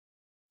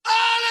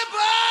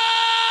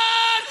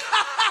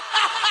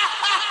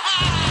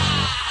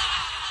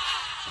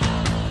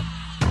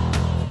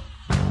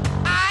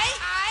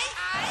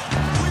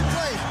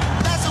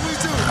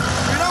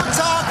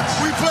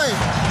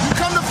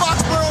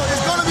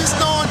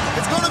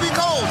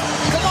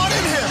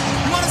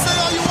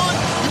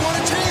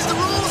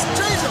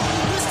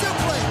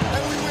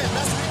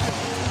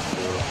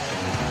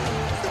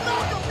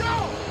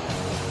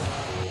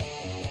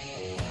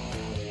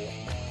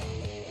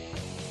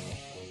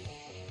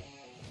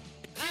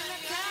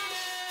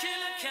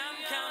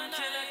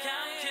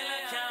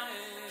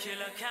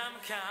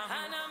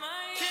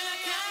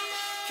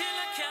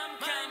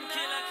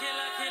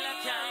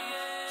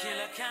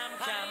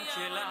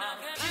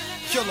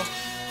Killer.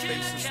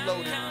 Bases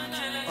loaded.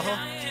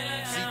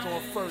 Zeke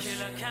on first.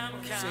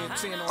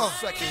 Santana on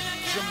second.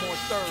 Jim on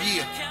third.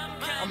 Yeah.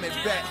 I'm in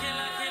back.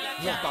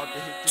 I'm about to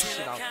hit this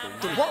shit out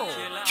the world.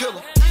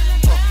 Killer.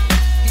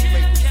 He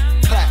make this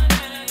clap.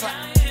 Clap.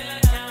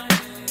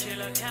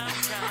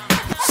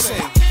 Say.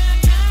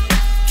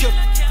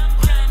 Killer.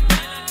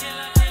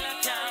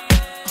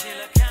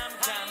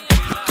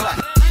 Clap.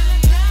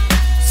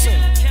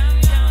 Sing.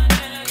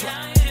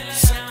 Clap.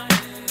 Sing.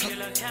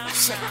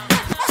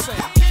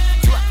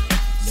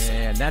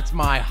 Man, that's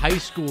my high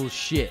school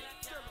shit.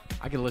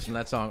 I can listen to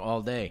that song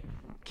all day.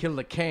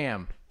 Killer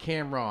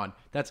Cameron.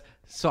 That's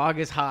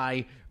Saugus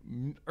High,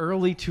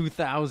 early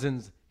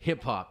 2000s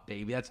hip-hop,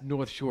 baby. That's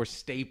North Shore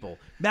staple.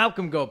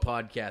 Malcolm Go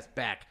podcast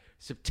back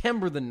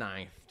September the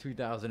 9th,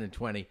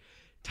 2020.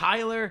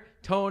 Tyler,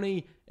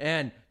 Tony,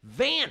 and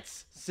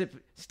Vance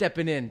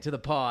stepping in to the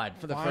pod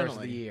for the first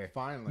of the year.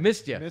 Finally.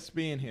 Missed you. Missed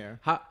being here.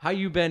 How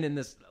you been in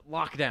this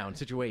lockdown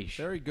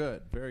situation? Very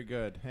good. Very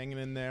good. Hanging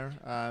in there.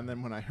 And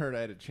then when I heard I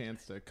had a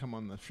chance to come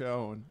on the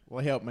show and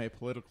lay out my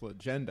political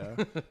agenda,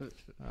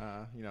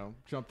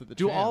 jumped at the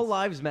Do chance. all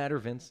lives matter,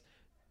 Vince?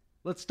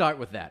 Let's start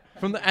with that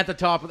at the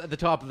top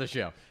of the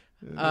show.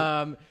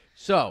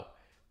 So,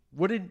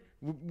 what did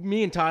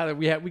me and Tyler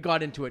we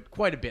got into it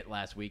quite a bit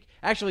last week.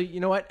 Actually,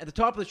 you know what? At the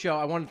top of the show,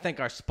 I want to thank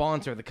our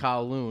sponsor, the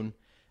Kowloon,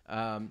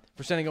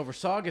 for sending over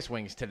Saugus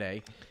wings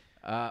today.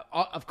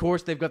 Of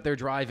course, they've got their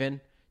drive-in.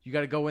 You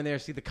got to go in there,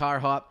 see the car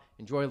hop,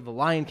 enjoy the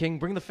Lion King,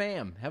 bring the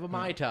fam, have a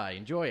Mai Tai,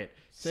 enjoy it.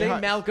 Say hi.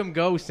 Malcolm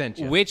Go sent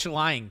you. Which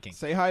Lion King?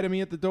 Say hi to me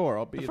at the door.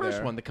 I'll be The there.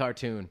 first one, the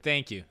cartoon.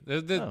 Thank you.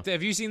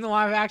 Have you seen the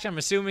live action? I'm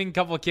assuming a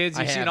couple of kids.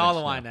 I You've seen all the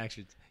haven't, live no.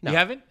 actions. No. You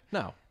haven't?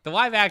 No. The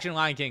live action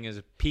Lion King is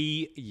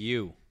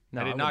PU.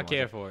 No, I did I not wouldn't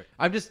care watch for it.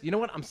 I'm just, you know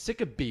what? I'm sick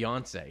of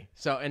Beyonce.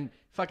 So, and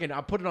fucking,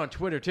 I'll put it on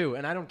Twitter too.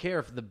 And I don't care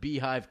if the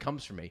beehive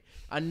comes for me.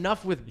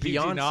 Enough with You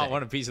Beyonce. do not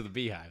want a piece of the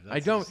beehive. I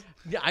don't.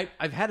 Yeah,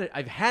 I've had it.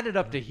 I've had it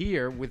up to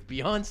here with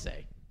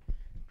Beyonce.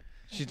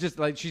 She's just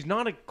like, she's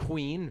not a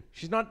queen.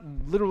 She's not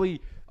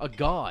literally a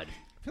god.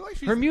 I feel like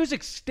she's, Her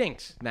music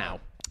stinks now.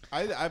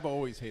 I've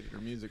always hated her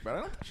music, but I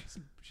don't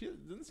think she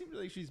doesn't seem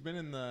like she's been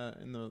in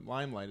the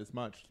limelight as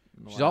much.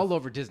 She's all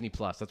over Disney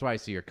Plus. That's why I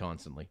see her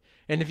constantly.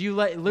 And if you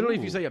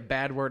if you say a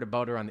bad word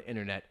about her on the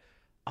internet,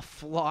 a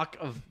flock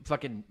of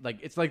fucking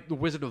it's like the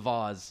Wizard of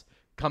Oz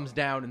comes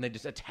down and they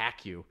just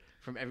attack you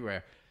from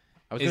everywhere.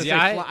 I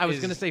was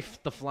gonna say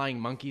the flying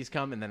monkeys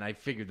come, and then I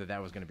figured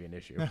that was gonna be an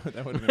issue.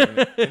 That would have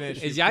been an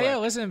issue. Is Yaya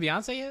listening to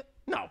Beyonce yet?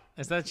 No,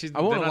 Is that she's?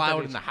 I won't they're not allow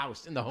that it in the age?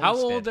 house in the homestead. How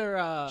old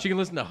are? She can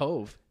listen to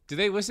Hove. Do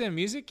they listen to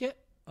music yet?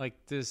 Like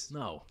this?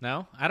 No.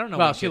 No, I don't know.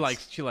 Well, my she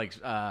kids. likes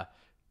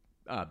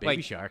Baby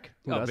Like- Shark.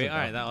 Who Oh, doesn't, all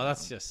right. though? Well,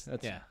 that's just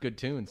That's yeah. good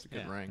tunes.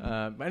 Good ring.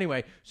 But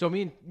anyway, so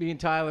me and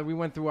Tyler, we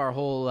went through our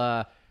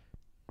whole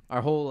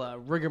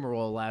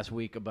rigmarole last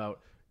week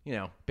about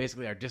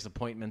basically our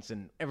disappointments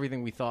and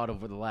everything we thought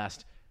over the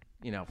last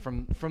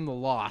from the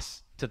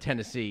loss to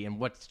Tennessee and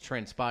what's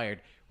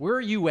transpired. Where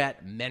are you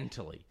at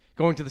mentally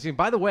going to the season?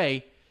 By the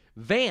way,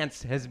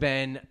 Vance has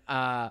been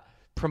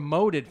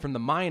promoted from the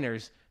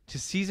minors to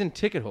season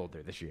ticket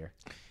holder this year.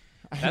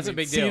 That's a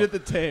big Seat deal. at the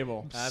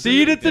table.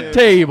 Seat at the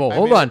table. I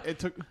Hold mean, on. it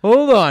took-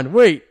 Hold on.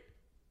 Wait.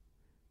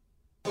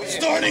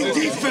 Starting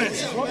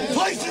defense.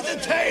 Place at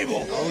the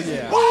table. Oh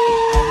yeah.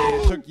 I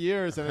mean, it took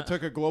years, and it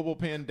took a global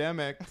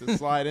pandemic to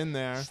slide in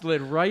there.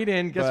 Slid right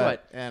in. Guess But-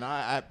 what? And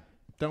I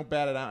don't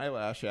bat an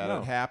eyelash at No.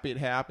 it. Happy it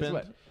Guess happened.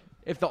 what?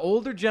 If the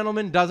older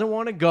gentleman doesn't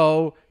want to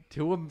go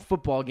to a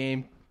football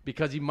game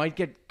because he might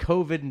get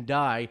COVID and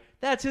die,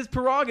 that's his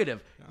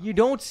prerogative. You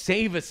don't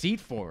save a seat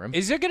for him.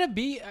 Is there gonna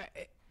be?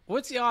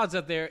 What's the odds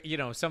that they're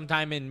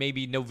sometime in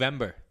maybe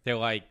November they're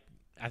like,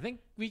 I think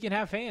we can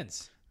have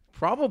fans.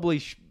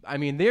 Probably. I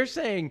mean, they're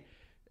saying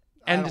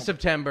end of don't-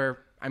 September.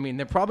 I mean,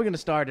 they're probably going to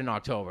start in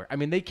October. I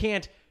mean, they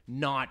can't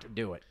not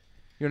do it.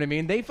 You know what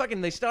I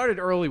mean? They started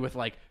early with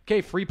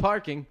okay, free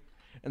parking,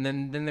 and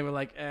then they were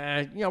like,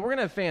 we're going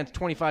to have fans,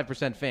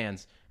 25%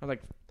 fans. I was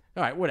like,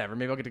 all right, whatever.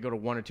 Maybe I'll get to go to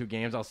 1 or 2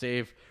 games. I'll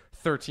save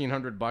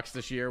 $1,300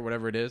 this year,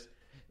 whatever it is.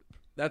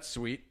 That's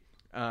sweet.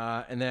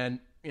 And then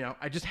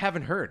I just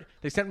haven't heard.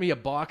 They sent me a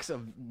box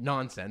of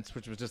nonsense,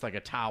 which was just like a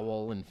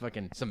towel and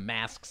fucking some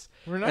masks.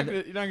 You're not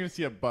gonna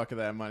see a buck of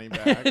that money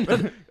back.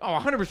 100%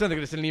 they're going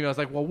to send an email. I was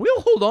like, well,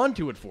 we'll hold on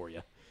to it for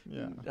you.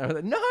 Yeah. I was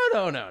like,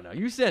 no.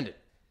 You send it.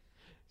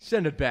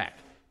 Send it back.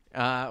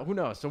 Who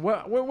knows? So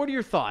what are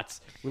your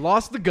thoughts? We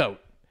lost the GOAT.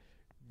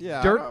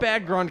 Yeah.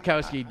 Dirtbag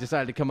Gronkowski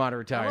decided to come out of I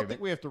retirement. don't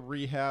think we have to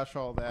rehash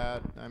all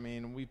that. I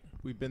mean,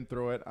 we've been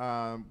through it.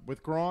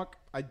 With Gronk,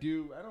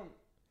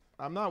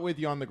 I'm not with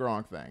you on the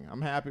Gronk thing.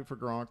 I'm happy for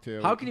Gronk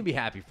too. How can you be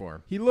happy for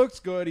him? He looks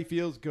good. He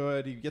feels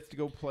good. He gets to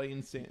go play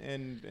in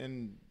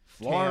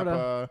Florida.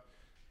 Tampa.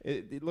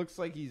 It looks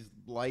like he's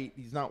light.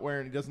 He's not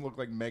wearing. He doesn't look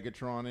like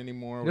Megatron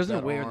anymore. He with doesn't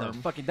that wear the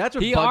arm. fucking. That's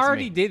what He bugs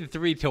already me. did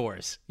 3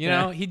 tours.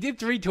 Yeah. He did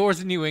 3 tours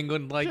in New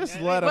England. Like,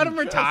 Just let him just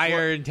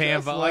retire in just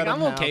Tampa. let Like, him I'm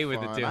have okay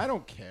with it fun. too. I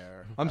don't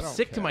care. I'm I don't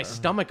sick to my care.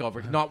 stomach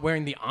over not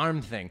wearing the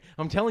arm thing.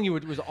 I'm telling you,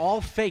 it was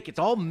all fake. It's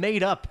all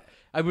made up.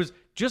 I was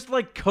just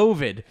like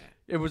COVID.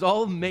 It was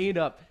all made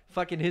up.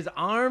 Fucking his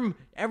arm,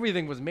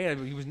 everything was made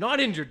up. He was not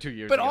injured 2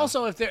 years But ago.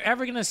 also, if they're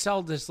ever gonna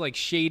sell this like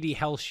shady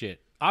hell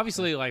shit,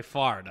 obviously like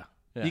Florida,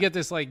 you get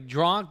this like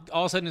drunk.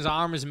 All of a sudden, his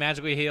arm is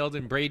magically healed,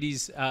 and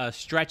Brady's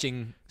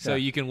stretching so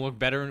you can look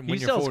better when he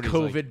you're sells 40.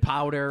 COVID Like,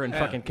 powder and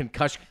fucking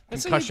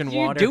concussion you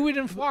water. do it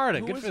in Florida.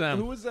 Who Good was, for them.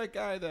 Who was that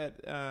guy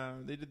that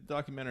they did the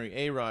documentary?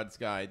 A-Rod's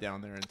guy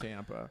down there in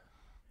Tampa.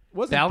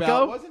 Was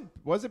Balco?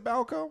 Was it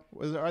Balco?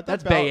 Was it, I thought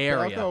That's Bay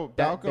Area.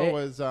 Balco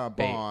was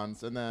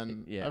Bonds, and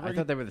then I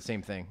thought they were the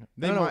same thing.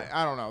 I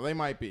don't know. They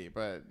might be,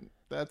 but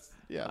that's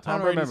I Tom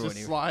don't Brady's remember just when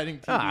he- sliding.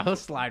 TV. He'll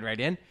slide right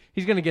in.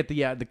 He's gonna get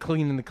the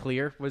clean and the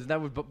clear. Was that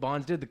what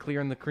Bonds did? The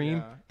clear and the cream.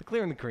 Yeah. The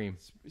clear and the cream.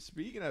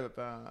 Speaking of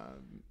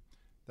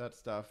that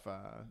stuff,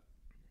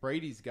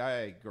 Brady's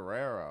guy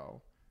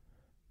Guerrero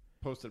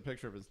posted a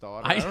picture of his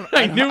daughter.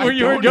 I knew where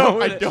you were going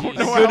with I it. don't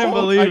I know couldn't how old,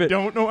 believe I it.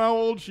 don't know how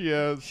old she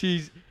is.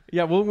 She's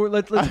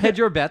let's hedge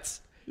our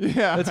bets.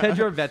 Yeah, Let's hedge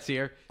our bets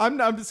here. I'm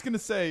just gonna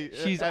say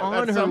She's at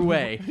on her some-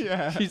 way.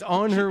 Yeah, She's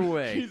on her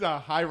way. She's a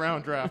high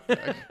round draft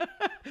pick.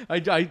 I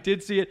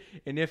did see it,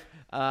 and if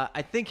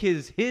I think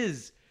his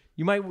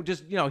you might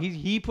just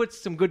he puts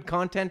some good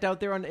content out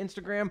there on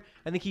Instagram.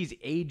 I think he's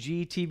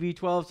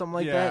AGTV12 something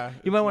like Yeah, that.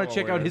 You might it's want a to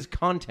check little out weird. his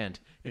content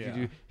if Yeah.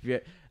 you do.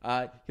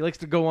 He likes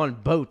to go on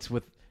boats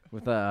with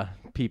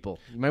people.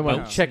 You might want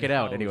to Boats check and it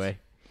out hoes. anyway.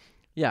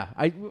 Yeah,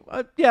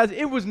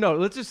 it was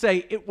noticed. Let's just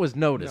say it was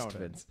noticed,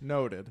 Vince.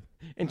 Noted.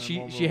 And we'll she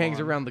move hangs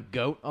on. around the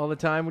goat all the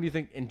time. What do you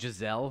think? And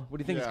Giselle, what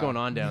do you think is Yeah. going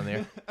on down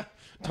there?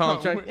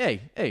 Tom's trying.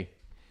 Hey,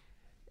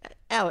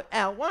 Al,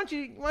 why don't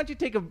you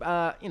take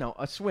a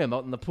swim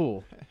out in the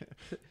pool?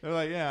 They're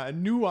like, yeah, a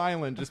new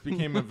island just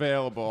became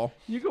available.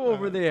 You go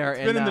over there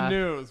It's and been in the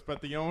news, but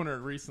the owner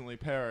recently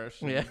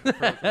perished. Yeah. In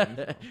prison.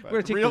 But We're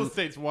gonna take real the-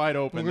 estate's wide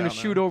open. we're gonna down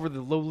shoot there. over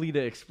the Lolita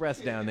Express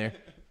down there.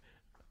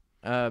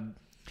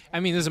 I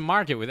mean, there's a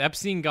market with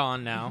Epstein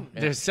gone now.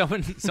 There's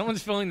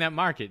someone's filling that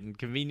market, and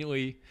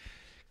conveniently,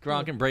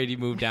 Gronk and Brady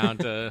moved down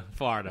to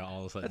Florida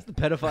all of a sudden. That's the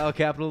pedophile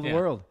capital of the Yeah.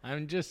 world.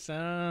 I'm just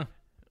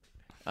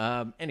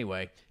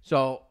Anyway,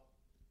 so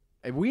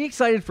are we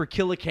excited for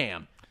Killer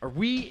Cam? Are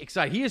we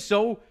excited?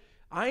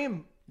 I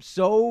am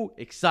so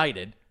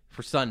excited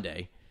for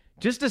Sunday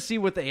just to see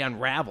what they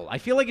unravel. I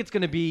feel like it's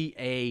going to be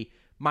a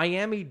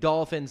Miami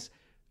Dolphins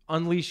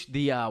unleash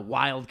the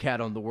wildcat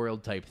on the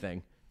world type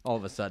thing all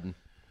of a sudden.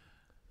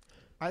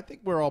 I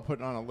think we're all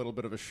putting on a little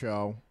bit of a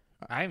show.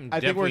 I'm I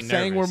think we're definitely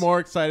saying we're nervous. more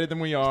excited than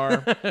we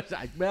are.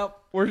 Well,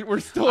 we're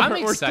still I'm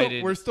we're excited.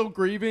 Still, we're still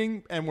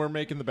grieving, and we're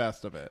making the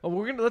best of it.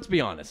 let's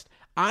be honest.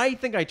 I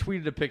think I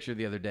tweeted a picture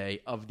the other day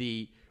of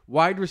the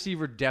wide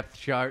receiver depth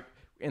chart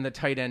and the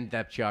tight end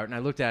depth chart, and I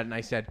looked at it and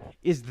I said,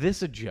 "Is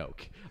this a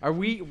joke?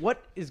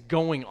 What is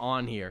going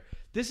on here?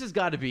 This has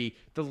got to be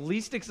the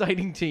least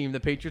exciting team the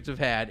Patriots have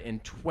had in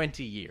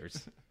 20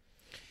 years."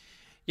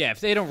 Yeah, if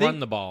they don't run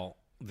the ball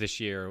this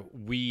year,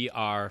 we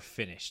are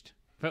finished.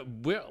 But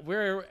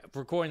we're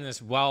recording this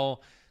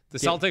while the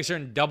Celtics are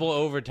in double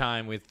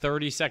overtime with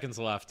 30 seconds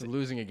left.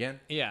 Losing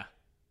again. Yeah.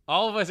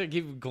 All of us are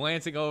keep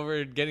glancing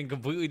over, getting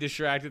completely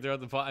distracted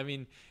throughout the ball. I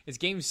mean, it's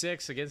Game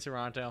 6 against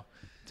Toronto.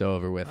 It's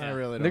over with. I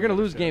really They're don't going to give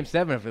a lose shit. Game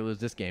 7 if they lose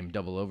this game,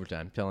 double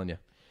overtime. I'm telling you.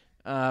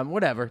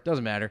 Whatever,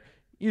 doesn't matter.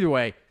 Either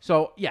way,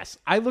 so yes,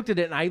 I looked at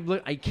it and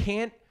I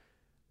can't,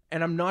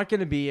 and I'm not going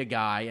to be a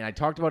guy, and I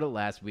talked about it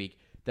last week,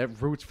 that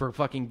roots for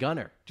fucking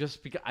Gunner.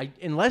 Just because,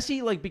 unless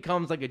he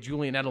becomes like a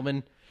Julian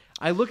Edelman.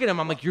 I look at him,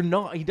 I'm like, you're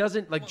not. He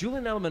doesn't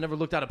Julian Edelman never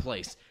looked out of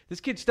place.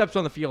 This kid steps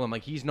on the field, I'm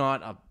like, he's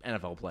not an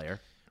NFL player.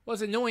 Well,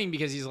 it's annoying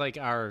because he's like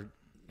our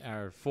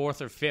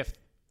fourth or fifth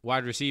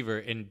wide receiver,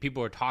 and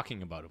people are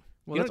talking about him.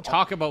 Well, You don't that's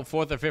talk about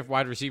fourth or fifth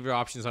wide receiver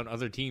options on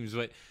other teams,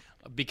 but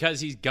because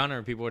he's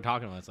Gunner, people are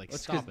talking about it. It's like,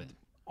 stop it.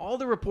 All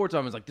the reports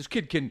on him is like, this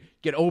kid can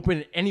get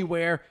open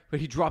anywhere, but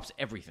he drops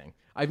everything.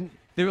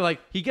 They were like,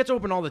 he gets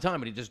open all the time,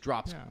 but he just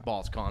drops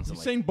balls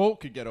constantly. Usain Bolt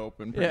could get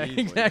open. Pretty Yeah,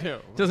 easily, exactly. too.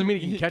 Doesn't mean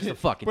he can catch the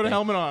fucking Put a thing.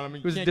 helmet on him.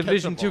 He was a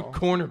Division II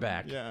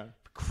cornerback. Yeah.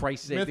 For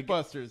Christ's sake. the-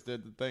 Mythbusters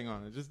did the thing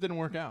on it. Just didn't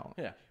work out.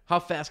 Yeah. How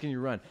fast can you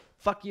run?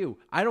 Fuck you.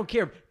 I don't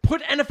care.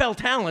 Put NFL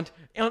talent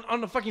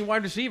on the fucking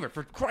wide receiver.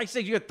 For Christ's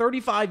sake, you got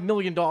 $35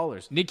 million.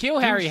 N'Keal Do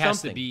Harry has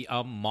to something. be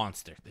a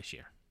monster this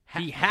year.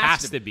 He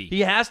has has to be.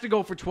 He has to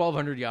go for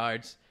 1,200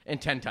 yards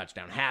and 10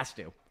 touchdowns. Has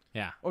to.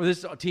 Yeah. Or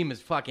this team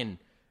is fucking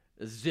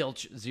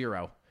zilch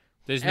zero.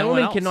 There's no one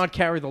Edelman else. cannot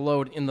carry the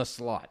load in the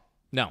slot.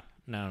 No.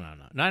 Not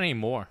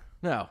anymore.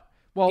 No.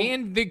 Well,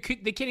 And they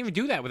can't even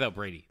do that without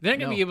Brady. They're not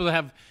going to No. be able to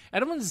have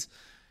Edelman's.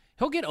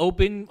 He'll get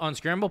open on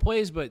scramble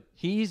plays, but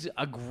he's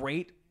a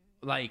great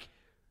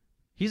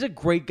he's a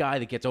great guy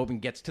that gets open,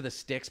 gets to the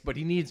sticks, but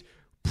he needs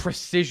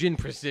precision.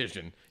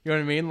 You know what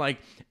I mean?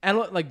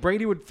 Like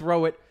Brady would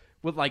throw it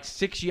with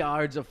 6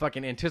 yards of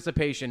fucking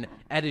anticipation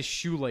at his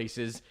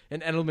shoelaces,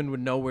 and Edelman would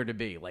know where to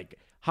be.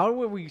 How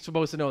are we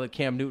supposed to know that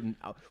Cam Newton?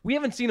 We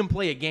haven't seen him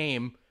play a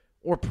game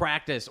or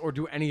practice or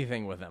do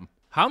anything with him.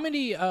 how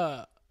many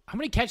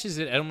catches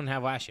did Edelman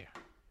have last year?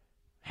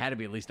 Had to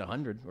be at least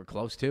 100 or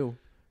close to.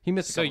 He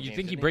missed. A So couple you games,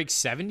 think he didn't breaks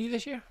 70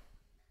 this year?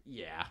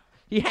 Yeah,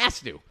 he has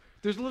to.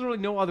 There's literally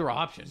no other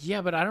option.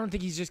 Yeah, but I don't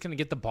think he's just going to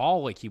get the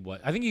ball like he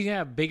was. I think he's going to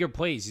have bigger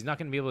plays. He's not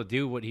going to be able to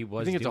do what he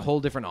was I think it's a doing. whole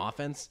different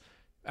offense.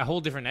 A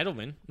whole different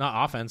Edelman.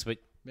 Not offense, but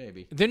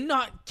Maybe. they're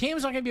not.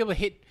 Cam's not going to be able to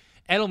hit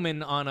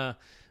Edelman on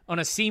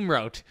a seam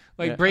route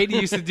like Brady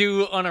used to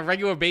do on a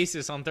regular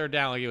basis on third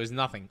down like it was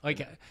nothing.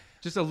 Like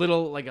Just a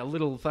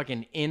little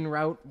fucking in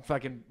route,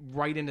 fucking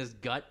right in his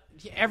gut.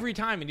 every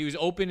time, and he was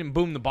open, and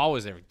boom, the ball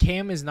was there.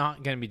 Cam is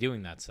not going to be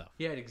doing that stuff.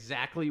 He had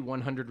exactly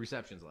 100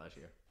 receptions last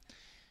year.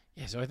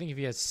 Yeah, so I think if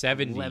he has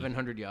 70,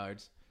 1,100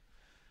 yards.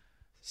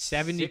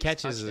 70 6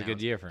 catches is a touchdowns.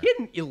 good year for him. He had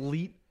an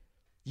elite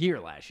year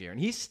last year, and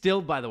he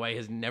still, by the way,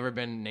 has never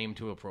been named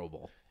to a Pro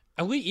Bowl.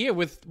 Elite year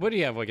with, what do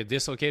you have, like a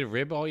dislocated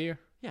rib all year?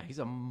 Yeah, he's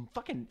a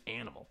fucking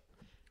animal.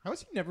 How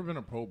has he never been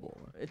a Pro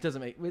Bowler? It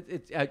doesn't make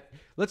it's.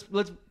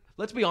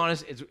 Let's be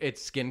honest.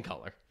 It's skin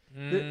color.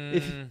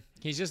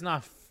 He's just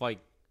not like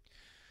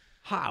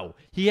How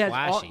he has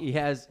flashy. he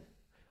has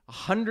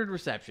 100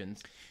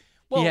 receptions.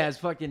 Well, he has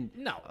fucking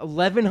no.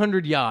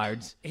 1,100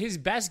 yards. his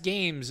best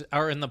games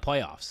are in the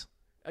playoffs.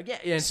 Again,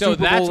 and So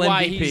Super that's Bowl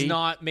why MVP. he's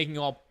not making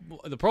all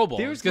the Pro Bowl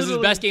There's because his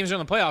literally- best games are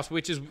in the playoffs,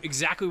 which is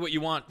exactly what you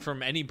want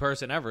from any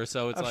person ever.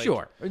 So it's like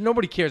Sure,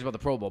 nobody cares about the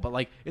Pro Bowl, but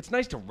like it's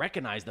nice to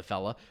recognize the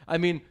fella. I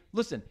mean,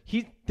 listen,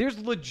 there's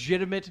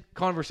legitimate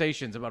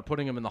conversations about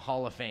putting him in the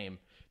Hall of Fame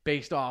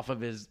based off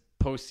of his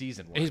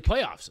postseason work. his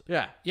playoffs.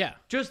 yeah,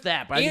 just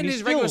that. But I And mean, his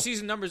he's regular still,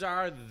 season numbers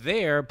are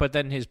there, but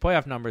then his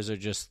playoff numbers are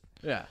just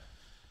yeah.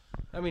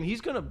 I mean, he's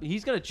got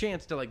a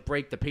chance to like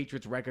break the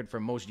Patriots record for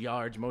most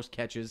yards, most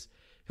catches.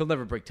 He'll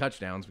never break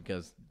touchdowns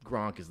because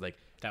Gronk is like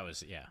that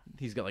was yeah.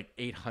 he's got like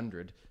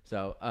 800.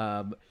 So,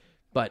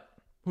 but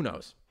who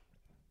knows?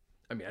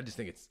 I mean,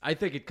 I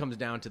think it comes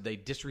down to they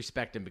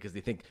disrespect him because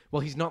they think, well,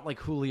 he's not like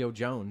Julio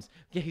Jones.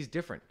 Yeah, he's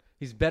different.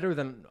 He's better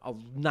than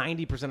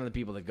 90% of the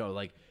people that go.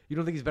 Like, you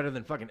don't think he's better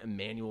than fucking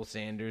Emmanuel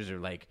Sanders or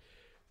like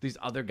these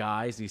other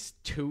guys, these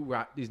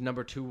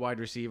number 2 wide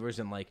receivers,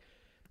 and like,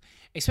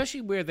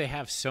 Especially where they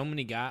have so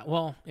many guys.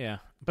 Well, yeah.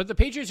 But the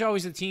Patriots are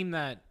always a team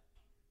that,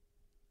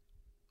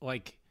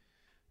 like,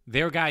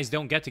 their guys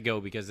don't get to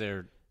go because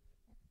they're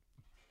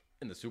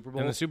in the Super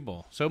Bowl. in the Super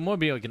Bowl. So it might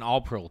be like an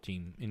all-pro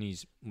team, and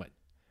he's, what?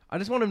 I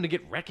just want him to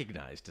get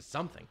recognized to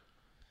something.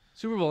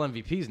 Super Bowl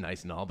MVP is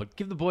nice and all, but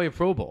give the boy a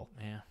Pro Bowl.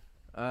 Yeah.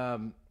 I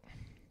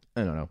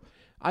don't know.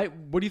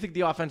 What do you think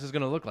the offense is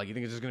going to look like? You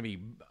think it's just going to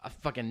be a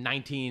fucking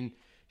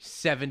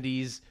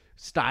 1970s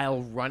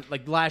style run,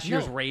 like last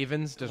year's No.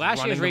 Ravens? Just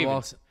Last year's running the ball,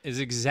 Ravens is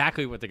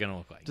exactly what they're going to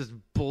look like. just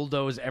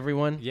bulldoze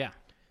everyone. Yeah.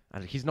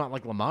 He's not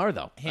like Lamar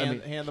though.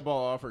 Hand the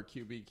ball off for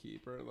QB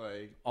keeper.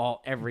 Like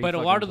Every. But a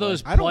fucking lot of play.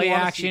 those I don't play want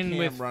to see action Cam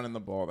with running the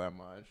ball that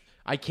much.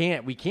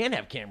 We can't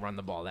have Cam run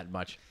the ball that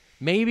much.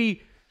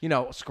 Maybe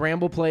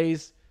scramble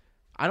plays.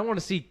 I don't want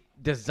to see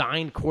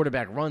designed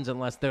quarterback runs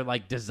unless they're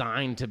like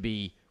designed to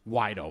be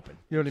wide open.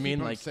 You know what I mean?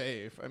 Keep him Like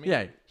safe. I mean,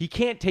 yeah, he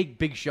can't take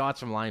big shots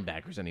from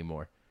linebackers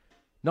anymore.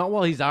 Not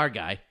while he's our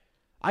guy.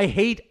 I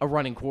hate a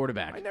running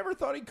quarterback. I never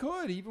thought he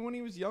could, even when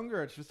he was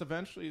younger. It's just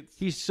eventually it's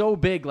He's so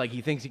big, like he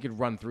thinks he could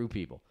run through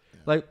people.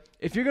 Like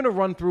if you're gonna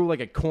run through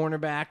like a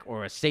cornerback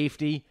or a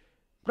safety,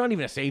 not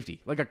even a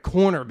safety, like a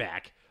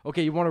cornerback.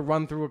 Okay, you want to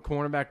run through a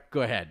cornerback?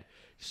 Go ahead.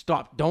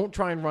 Stop. Don't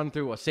try and run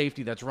through a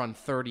safety that's run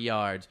 30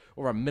 yards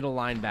or a middle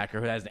linebacker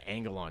who has the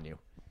angle on you.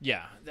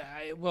 Yeah.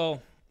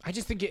 I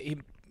just think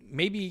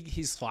maybe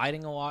he's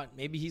sliding a lot.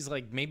 Maybe he's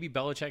like, maybe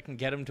Belichick can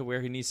get him to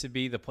where he needs to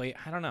be. The play,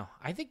 I don't know.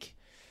 I think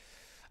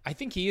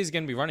he is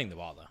going to be running the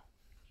ball,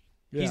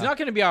 though. He's not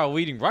going to be our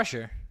leading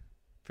rusher,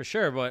 for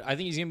sure, but I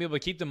think he's going to be able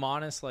to keep them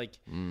honest. Like,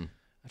 I'm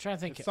trying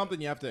to think. it's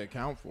something you have to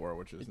account for,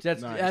 which is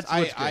That's nice. what's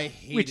good, I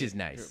hate which it, is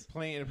nice.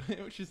 Playing,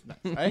 which is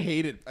nice. I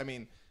hate it. I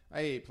mean, I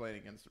hate playing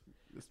against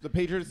the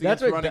Patriots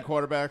That's against what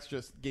running quarterbacks.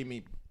 Just gave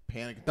me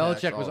panic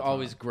attacks. Belichick all was the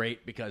always time.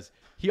 great because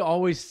he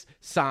always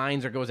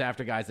signs or goes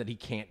after guys that he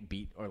can't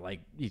beat or like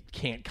he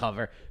can't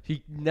cover.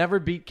 He never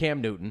beat Cam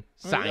Newton.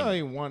 Signed. Oh,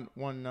 he won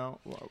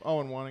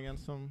 0-1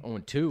 against them.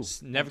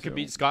 0-2. Never could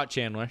beat Scott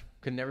Chandler.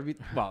 Could never beat.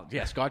 Well,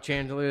 yeah, Scott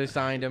Chandler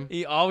signed him.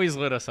 He always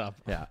lit us up.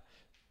 Yeah.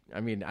 I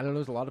mean, I don't know.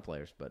 There's a lot of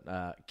players, but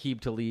Keeb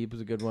Talib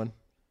was a good one.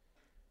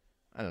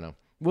 I don't know.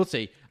 We'll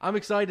see. I'm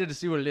excited to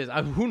see what it is.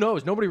 Who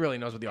knows? Nobody really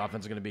knows what the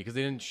offense is going to be because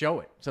they didn't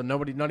show it. So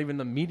nobody, not even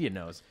the media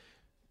knows.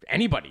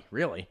 Anybody,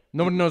 really.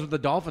 Nobody knows what the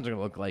Dolphins are going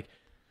to look like.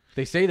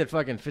 They say that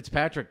fucking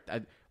Fitzpatrick,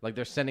 like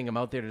they're sending him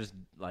out there to just,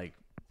 like,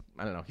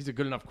 I don't know. He's a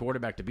good enough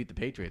quarterback to beat the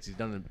Patriots. He's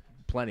done it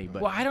plenty,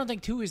 but Well, I don't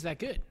think Tua is that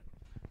good.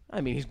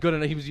 I mean, he's good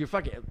enough. He was your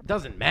fucking, it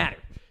doesn't matter.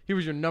 He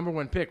was your number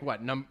 1 pick.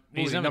 What?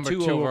 He's number number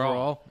 2 2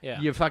 overall.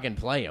 Yeah. You fucking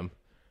play him.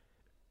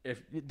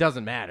 If it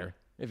doesn't matter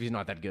if he's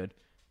not that good.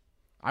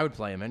 I would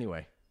play him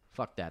anyway.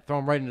 Fuck that. Throw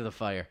him right into the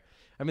fire.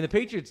 I mean, the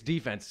Patriots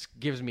defense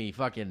gives me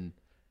fucking,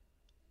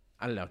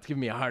 I don't know, it's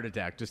giving me a heart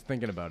attack just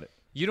thinking about it.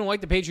 You don't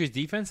like the Patriots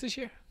defense this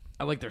year?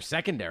 I like their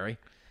secondary.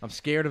 I'm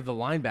scared of the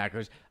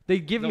linebackers. They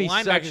give The me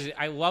linebackers, such.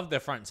 I love the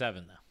front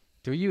seven,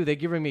 though. To you, they're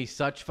giving me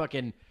such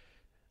fucking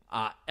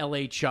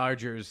L.A.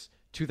 Chargers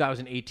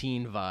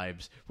 2018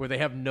 vibes where they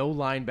have no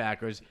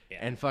linebackers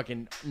and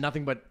fucking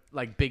nothing but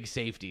like big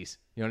safeties.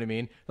 You know what I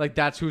mean? Like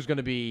that's who's going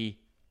to be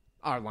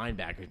our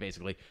linebackers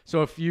basically.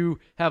 So if you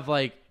have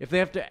like if they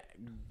have to,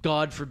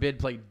 God forbid,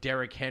 play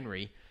Derrick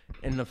Henry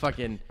in the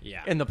fucking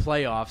in the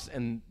playoffs,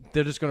 and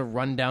they're just going to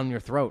run down your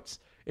throats.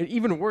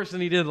 Even worse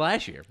than he did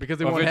last year because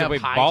they won't have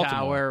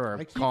Hightower or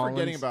I keep Collins.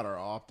 forgetting about our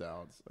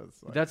opt-outs.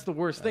 That's the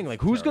worst thing.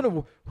 Like who's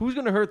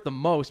gonna hurt the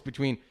most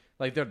between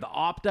like they're the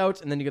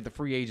opt-outs and then you get the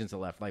free agents that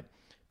left. Like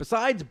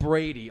besides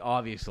Brady,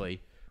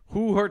 obviously,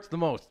 who hurts the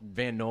most?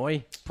 Van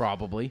Noy,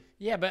 probably.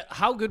 Yeah, but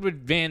how good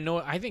would Van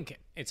Noy? I think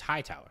it's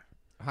Hightower.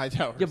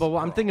 Hightower. Yeah, but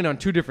I'm thinking on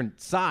two different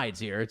sides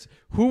here. It's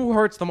who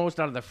hurts the most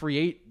out of the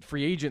free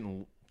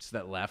agent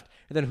that left,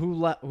 and then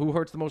who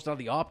hurts the most out of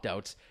the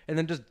opt-outs, and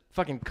then just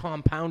fucking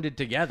compounded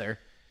together.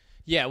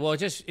 Yeah, well,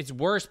 it's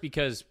worse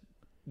because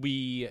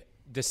we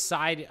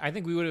decided. I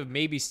think we would have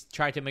maybe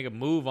tried to make a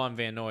move on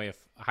Van Noy if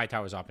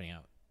Hightower was opting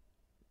out.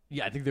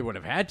 Yeah, I think they would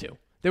have had to.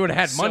 They would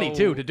have had money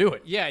too to do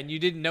it. Yeah, and you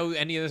didn't know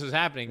any of this was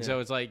happening, so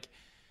it's like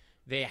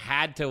they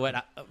had to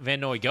let Van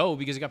Noy go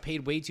because he got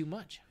paid way too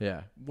much.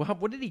 Yeah. Well,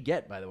 what did he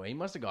get, by the way? He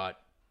must have got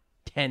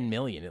 $10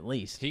 million at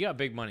least. He got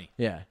big money.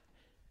 Yeah.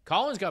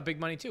 Collins got big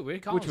money too. Where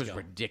did Collins Which was go?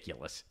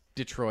 ridiculous.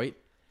 Detroit.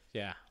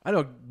 Yeah. I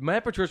know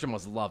Matt Patricia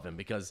must love him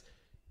because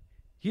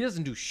he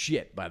doesn't do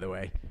shit, by the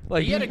way.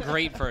 Like He had a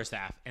great first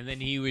half, and then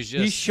he was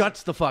just... He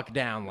shuts the fuck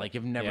down like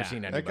you've never Yeah.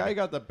 seen anybody. That guy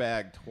got the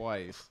bag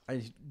twice.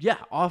 Yeah,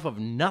 off of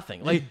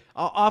nothing. Like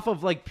off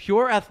of like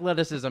pure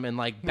athleticism and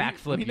like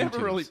backflip We never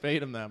YouTubes. really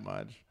paid him that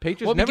much.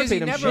 Patriots Well, never because he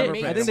paid him never shit.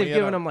 made I think him. they've We had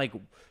given a- him like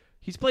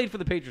he's played for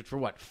the Patriots for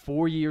what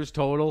 4 years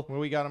total. Well,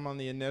 we got him on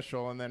the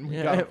initial, and then we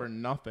Yeah. got him for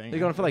nothing. They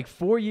got him for like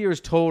 4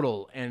 years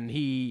total, and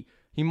he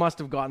must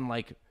have gotten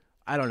like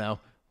I don't know.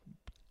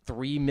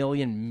 $3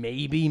 million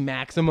maybe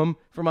maximum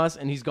from us,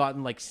 and he's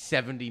gotten like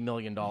 $70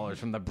 million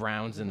from the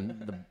Browns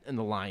and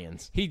the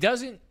Lions. He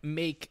doesn't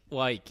make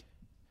like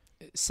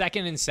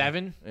 2nd and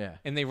 7, Yeah.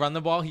 and they run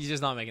the ball. He's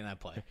just not making that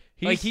play.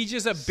 He's- He's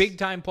just a big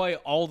time play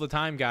all the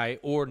time guy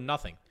or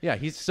nothing. Yeah,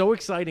 he's so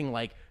exciting.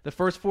 Like the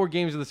first 4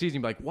 games of the season,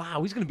 you'd be like,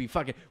 wow, he's gonna be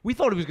fucking. We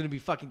thought he was gonna be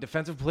fucking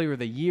defensive player of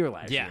the year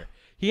last Yeah. year.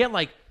 He had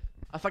like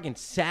a fucking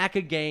sack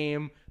a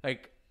game,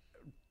 like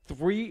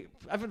 3.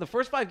 After the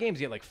first 5 games,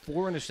 he had like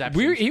 4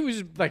 interceptions. He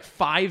was like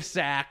 5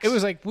 sacks. It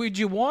was like, would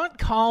you want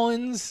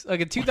Collins,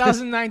 like a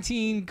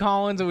 2019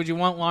 Collins, or would you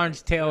want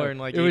Lawrence Taylor in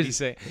like it was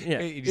 86? yeah.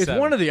 87? It's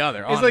one or the other.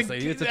 It's Honestly,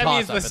 like it's a I mean,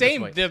 it's toss-up the at this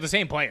same. point. They're the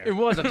same player. It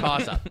was a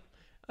toss up.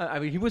 I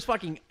mean, he was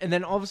fucking, and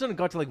then all of a sudden it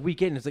got to like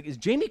week 8, and it's like, is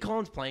Jamie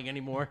Collins playing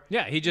anymore?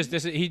 Yeah,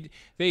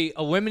 they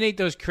eliminate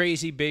those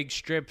crazy big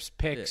strips,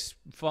 picks,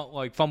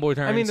 like fumble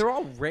returns. I mean, they're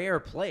all rare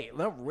play.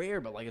 Not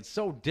rare, but like it's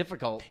so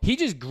difficult. he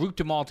just grouped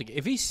them all together.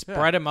 If he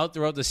spread them out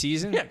throughout the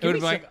season, Yeah, it would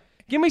have been like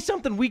give me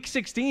something week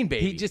 16,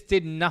 baby. he just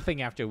did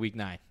nothing after week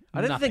 9. I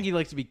didn't Nothing. think he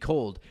likes to be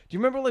cold. Do you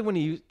remember like when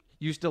he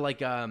used to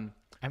like I mean,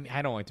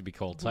 I don't like to be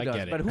cold, so I does,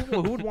 get it. but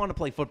who would want to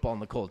play football in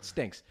the cold? It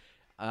stinks.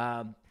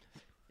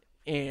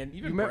 And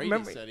Even you Brady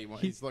remember said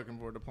he's looking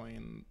forward to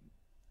playing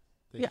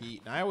the Yeah.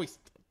 Heat. And I always,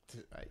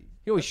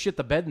 he always shit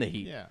the bed in the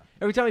heat. Yeah.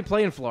 Every time he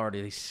played in Florida,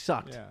 he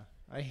sucked. yeah,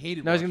 I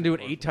hated. Now he's gonna do it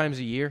watching 8 times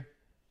a year.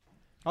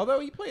 Although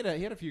he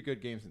had a few good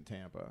games in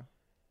Tampa.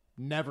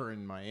 Never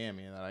in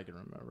Miami that I can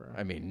remember.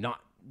 I mean, not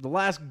the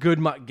last good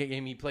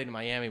game he played in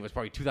Miami was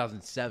probably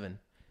 2007.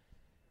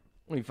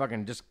 When he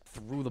fucking just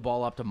threw the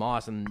ball up to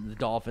Moss, and the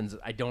Dolphins,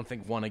 I don't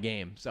think, won a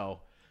game. So,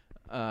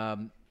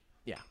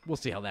 yeah, we'll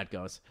see how that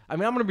goes. I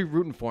mean, I'm going to be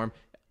rooting for him.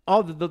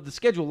 All the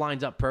schedule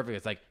lines up perfect.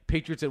 It's like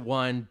Patriots at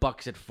 1,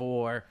 Bucks at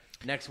 4.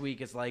 Next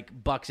week it's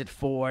like Bucks at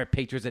 4,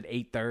 Patriots at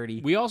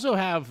 8:30. We also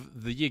have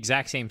the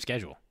exact same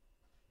schedule.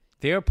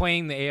 They're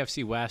playing the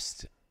AFC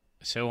West,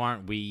 so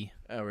aren't we?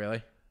 Oh,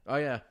 really? Oh,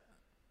 yeah.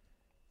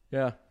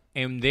 Yeah.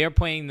 And they're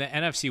playing the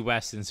NFC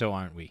West, and so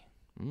aren't we.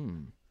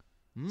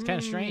 It's kind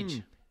of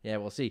strange. Yeah,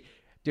 we'll see.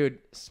 Dude,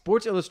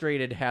 Sports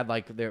Illustrated had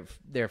like their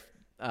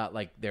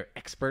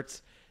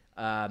experts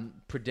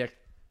predict,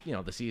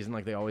 the season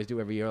like they always do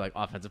every year, like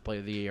offensive player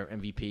of the year,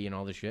 MVP and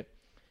all this shit.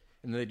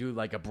 And then they do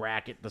like a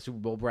bracket, the Super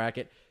Bowl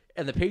bracket.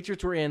 And the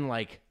Patriots were in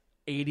like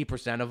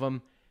 80% of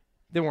them.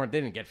 They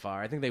didn't get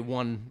far. I think they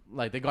won,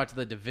 like they got to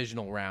the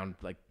divisional round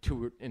like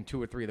 2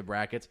 or 3 of the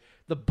brackets.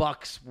 The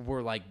Bucks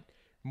were like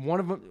one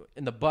of them,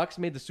 and the Bucks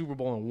made the Super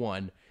Bowl and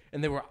won,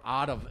 and they were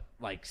out of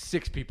like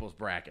 6 people's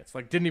brackets.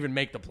 Like didn't even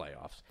make the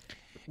playoffs.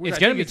 It's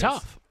going to be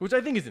tough. Which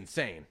I think is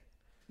insane.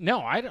 No,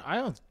 I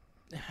don't.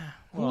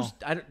 Well,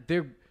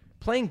 They're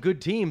playing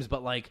good teams,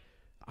 but like,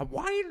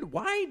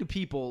 why do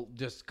people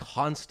just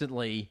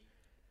constantly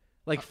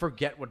like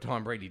forget what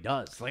Tom Brady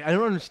does? Like, I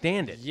don't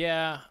understand it.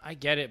 yeah, I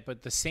get it,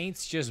 but the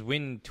Saints just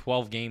win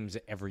 12 games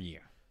every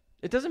year.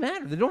 It doesn't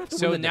matter. They don't have to.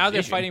 So win the now they're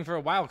division. fighting for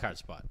a wild card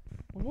spot.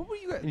 What were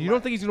you guys? You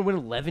don't think he's going to win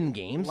 11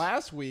 games?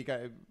 Last week,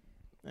 I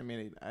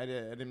mean, I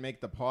didn't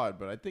make the pod,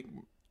 but I think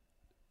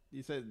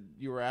you said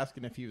you were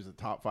asking if he was a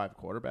top 5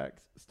 quarterback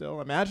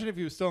still. Imagine if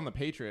he was still in the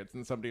Patriots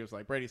and somebody was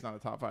like, Brady's not a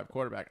top 5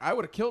 quarterback. I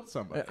would have killed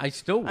somebody. I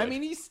still would. I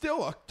mean, he's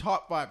still a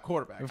top 5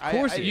 quarterback. Of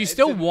course he is. You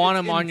still want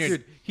him on your.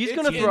 Dude, he's It's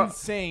gonna throw.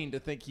 insane to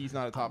think he's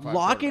not a top 5.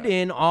 Lock it quarterback.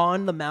 in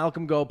on the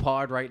Malcolm Go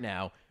pod right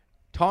now.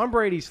 Tom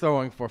Brady's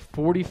throwing for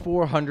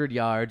 4,400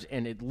 yards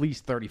and at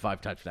least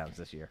 35 touchdowns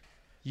this year.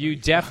 You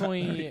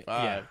definitely. 35.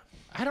 Yeah.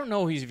 I don't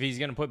know if he's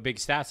going to put big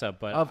stats up,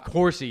 but Of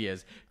course he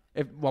is.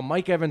 Well,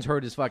 Mike Evans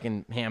hurt his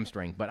fucking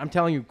hamstring, but I'm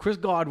telling you, Chris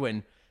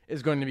Godwin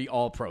is going to be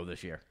all pro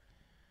this year.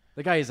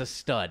 The guy is a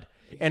stud.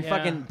 And Yeah.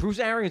 fucking Bruce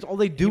Arians, all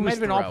they do he might is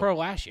have been throw. all pro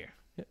last year.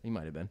 Yeah, he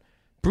might have been.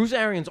 Bruce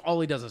Arians, all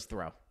he does is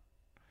throw.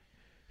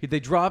 They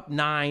drop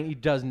 9. He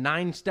does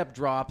 9-step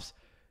drops.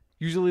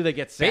 Usually they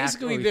get sacked.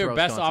 Basically, or he their throws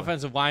best constantly.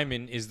 offensive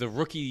lineman is the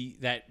rookie,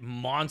 that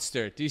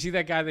monster. Do you see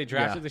that guy they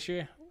drafted Yeah. this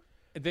year?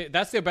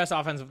 That's their best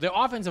offensive. Their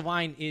offensive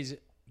line is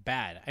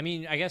bad. I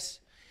mean, I guess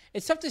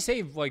it's tough to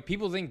say. Like,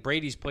 people think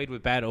Brady's played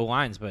with bad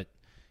O-lines, but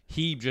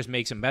he just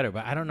makes them better.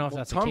 But I don't know if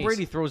that's the Tom case.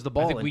 Brady throws the I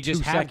ball think in we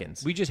just 2 have,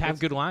 seconds. We just have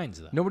good lines,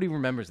 though. Nobody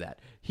remembers that.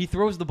 He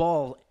throws the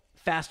ball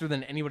faster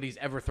than anybody's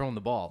ever thrown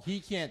the ball. He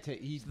can't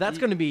take. That's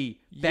going to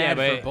be bad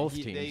Yeah, for both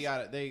They teams.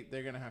 got it.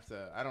 They're gonna have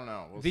to. I don't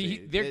know. We'll The-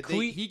 see. they're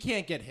He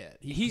can't get hit.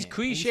 He's can't.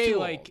 cliche, too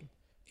like old.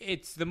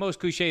 it's the most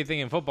cliche thing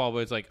in football. But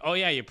it's like, oh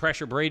yeah, you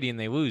pressure Brady and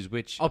they lose,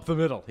 which Up the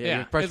middle. Yeah,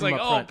 you pressure it's like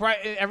him up front.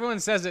 everyone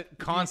says it If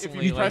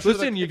constantly. you like, pressure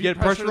listen, the, you if get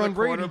pressure pressure on the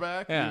Brady.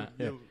 quarterback, Yeah.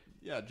 yeah.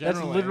 That's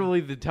Generally,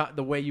 literally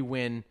the way you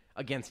win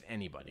against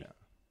anybody.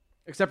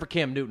 Except for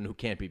Cam Newton, who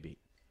can't be beat.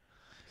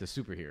 He's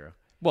a superhero.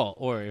 well,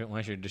 or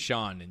unless you're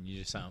Deshaun and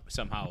you just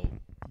somehow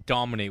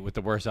dominate with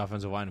the worst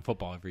offensive line in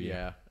football every year.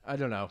 Yeah, I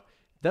don't know.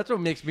 That's what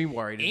makes me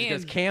worried. Is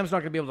because And- Cam's not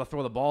going to be able to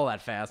throw the ball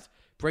that fast.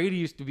 Brady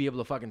used to be able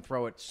to fucking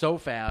throw it so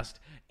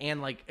fast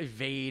and like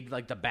evade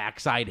like the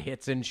backside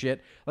hits and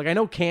shit. Like I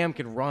know Cam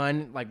could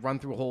run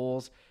through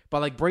holes,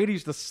 but like Brady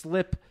used to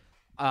slip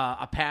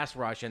a pass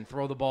rush and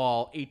throw the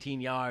ball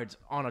 18 yards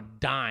on a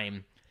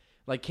dime.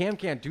 Like Cam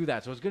can't do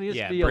that, so it's going to just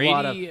Yeah, be a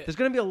lot of. Brady- There's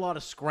going to be a lot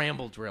of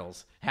scramble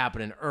drills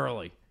happening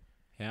early.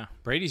 Yeah,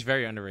 Brady's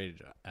very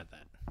underrated at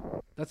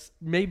that. That's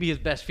maybe his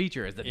best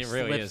feature is that he It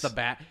really slips is. the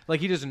bat. Like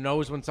he just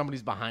knows when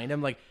somebody's behind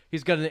him. Like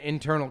he's got an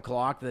internal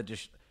clock that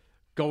just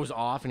goes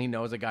off, and he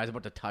knows the guy's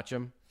about to touch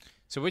him.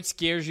 So, what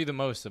scares you the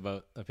most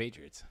about the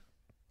Patriots?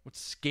 What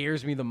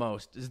scares me the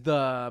most is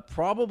the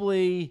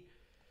probably.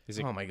 Is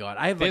it? Oh my god!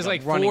 I have There's a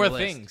like running 4 list.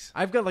 things.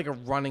 I've got like a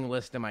running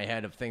list in my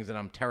head of things that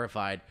I'm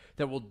terrified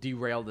that will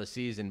derail the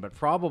season. But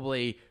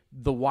probably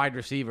the wide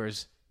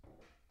receivers,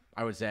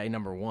 I would say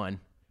number 1.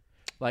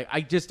 Like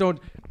I just don't.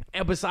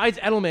 And besides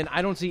Edelman,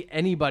 I don't see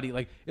anybody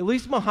like at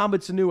least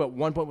Mohamed Sanu at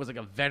one point was like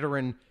a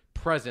veteran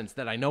presence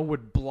that I know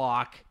would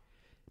block,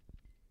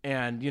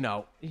 and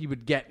he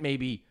would get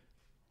maybe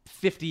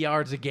 50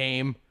 yards a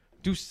game,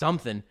 do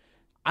something.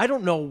 I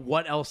don't know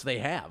what else they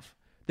have.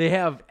 They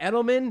have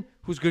Edelman,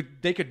 who's good.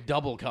 They could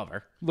double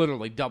cover,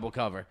 literally double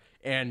cover,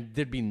 and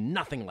there'd be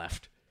nothing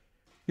left.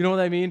 You know what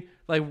I mean?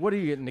 Like, what are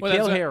you getting? Well, N'Keal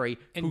that's Harry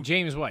and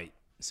James White.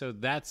 So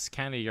that's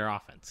kind of your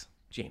offense.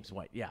 James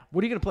White. Yeah.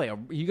 What are you going to play? Are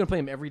you going to play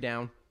him every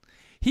down?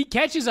 He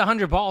catches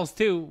 100 balls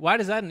too. Why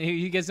does that?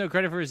 He gets no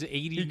credit for his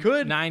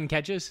 89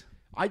 catches.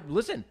 I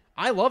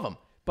love him,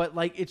 but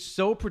like it's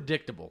so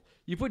predictable.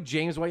 You put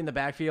James White in the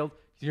backfield,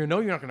 you're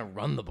not going to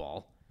run the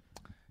ball.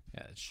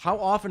 Yeah, that's true. How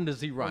often does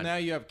he well, run? now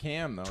you have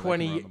Cam though. that can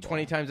 20 run the ball.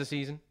 20 times a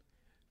season.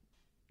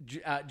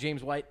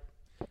 James White.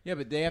 Yeah,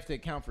 but they have to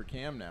account for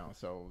Cam now,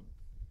 so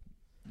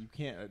you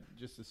can't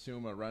just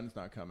assume a run's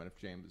not coming if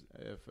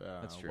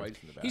true. White's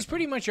in the back. He's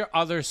pretty much your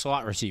other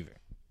slot receiver.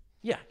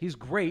 Yeah, he's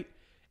great.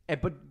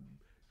 But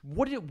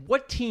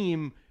what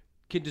team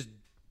can just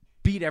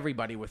beat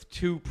everybody with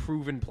 2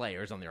 proven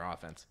players on their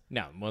offense?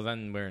 No, well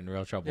then we're in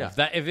real trouble.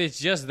 Yeah. If it's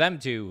just them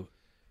two,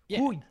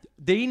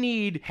 They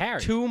need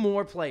Harry. 2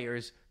 more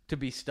players to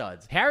be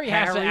studs. Harry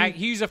has to act.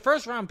 He's a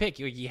first round pick.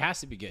 He has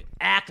to be good.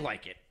 act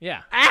like it.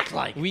 Yeah, Act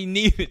like it. we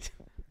need it.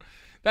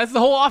 That's the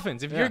whole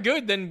offense. If Yeah. you're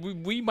good,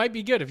 then we might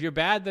be good. If you're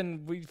bad,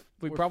 then we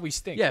probably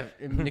stink. Yeah,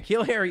 if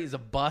N'Keal Harry is a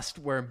bust.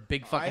 We're in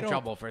big fucking don't-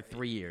 trouble for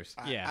 3 years.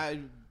 Yeah.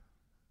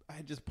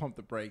 I just pumped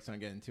the brakes on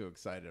getting too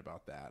excited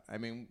about that. I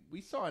mean,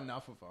 we saw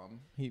enough of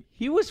him.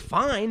 He was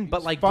fine,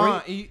 but like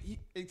fine. Brady-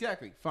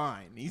 Exactly,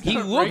 fine. He's He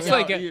not looks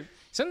Randy- like a.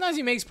 Sometimes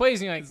he makes plays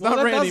and you're like, It's well,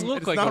 not that Randy. does look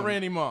It's like not him.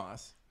 Randy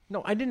Moss.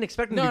 no, I didn't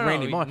expect him No, to be no,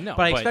 Randy Moss, no,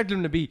 but I but- expected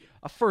him to be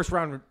a first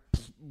round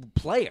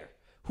player.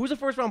 Who's a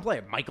first round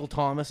player? Michael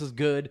Thomas is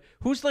good.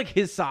 Who's like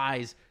his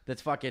size?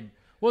 That's fucking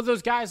Well,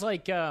 those guys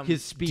like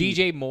His speed.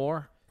 DJ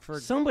Moore for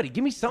somebody.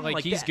 Give me something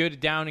like he's that. good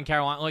down in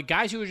Carolina. Like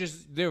guys who are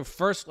just they're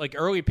first like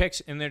early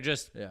picks and they're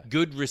just Yeah.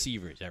 good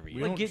receivers every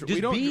year. Like, We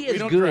just don't, be we as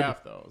don't good.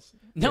 draft those.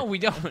 No, we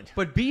don't.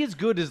 But be as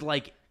good as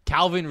like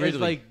Calvin as Ridley.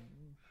 like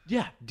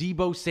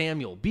Debo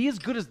Samuel. Be as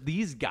good as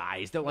these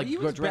guys that like He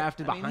got was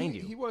drafted I mean, behind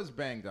he you. was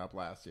banged up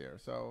last year,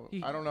 so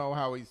I don't know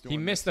how he's doing. he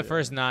missed this the year.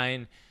 first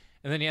 9,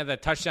 and then he had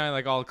that touchdown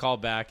like all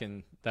called back,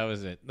 and that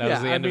was it. That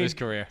was the end of his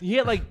career. He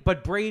had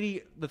but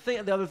Brady.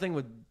 The other thing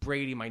with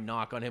Brady, my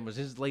knock on him was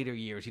his later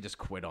years. He just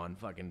quit on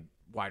fucking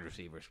wide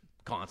receivers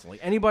constantly.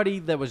 Anybody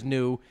that was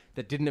new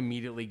that didn't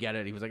immediately get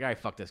it, he was like, all right,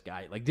 fuck this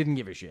guy. Like, didn't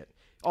give a shit.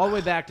 All the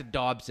way back to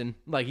Dobson.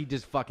 Like, he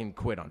just fucking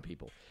quit on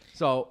people.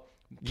 So,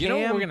 You know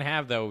what we're gonna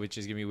have though, which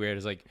is gonna be weird,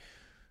 is like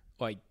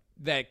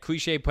that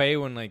cliche play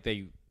when like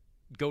they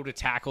go to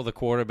tackle the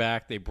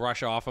quarterback, they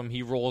brush off him,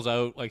 he rolls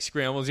out, like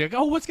scrambles, you're like,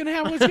 oh, what's gonna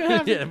happen? What's gonna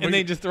happen? Yeah, and then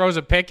he just throws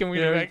a pick, and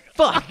we're like,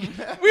 fuck.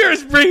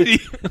 where's Brady?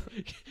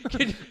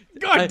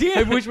 God damn!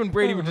 I wish when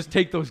Brady would just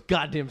take those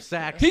goddamn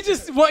sacks.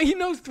 He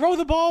knows throw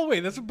the ball away.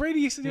 That's what Brady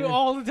used to do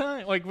all the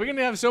time. Like we're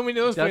gonna have so many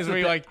of those plays where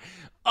you're like,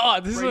 oh,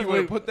 this Brady is would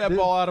what put that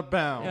ball out of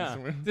bounds.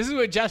 yeah. This is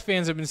what Jets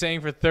fans have been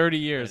saying for 30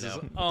 years.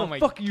 Oh my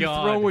fuck are you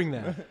god! throwing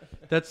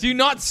that? Do you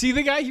not see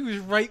the guy? He was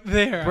right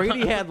there.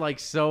 Brady had like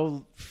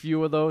so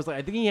few of those. Like,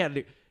 I think he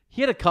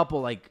had a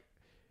couple like,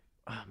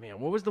 oh man,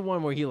 what was the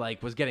one where he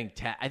like was getting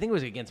I think it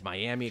was against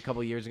Miami a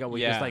couple of years ago where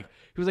he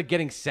was like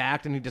getting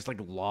sacked and he just like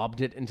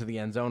lobbed it into the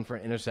end zone for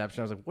an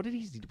interception. I was like, what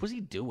was he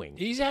doing?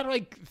 He's had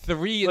like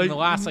 3 in the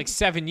last like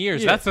 7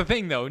 years. Yeah. That's the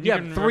thing though. Yeah,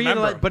 3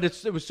 but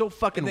it was so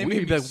fucking They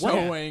weird. made me Like,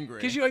 so what? angry.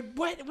 Because you're like,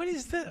 what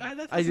is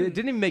that? It didn't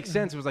even make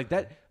sense. It was like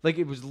that. Like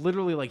it was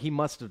literally like he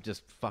must have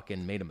just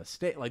fucking made a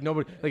mistake. Like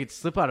nobody, like it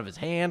slipped out of his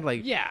hand.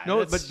 Like Yeah, no,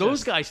 that's but those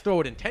just- guys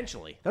throw it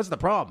intentionally. That's the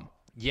problem.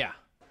 Yeah.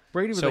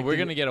 Brady was So like, we're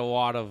gonna get a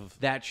lot of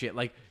that shit.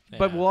 Like,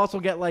 but Yeah. we'll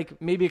also get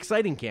like maybe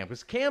exciting Cam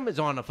because Cam is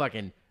on a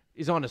fucking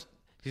he's on his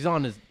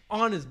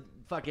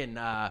fucking.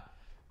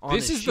 On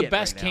this his is the shit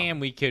best right now. Cam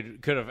we could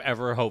have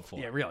ever hoped for.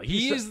 Yeah, really.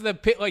 He He's is the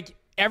like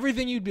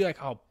everything you'd be like,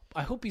 oh,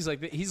 I hope he's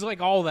like that. He's like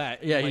all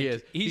that. Yeah, Like, he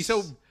is. He's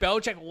so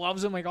Belichick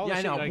loves him. Like all. Yeah, the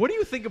I shit, know. like- What do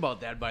you think about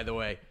that, by the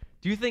way?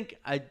 Do you think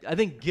I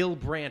think Gil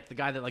Brandt, the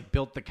guy that like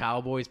built the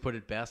Cowboys, put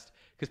it best?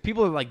 Because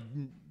people are like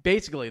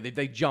basically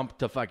they jump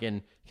to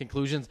fucking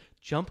conclusions.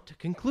 Jump to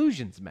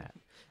conclusions, Matt.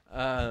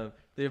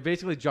 They're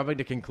basically jumping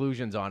to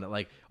conclusions on it.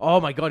 Like, oh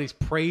my God, he's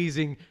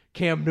praising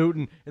Cam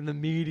Newton in the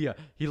media.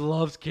 He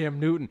loves Cam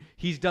Newton.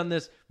 He's done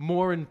this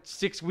more in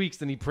 6 weeks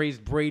than he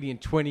praised Brady in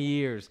 20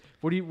 years.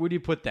 Where do you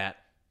put that?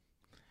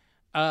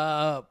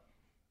 I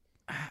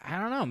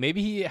don't know.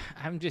 Maybe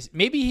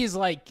he's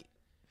like.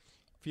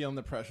 Feeling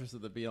the pressures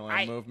of the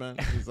BLM movement.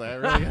 He's like, I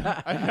really,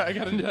 I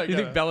gotta. You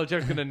think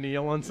Belichick's gonna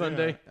kneel on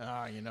Sunday?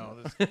 You know,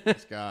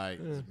 this guy.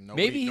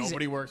 Maybe he's-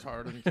 nobody works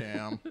harder than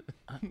Cam.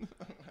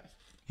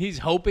 He's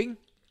hoping.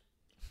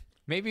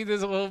 Maybe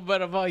there's a little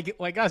bit of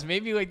like us.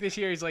 Maybe like this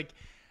year he's like,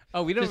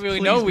 oh, we don't Just really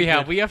please know be we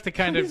have. good. We have to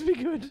kind of. Please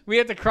be good. We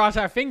have to cross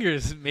our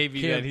fingers.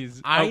 Maybe Cam, that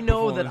he's. I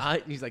know that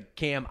outperforming. he's like,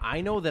 Cam,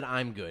 I know that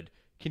I'm good.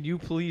 Can you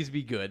please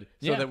be good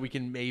so Yeah. that we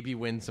can maybe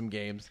win some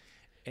games?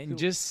 And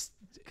just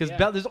Because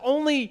yeah. there's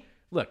only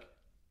look.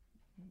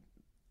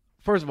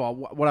 First of all,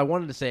 what I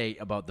wanted to say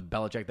about the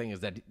Belichick thing is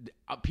that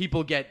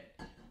people get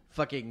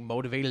fucking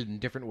motivated in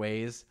different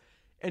ways,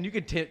 and you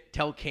can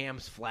tell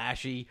Cam's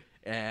flashy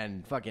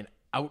and fucking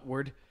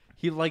outward.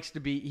 He likes to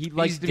be. He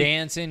likes to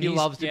dancing, Be, he he's-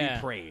 loves to yeah.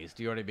 be praised.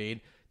 You know what I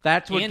mean?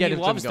 That's what and gets he him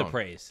loves going. the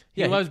praise.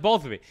 Yeah, he loves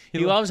both of it. He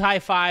loves high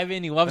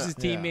fiving. He loves his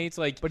Yeah. teammates.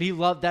 Like, But he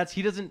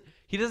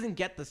doesn't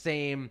get the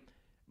same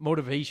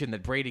motivation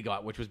that Brady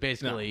got, which was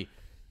basically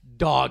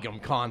dog him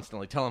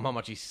constantly, tell him how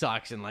much he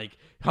sucks and like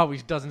how he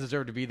doesn't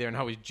deserve to be there and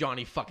how he's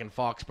Johnny fucking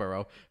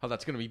Foxborough. How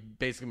that's gonna be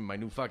basically my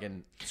new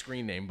fucking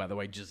screen name, by the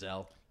way,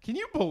 Giselle. Can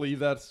you believe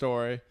that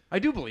story? I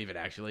do believe it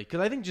actually, because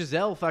I think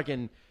Giselle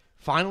fucking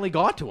finally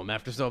got to him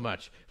after so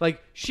much.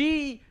 Like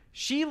she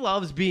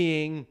loves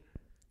being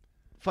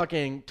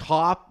fucking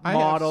top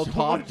model, I have so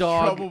top much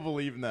dog. trouble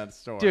believing that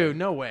story. Dude,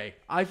 no way.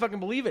 I fucking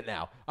believe it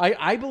now.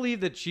 I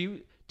believe that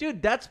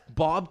dude, that's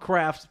Bob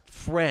Kraft's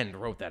friend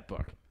wrote that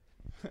book.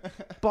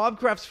 Bob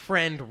Kraft's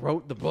friend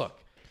wrote the book.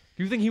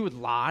 Do you think he would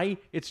lie?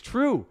 It's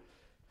true.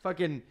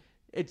 Fucking,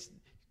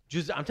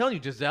 I'm telling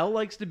you, Giselle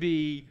likes to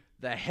be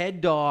the head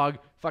dog,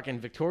 fucking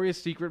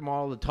Victoria's Secret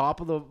model, the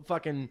top of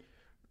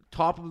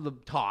the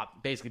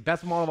top, basically.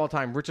 Best model of all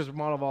time, richest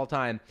model of all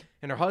time.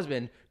 And her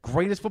husband,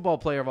 greatest football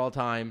player of all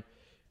time,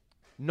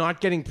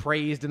 not getting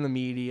praised in the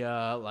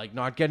media, like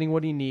not getting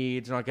what he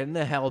needs, not getting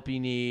the help he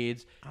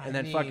needs, and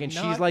then fucking she's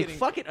not like, getting-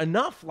 "Fuck it,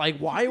 enough! Like,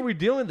 why are we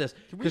doing this?"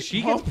 Because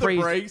she gets Pump the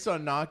praised brakes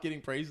on not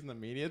getting praised in the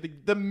media.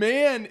 The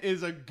man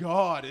is a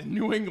god in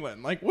New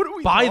England. Like, what are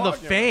we by the talking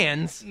about?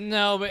 fans.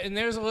 no, but and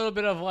there's a little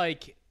bit of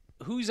like,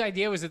 whose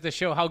idea was it to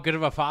show how good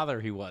of a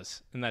father he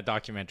was in that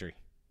documentary?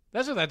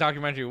 That's what that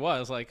documentary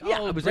was. Like, Yeah,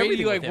 oh, it was Brady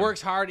everything like with him. works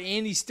hard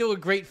and he's still a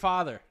great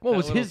father. Well, it That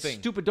was little his thing.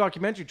 stupid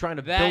documentary trying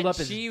to That build up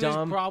she his was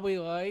dumb. probably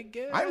like,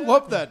 I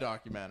love that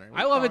documentary.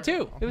 I love it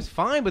too. It was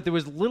fine, but there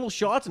was little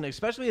shots in it,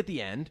 especially at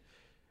the end.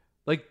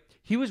 Like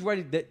he was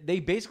ready.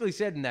 They basically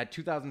said in that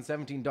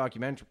 2017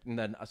 documentary, in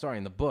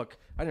the book.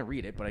 I didn't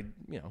read it, but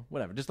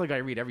whatever. Just like I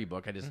read every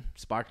book, I just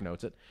spark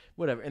notes it,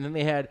 whatever. And then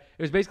it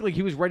was basically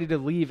he was ready to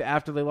leave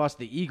after they lost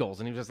the Eagles,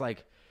 and he was just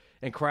like,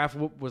 and Kraft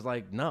was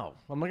like, "No,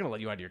 I'm not gonna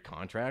let you out of your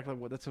contract. Like,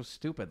 what? That's so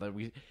stupid."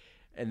 Like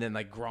and then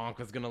like Gronk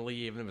was gonna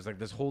leave, and it was like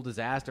this whole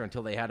disaster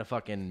until they had a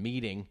fucking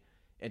meeting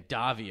at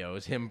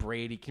Davio's, him,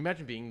 Brady. Can you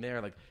imagine being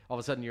there? Like all of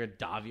a sudden you're at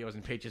Davio's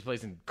in Patriots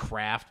Place and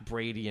Kraft,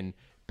 Brady, and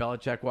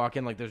Belichick walk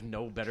in like there's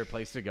no better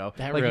place to go.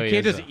 That like really you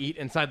can't is, just though. eat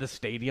inside the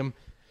stadium.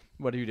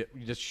 What do? You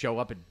just show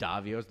up at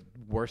Davio's,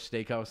 worst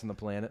steakhouse on the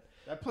planet.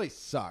 That place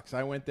sucks.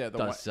 I went there.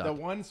 Suck. The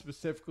one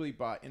specifically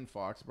in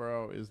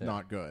Foxborough is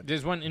not good.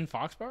 There's one in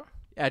Foxborough?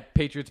 At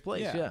Patriots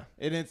Place, yeah.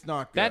 And it's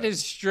not good. That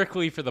is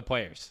strictly for the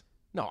players.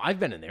 No, I've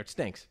been in there. It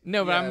stinks.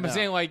 No, but Yeah, I'm no.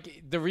 saying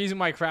like the reason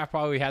why Kraft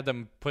probably had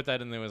them put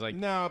that in there was like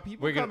No,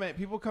 We're gonna-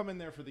 people come in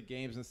there for the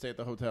games and stay at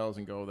the hotels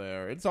and go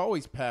there. It's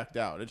always packed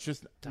out. It's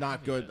just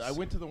not good. I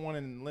went to the one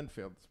in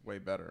Linfield. It's way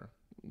better.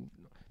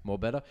 More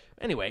better.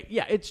 Anyway,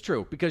 yeah, it's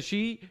true because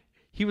he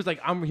was like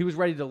he was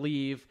ready to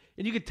leave,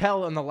 and you could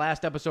tell in the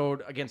last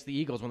episode against the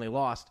Eagles when they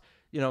lost.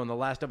 You know, in the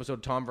last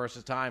episode, Tom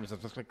versus Times,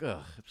 it's just like,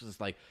 ugh. It's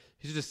just like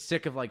he's just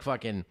sick of like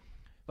fucking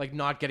like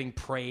not getting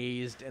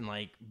praised and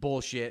like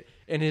bullshit.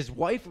 And his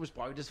wife was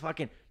probably just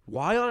fucking.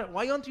 Why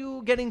aren't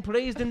you getting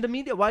praised in the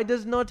media? Why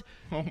does not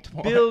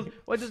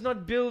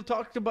Bill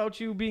talk about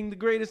you being the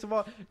greatest of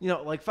all? You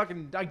know, like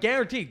fucking. I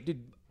guarantee,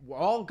 dude, we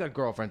all got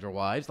girlfriends or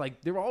wives.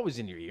 Like they're always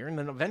in your ear, and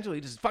then eventually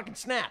you just fucking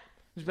snap.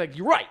 Just be like,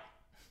 you're right.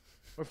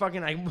 Or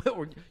fucking,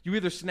 or you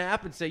either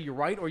snap and say you're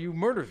right, or you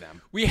murder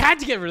them. we had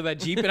to get rid of that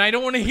Jeep, and I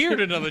don't want to hear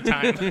it another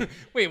time.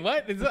 Wait,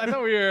 what? I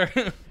thought we were.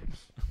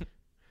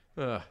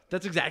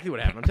 That's exactly what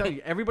happened. I'm telling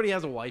you, everybody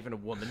has a wife and a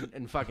woman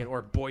and fucking or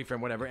a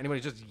boyfriend, whatever.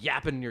 Anybody's just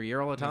yapping in your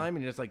ear all the time,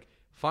 and you're just like,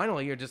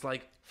 finally, you're just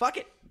like, fuck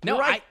it. No,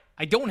 you're right.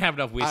 I don't have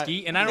enough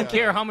whiskey, and I don't yeah.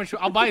 care how much.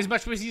 I'll buy as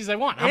much whiskey as I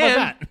want. How about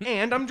that?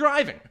 And I'm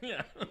driving.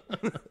 Yeah.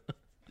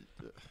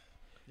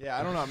 Yeah,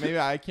 I don't know. Maybe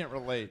I can't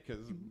relate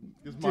because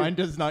mine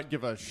does not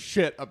give a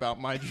shit about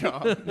my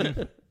job.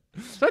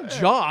 It's not a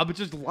job. It's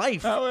just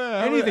life.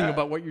 Anything yeah.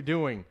 about what you're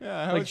doing.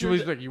 Yeah, how like is your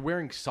Julie's day? like, you're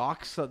wearing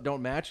socks that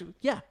don't match.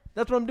 Yeah,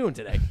 that's what I'm doing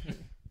today.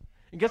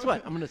 And guess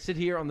what? I'm gonna sit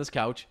here on this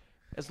couch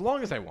as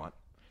long as I want.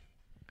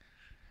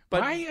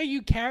 But Why are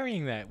you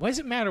carrying that? Why does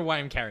it matter why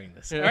I'm carrying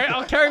this? All right,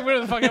 I'll carry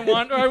whatever the fuck I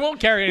want, or I won't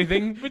carry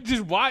anything. But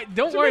just why?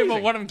 Don't worry about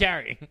amazing. what I'm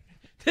carrying.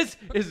 this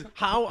is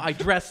how I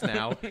dress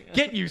now.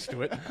 Get used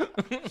to it.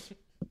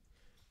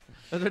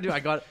 That's what I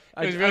do.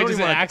 I was don't really just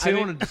even an wanna- I accident?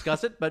 don't want to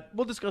discuss it, but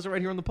we'll discuss it right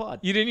here on the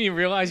pod. You didn't even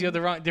realize you had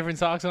the different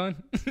socks on.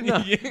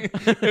 No.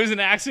 It was an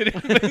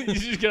accident. You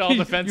just get all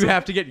defensive, You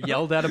have to get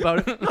yelled at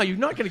about it. No, you're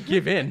not going to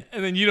give in.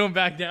 and then you don't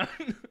back down.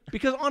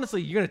 Because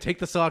honestly, you're going to take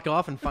the sock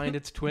off and find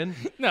its twin.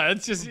 No,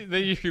 it's just that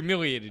you're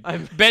humiliated.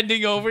 I'm-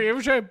 Bending over. You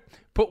ever try to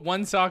put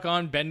one sock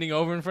on, bending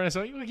over in front of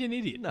someone? You look like an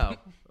idiot. No,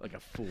 like a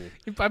fool.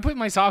 I put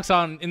my socks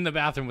on in the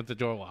bathroom with the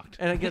door locked.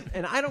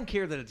 And I don't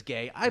care that it's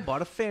gay. I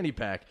bought a fanny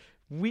pack.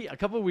 A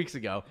couple of weeks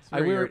ago.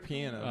 very I wear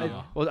European of you.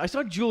 Well, I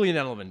saw Julian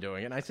Edelman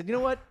doing it, and I said, you know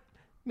what?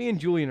 Me and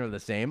Julian are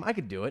the same. I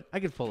could do it. I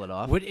could pull it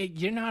off.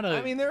 You're not a.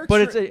 I mean, they're But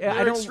it's extre- I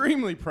they're don't-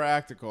 extremely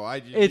practical.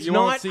 It's you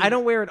won't not. see- I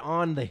don't wear it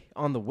on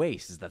the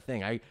waist. Is the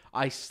thing.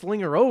 I sling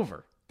her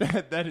over.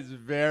 That is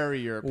very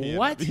European.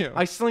 What? of you.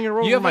 I sling her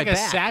over you have my like a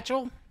back.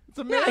 satchel? It's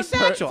a Yeah, a man-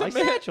 satchel. it's I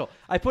a man- satchel.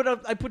 I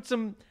put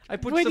some.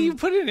 What do you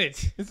put in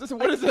it? Is this,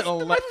 what is it?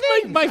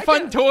 My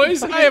fun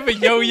toys. I have a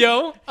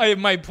yo-yo. I have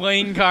my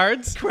playing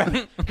cards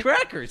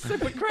crackers. I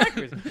put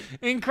crackers.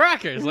 and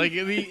crackers. Like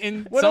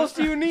What else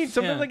do you need?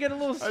 Something Yeah. to get a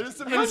little. I just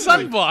And imagine,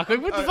 sunblock.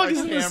 Like what the fuck a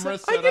is this? camera I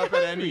set get up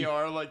at hungry.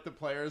 NER, like the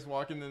players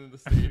walking into the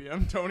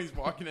stadium. Tony's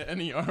walking to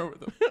NER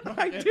with a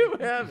I do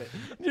have it.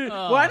 Dude,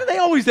 why do they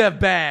always have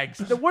bags?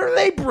 What are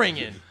they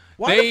bringing?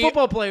 Why They- do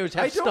football players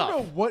have I don't stuff?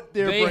 know what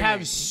they're They bringing.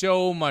 have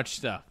so much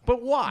stuff.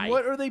 But why?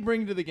 What are they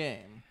bringing to the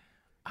game?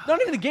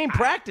 Not even the game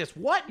practice.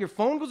 What? Your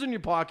phone goes in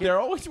your pocket. They're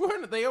always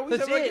wearing. They always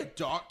That's have like it. a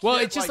dock. Well,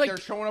 kit, it's just like like-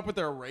 they're showing up with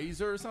their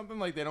razor or something.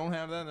 Like they don't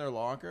have that in their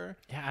locker.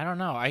 Yeah, I don't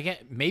know.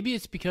 Maybe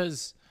it's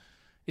because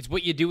it's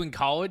what you do in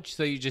college,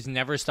 so you just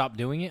never stop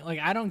doing it. Like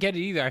I don't get it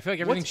either. I feel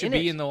like everything What's should in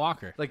be it? in the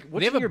locker. Like, they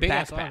what's have in a your big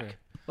ass backpack? locker.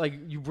 Like,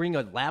 you bring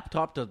a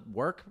laptop to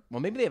work?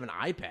 Well, maybe they have an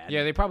iPad.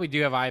 Yeah, they probably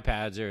do have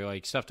iPads or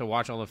like stuff to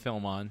watch all the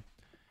film on.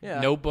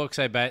 yeah. Notebooks,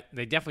 I bet.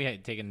 They definitely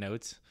had taken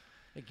notes.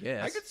 I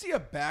guess. I could see a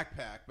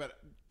backpack, but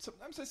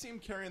sometimes I see them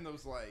carrying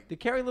those like They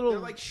carry little. they're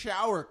like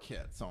shower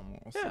kits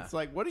almost. Yeah. It's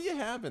like, what do you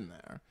have in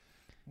there?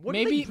 what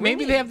do Maybe bring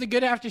they in? have the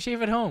good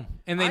aftershave at home,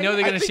 and they know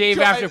they're I going to think shave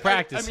after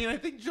practice. I mean, I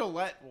think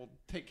Gillette will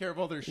take care of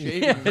all their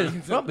shaving. Yeah, needs.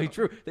 it's probably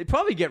true. They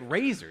probably get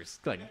razors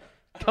like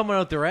coming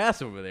out their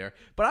ass over there.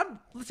 But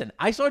listen.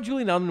 I saw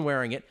Julian Edelman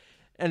wearing it,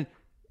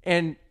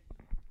 and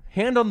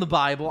hand on the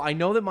Bible. I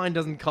know that mine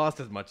doesn't cost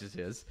as much as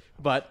his,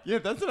 but Yeah,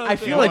 that's another I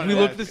thing feel like wanted we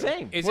to look ask the you.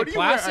 same. Is What it do you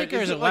wear? plastic or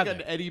is it like leather?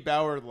 an Eddie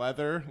Bauer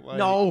leather? Like,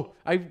 No,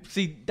 I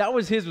see. That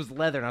was his was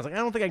leather, and I was like, I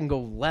don't think I can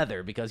go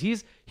leather because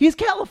he's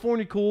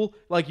California cool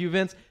like you,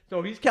 Vince.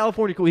 So he's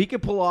California cool. He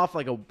could pull off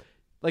like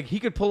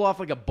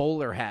a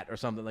bowler hat or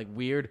something like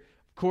weird,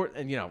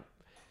 and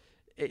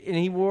and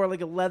he wore like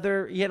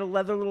he had a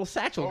leather little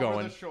satchel over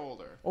going the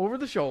shoulder. over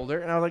the shoulder,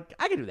 and I was like,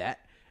 I can do that,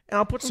 and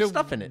I'll put some So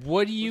stuff in it.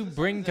 what do you Is this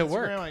bring on to Instagram?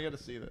 work? I got to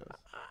see this.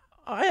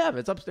 I have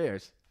it. It's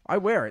upstairs. I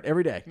wear it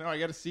every day. No, I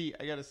got to see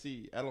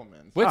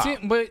Edelman's.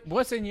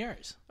 What's in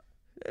yours?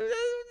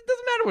 It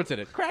doesn't matter what's in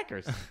it.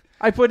 Crackers.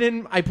 I put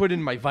in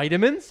my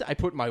vitamins. I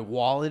put my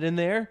wallet in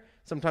there.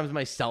 sometimes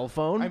my cell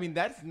phone. I mean,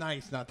 that's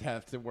nice not to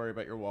have to worry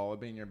about your wallet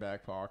being in your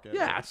back pocket.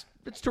 yeah,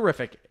 it's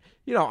terrific.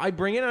 You know, I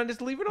bring it and I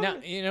just leave it on. Now,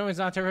 you know, it's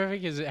not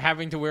terrific is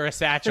having to wear a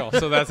satchel,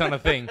 so that's not a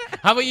thing.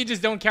 How about you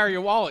just don't carry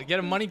your wallet? Get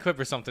a money clip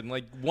or something.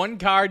 Like one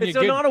card. It's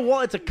not a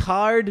wallet. It's a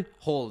card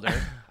holder.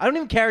 I don't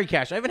even carry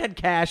cash. I haven't had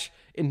cash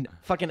in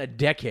fucking a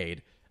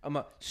decade. I'm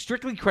a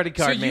strictly credit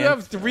card man. So you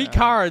have 3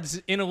 cards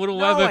in a little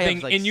leather I have, thing,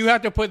 like, and you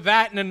have to put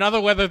that in another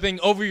leather thing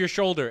over your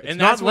shoulder. It's and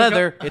not that's what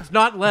leather. It's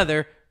not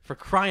leather, for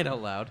crying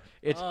out loud.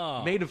 It's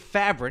Oh. made of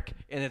fabric,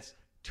 and it's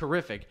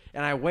terrific.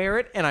 And I wear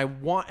it, and I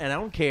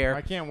don't care.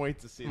 I can't wait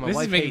to see My this.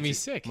 This is wife making hates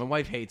me it. sick. My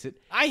wife hates it.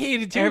 I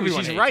hate it too.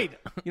 Everyone She's hates right. it.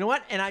 You know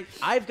what? And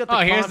I've got the Oh,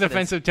 here's confidence.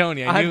 defensive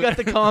Tony. I've got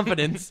the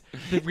confidence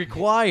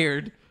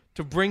required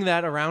to bring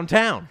that around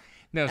town.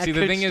 No, At see,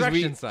 the thing is,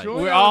 construction sites.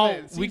 Julian we're all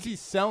Edelman, it seems he's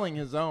selling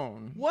his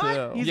own. What?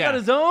 too. He's Yeah. got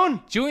his own.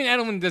 Julian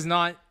Edelman does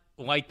not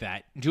like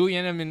that.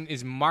 Julian Edelman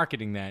is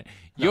marketing that.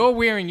 You're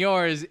wearing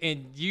yours,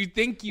 and you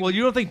think you. Well,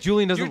 you don't think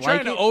Julian doesn't you're trying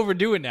like to it?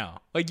 overdo it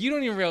now. Like you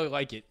don't even really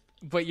like it,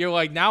 but you're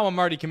like, now I'm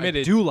already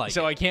committed. do like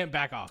so it. I can't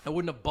back off. I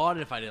wouldn't have bought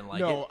it if I didn't like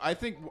No, it.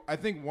 I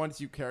think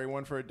once you carry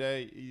one for a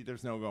day,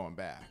 there's no going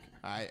back.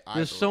 I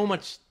There's so believe.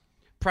 much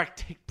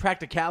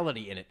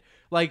practicality in it.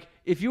 Like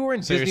if you were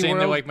in So you're Disney saying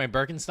World, they're like my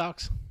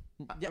Birkenstocks?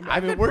 yeah, I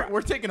I've mean, been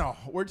we're taking a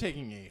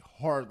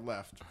hard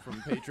left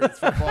from Patriots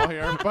football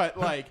here, but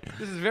like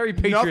This is very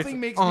Patriots nothing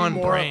makes on me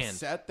more brand.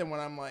 upset than when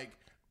I'm like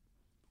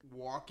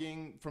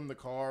walking from the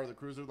car or the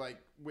cruiser, like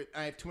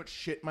I have too much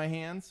shit in my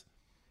hands.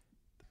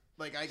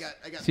 Like I got.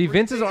 See, three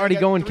Vince is things- I already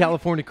got going three-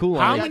 California cool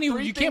How on it. many?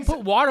 three You can't things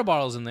put water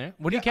bottles in there.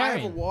 What are you I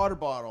carrying? have a water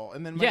bottle,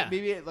 and then Yeah.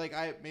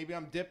 maybe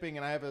I'm dipping,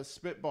 and I have a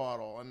spit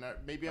bottle, and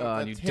maybe I'm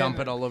And you dump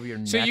it all over your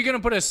neck. So you're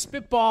gonna put a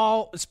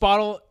spitball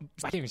spottle?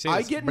 I can't even say I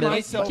this. get But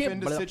myself you can't-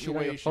 into but-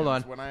 situations hold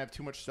on. when I have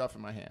too much stuff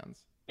in my hands.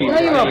 You know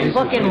you're a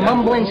fucking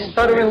mumbling,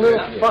 stuttering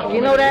little fuck. You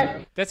know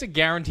that? That's a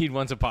guaranteed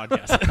once a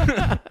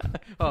podcast.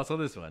 Oh, so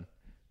this one.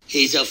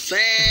 He's a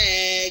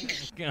fag.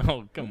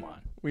 Oh, come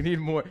on. We need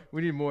more.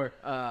 We need more.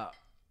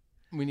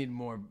 We need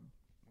more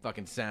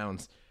fucking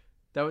sounds.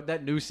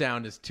 That new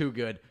sound is too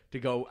good to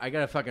go. I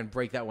gotta fucking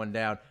break that one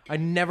down. I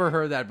never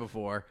heard that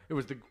before. It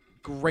was the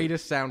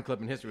greatest sound clip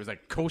in history. It was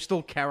like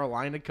Coastal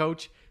Carolina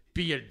coach,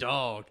 be a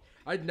dog.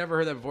 I'd never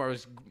heard that before. I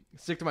was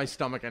sick to my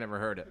stomach. I never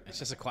heard it. It's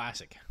just a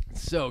classic.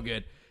 So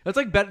good. That's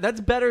like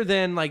that's better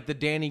than like the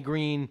Danny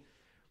Green.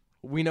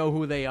 We know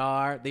who they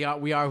are.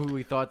 We are who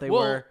we thought they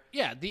Well, were.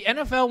 yeah, the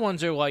NFL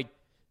ones are like,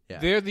 Yeah.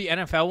 they're the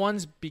NFL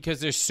ones because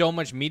there's so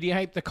much media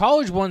hype. The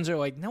college ones are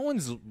like, no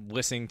one's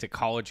listening to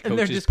college And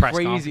coaches' they're just press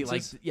crazy.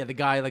 Like, conferences. yeah, the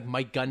guy like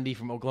Mike Gundy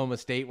from Oklahoma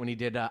State when he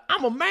did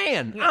I'm a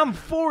man, I'm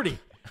 40.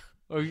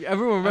 Or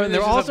everyone remember, there's they're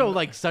just also a-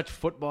 like such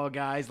football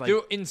guys, like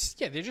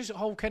they're just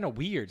all kind of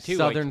weird too.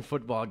 like- Southern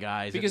football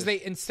guys. because They're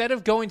they instead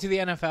of going to the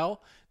NFL,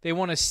 they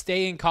want to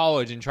stay in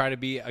college and try to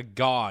be a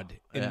god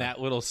in Yeah. that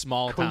little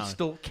small just town.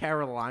 Coastal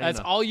Carolina. That's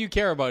all you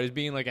care about is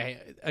being like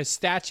a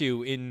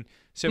statue in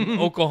some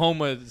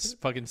Oklahoma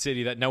fucking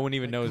city that no one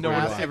even knows. No where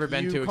one's it is. ever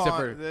been to except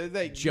for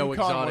Joe UConn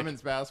Exotic.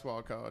 women's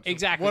basketball coach.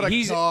 Exactly. What a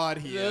he's, god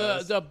he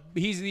is.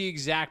 He's the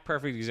exact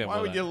perfect example. Why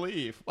of would that. you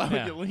leave? Why Yeah.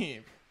 would you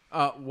leave?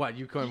 What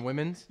UConn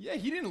women's? Yeah,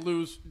 he didn't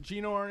lose.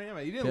 Gino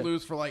Auriemma, he didn't Yeah.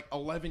 lose for like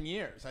 11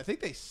 years. I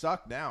think they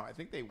suck now. I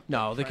think they.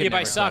 No, they Yeah, could by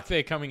never suck,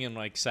 they're coming in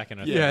like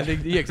second or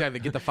third. Yeah, exactly.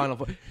 Get the final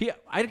four.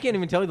 I can't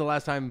even tell you the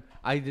last time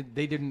they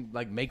didn't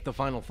like make the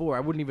final four. I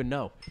wouldn't even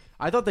know.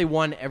 I thought they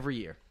won every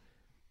year.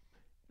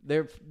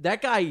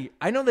 That guy.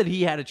 I know that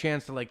he had a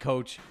chance to like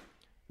coach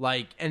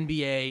like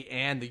NBA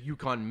and the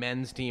UConn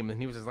men's team, and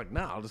he was just like,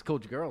 "No, I'll just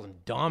coach girls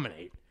and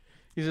dominate."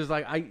 He's just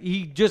like I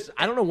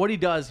don't know what he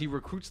does. He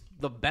recruits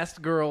the best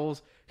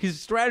girls.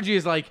 His strategy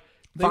is like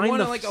They find won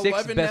the like 6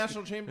 11 best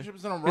national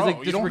championships in a He's row. like,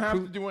 You just don't have to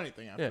recruit- do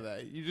anything after Yeah.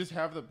 that. You just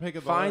have the pick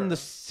of the find litter. the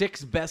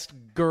 6 best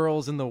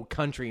girls in the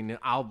country, and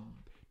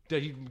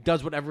he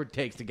does whatever it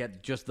takes to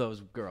get just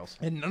those girls.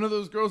 And none of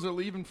those girls are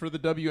leaving for the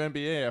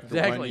WNBA after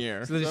Exactly. 1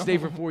 year. So they just stay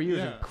for 4 years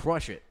Yeah. and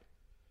crush it.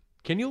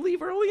 Can you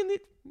leave early in the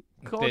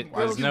college? There's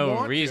Why would you no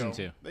want reason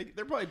to.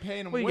 They're probably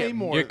paying them What do you way get?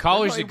 more. Your They're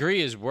college probably-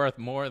 degree is worth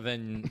more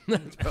than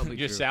probably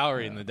your true.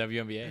 salary in the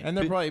WNBA. And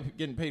they're probably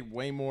getting paid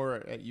way more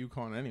at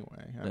UConn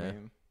anyway.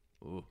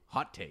 Ooh,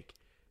 hot take.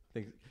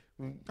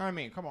 I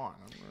mean, come on.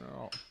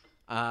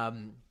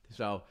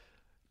 So,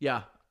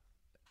 yeah,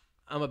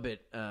 I'm a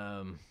bit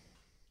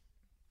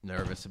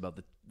nervous about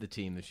the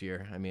team this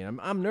year. I mean,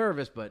 I'm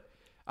nervous, but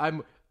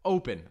I'm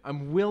open.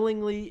 I'm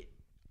willingly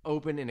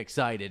open and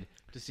excited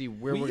to see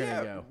where we're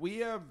gonna go. We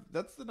have.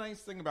 That's the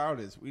nice thing about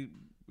it is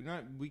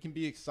we can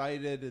be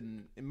excited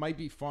and it might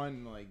be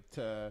fun like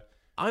to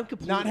I'm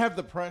completely not have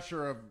the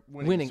pressure of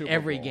winning Super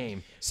every Bowl.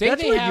 game. Say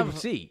That's they what have- you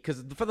see,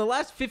 because for the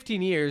last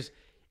 15 years,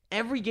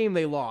 every game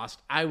they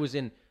lost, I was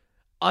in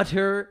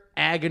utter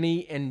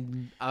agony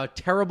and a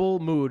terrible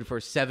mood for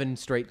 7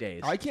 straight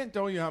days. I can't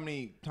tell you how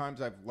many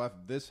times I've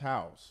left this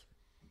house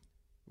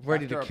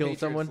Ready after to a kill Patriots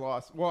someone.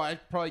 loss. Well, I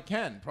probably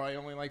can. Probably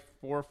only like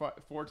 4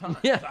 times.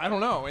 Yeah. I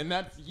don't know. And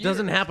that's years,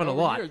 Doesn't happen a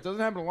over lot. years.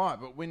 Doesn't happen a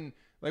lot. But when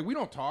Like, we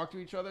don't talk to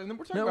each other, and then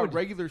we're talking No, about we-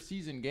 regular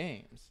season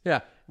games. Yeah.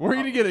 We're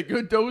gonna get a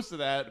good dose of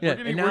that. Yeah, We're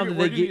gonna, and now we're that gonna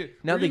they get- gi-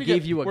 now we're they gonna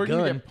gave get- you a we're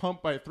gonna gun. get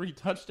pumped by 3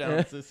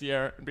 touchdowns this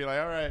year and be like,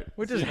 all right,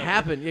 What see just you.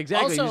 happened?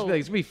 Exactly. Also-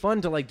 It's gonna be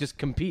fun to like just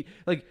compete.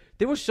 Like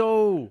they were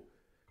so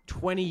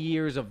 20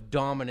 years of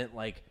dominant.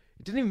 Like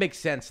it didn't even make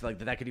sense. Like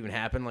that could even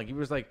happen. Like he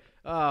was like,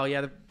 oh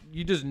yeah,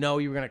 you just know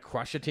you were gonna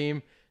crush a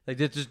team. Like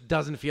it just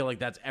doesn't feel like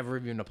that's ever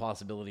even a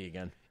possibility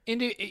again.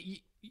 And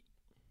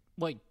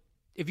like,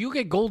 if you look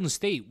at Golden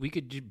State, we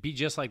could be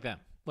just like them.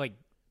 Like,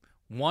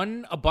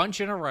 won a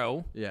bunch in a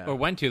row, Yeah. or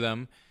went to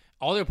them.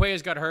 All their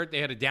players got hurt. They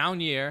had a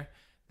down year.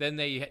 Then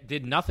they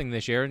did nothing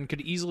this year and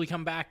could easily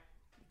come back.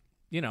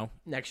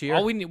 Next year.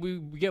 All we need, we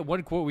get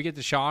one quote. We get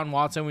Deshaun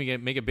Watson. We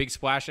make a big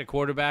splash at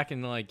quarterback,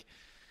 and like,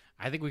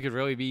 I think we could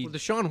really be. Well,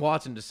 Deshaun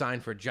Watson just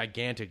signed for a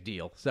gigantic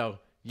deal. So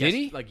Did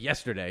he? Like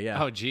yesterday?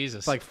 Yeah. Oh Jesus!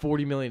 It's like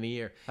 $40 million a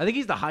year. I think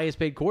he's the highest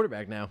paid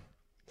quarterback now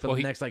for Well,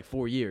 the he- next like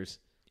 4 years.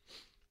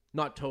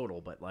 Not total,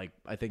 but like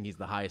I think he's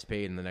the highest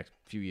paid in the next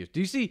few years.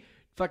 Do you see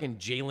fucking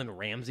Jalen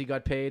Ramsey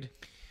got paid?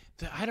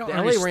 I don't the LA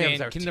understand.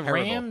 Rams are Can the terrible.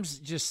 Rams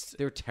just?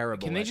 They're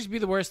terrible. Can they at- just be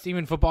the worst team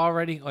in football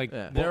already? Like,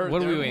 Yeah. They're,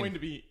 what are we they're waiting? going to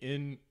be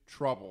in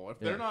trouble if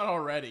they're not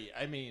already.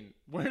 I mean,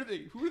 who are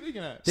they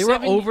gonna? They were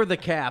 70 over the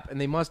cap,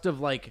 and they must have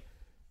like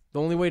the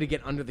only way to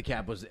get under the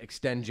cap was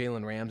extend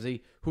Jalen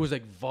Ramsey, who was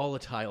like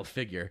volatile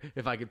figure,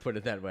 if I could put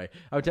it that way.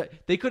 I would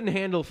they couldn't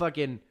handle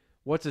fucking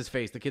what's his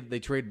face, the kid they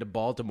traded to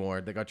Baltimore.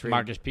 They got traded.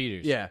 Marcus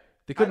Peters. Yeah,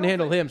 they couldn't don't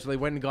handle think- him, so they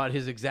went and got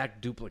his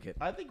exact duplicate.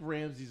 I think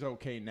Ramsey's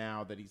okay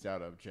now that he's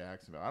out of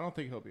Jacksonville. I don't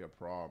think he'll be a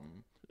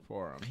problem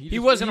for him. He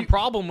wasn't a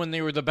problem when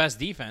they were the best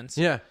defense.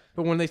 Yeah,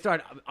 but when they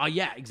start,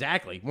 yeah,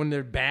 exactly. When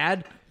they're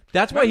bad,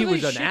 that's why he Remember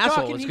was the an shit asshole.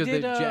 talking It's he because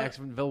did,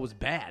 Jacksonville was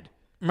bad.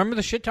 Remember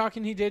the shit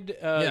talking he did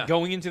Yeah.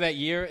 going into that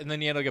year, and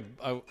then he had like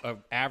a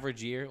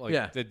average year. Like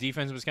Yeah. the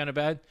defense was kind of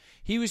bad.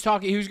 He was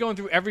talking. He was going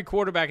through every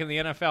quarterback in the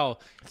NFL,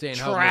 Saying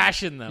how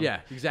trashing them.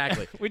 Yeah,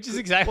 exactly. Which is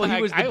exactly. Well,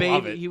 he was the I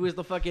love baby. it. He was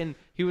the fucking.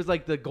 He was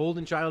like the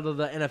golden child of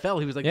the NFL.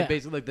 He was like Yeah.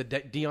 basically like the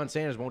Deion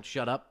Sanders won't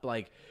shut up.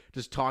 Like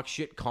just talk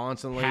shit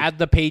constantly. Had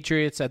the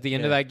Patriots at the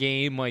end of Yeah. that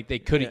game. Like they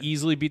could have Yeah.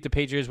 easily beat the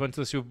Patriots, went to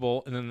the Super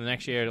Bowl, and then the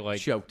next year like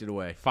choked it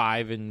away.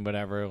 5 and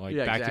whatever, like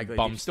Yeah, back exactly. to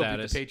bum He still beat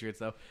status. the Patriots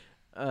though.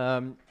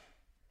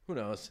 Who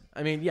knows?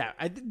 I mean, yeah,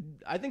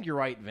 I think you're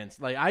right, Vince.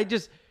 Like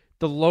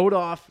the load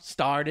off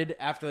started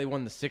after they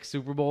won the 6th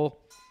Super Bowl,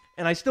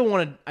 and I still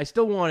wanted,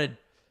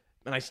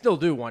 and I still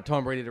do want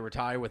Tom Brady to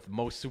retire with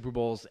most Super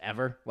Bowls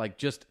ever. Like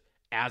just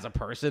as a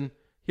person,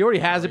 he already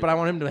has it, but I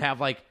want him to have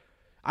like,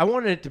 I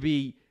wanted it to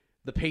be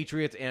the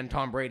Patriots and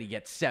Tom Brady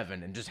get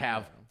 7 and just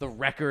have the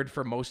record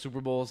for most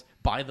Super Bowls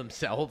by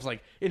themselves,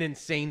 like an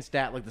insane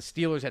stat. Like the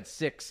Steelers had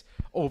 6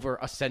 over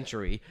a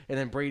century, and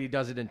then Brady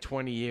does it in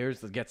 20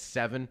 years to get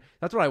 7.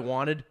 That's what I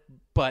wanted,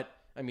 but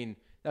I mean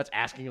that's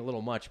asking a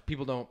little much.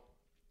 People don't.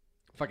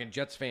 Fucking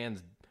Jets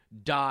fans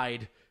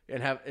died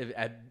and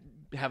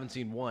haven't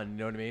seen one. You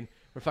know what I mean?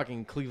 We're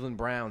fucking Cleveland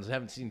Browns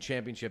haven't seen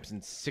championships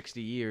in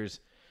 60 years.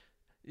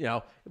 You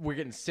know, we're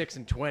getting 6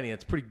 and 20.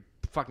 That's pretty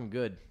fucking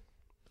good.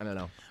 I don't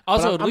know.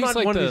 Also, But at I'm least not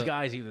like one of the- these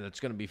guys either that's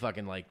going to be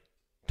fucking like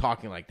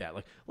talking like that.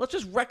 Like, let's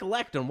just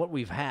recollect on what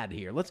we've had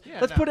here. Let's Yeah,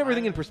 put no,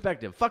 everything in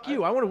perspective. Fuck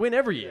you. I want to win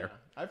every year.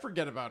 I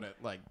forget about it.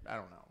 Like, I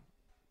don't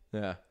know.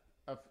 Yeah.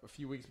 A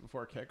few weeks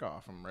before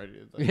kickoff, I'm ready to.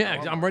 Like, Yeah,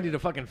 go I'm on. ready to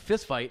fucking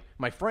fist fight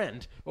my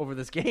friend over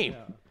this game.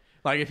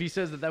 Like, if he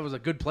says that was a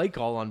good play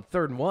call on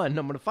 3rd and 1,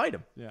 I'm going to fight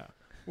him. Yeah.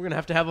 We're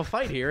going to have a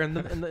fight here in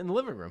the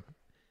living room.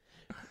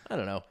 I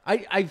don't know.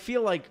 I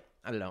feel like,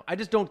 I don't know. I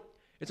just don't,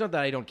 it's not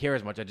that I don't care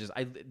as much.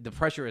 The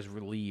pressure is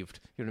relieved.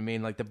 You know what I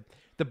mean? Like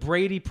the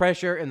Brady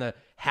pressure and the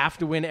have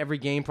to win every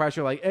game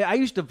pressure. Like, I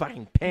used to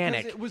fucking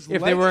panic it was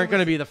if they weren't it going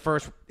to was- be the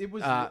first, it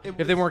was- if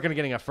they weren't going to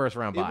getting a first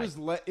round bye.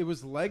 It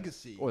was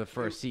legacy Or the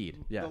first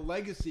seed, yeah. The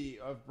legacy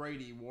of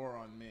Brady wore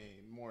on me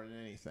more than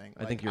anything.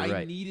 I think Like, you're I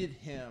right. needed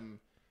him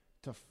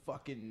to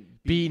fucking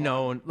Be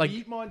known, like-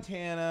 beat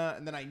Montana,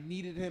 and then I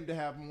needed him to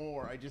have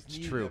more. I just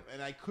needed true. him,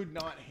 and I could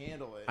not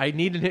handle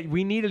it.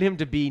 We needed him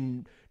to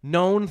be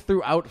known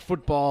throughout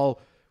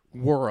football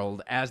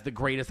world as the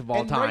greatest of all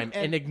And time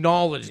and- and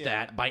acknowledged yeah.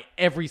 that by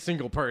every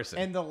single person.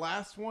 And the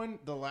last one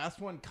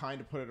kind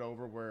of put it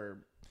over where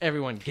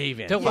Everyone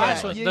gave in. The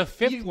last one- you- the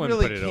fifth you one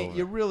really put it can't- over.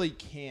 You really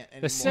can't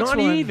anymore. sixth Not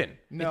one- even.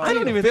 No, I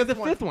don't the even think the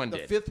fifth fifth one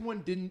did. The fifth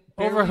one didn't.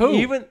 Over barely- who?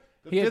 Even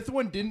The He had- fifth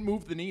one didn't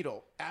move the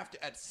needle.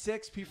 At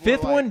 6, people.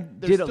 Fifth were like, one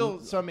there's did a- still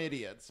some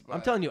idiots. I'm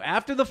but- telling you,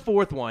 after the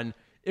 4th one,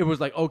 it was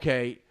like,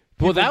 okay.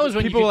 Well, that was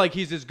when you people could- were like,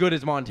 he's as good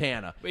as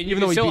Montana. But you even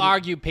can though he still beat-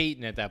 argue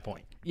Peyton at that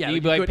point. Yeah, you'd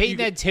like be like you could- Peyton you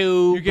could- had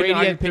 2, you could Brady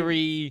argue had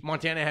 3.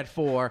 Montana had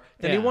 4.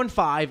 Then Yeah. he won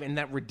 5 in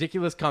that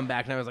ridiculous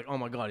comeback, and I was like, oh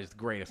my god, he's the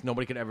greatest.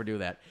 Nobody could ever do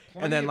that.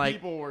 Plenty And then of like,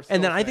 people were and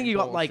still then I think he saying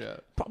got like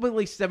bullshit.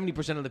 probably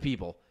 70% of the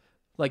people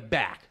like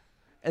back.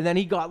 And then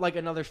he got like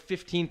another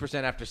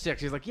 15% after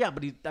 6. He's like, yeah,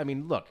 but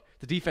look,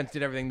 the defense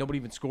did everything. Nobody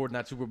even scored in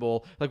that Super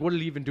Bowl. Like, what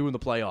did he even do in the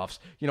playoffs?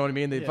 You know what I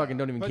mean? They fucking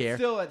don't even but care.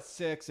 Still at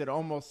 6, it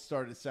almost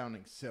started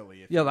sounding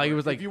silly. Yeah, like it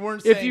was like if you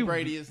weren't saying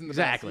Brady isn't the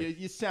exactly. best,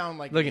 you sound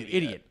like an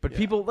idiot. But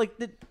people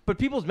but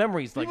people's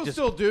memories people like just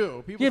still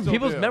do.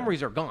 People's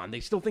memories are gone. They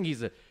still think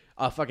he's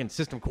a fucking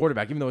system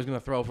quarterback, even though he's going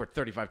to throw for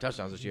 35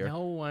 touchdowns this year.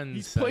 No one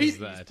He's says played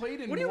that.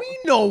 in What do you mean,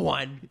 no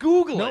one?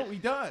 Google it. No, he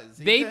does.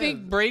 They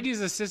think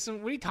Brady's a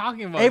system. What are you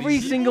talking about? Every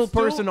These- single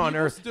People person on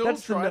people earth. still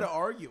That's try the, to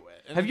argue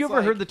it. And have you it's ever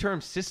like, heard the term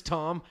Sis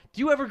Tom?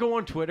 Do you ever go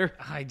on Twitter?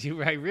 I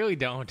do. I really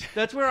don't.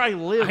 That's where I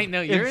live. I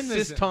know, you're in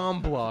Sis this-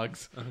 Tom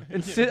blogs.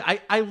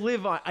 And I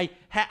live on.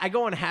 I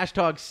go on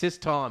hashtag Sis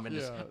Tom and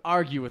just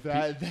argue with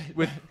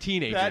with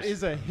teenagers. That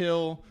is a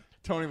hill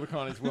Tony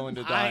LaCon is willing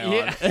to die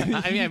yeah. on.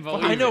 I mean, I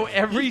believe I know it.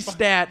 every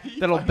stat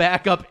that'll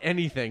back up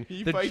anything.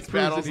 He that fights proves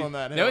battles that on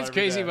that hill. You know what's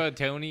every crazy day. about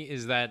Tony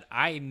is that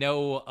I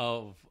know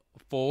of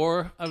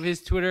 4 of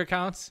his Twitter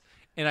accounts,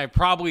 and I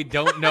probably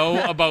don't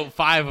know about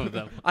 5 of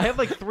them. I have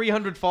like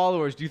 300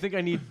 followers. Do you think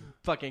I need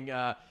fucking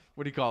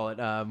what do you call it?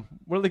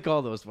 What do they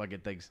call those fucking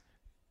things?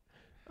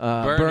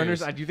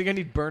 Burners. Do you think I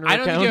need burner I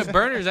don't accounts? think you have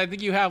burners. I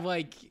think you have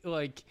like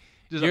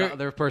Just you're-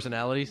 their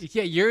personalities.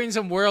 yeah, you're in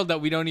some world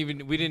that we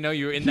didn't know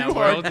you were in that You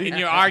are world, and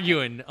you're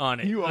arguing on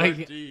it. You are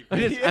Like, deep.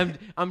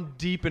 I'm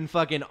deep in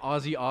fucking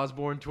Ozzy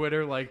Osbourne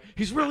Twitter. Like,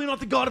 he's really not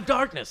the god of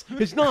darkness.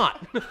 He's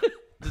not.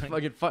 Just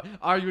fucking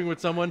arguing with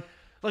someone.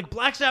 Like,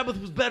 Black Sabbath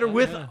was better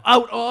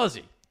without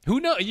Ozzy. Who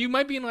knows? You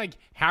might be in like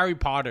Harry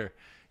Potter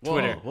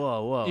Twitter.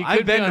 Whoa. You I've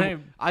could be been on to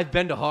him.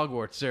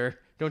 Hogwarts, sir.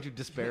 Don't you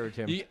disparage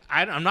him.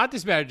 I'm not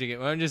disparaging it.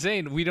 I'm just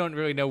saying we don't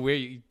really know where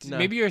you. No.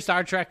 Maybe you're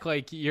Star Trek.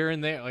 Like you're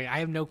in there. Like I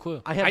have no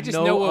clue. I just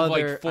no know of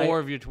other- like 4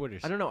 of your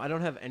Twitters. I don't know. I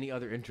don't have any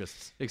other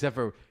interests except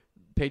for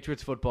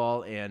Patriots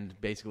football, and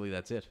basically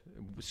that's it.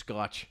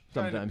 Scotch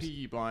Kind of sometimes.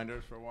 Peaky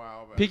Blinders for a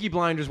while. But Peaky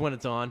Blinders when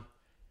it's on.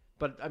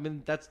 But, I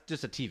mean, that's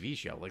just a TV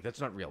show. Like,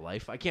 that's not real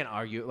life. I can't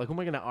argue. Like, who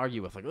am I going to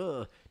argue with? Like,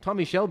 ugh.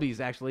 Tommy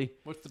Shelby's actually.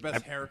 what's the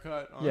best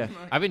haircut? On Yeah.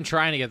 I've been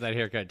trying to get that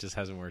haircut. It just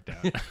hasn't worked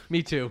out.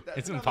 Me too. That's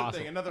It's another impossible.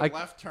 Thing. Another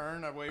left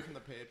turn away from the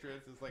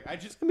Patriots is like I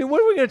I mean,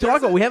 what are we going to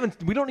talk about?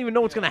 We don't even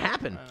know what's going to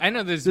happen. I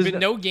know there's There's been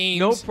no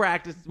games. No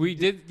practice. We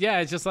did.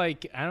 Yeah, it's just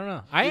like I don't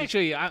know. I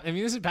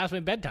mean, this is past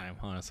my bedtime.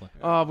 Honestly.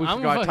 We I'm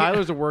forgot. fucking-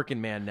 Tyler's a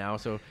working man now,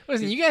 so.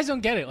 Listen, you guys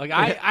don't get it. Like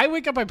I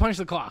wake up, I punch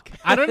the clock.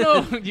 I don't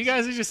know. You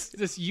guys are just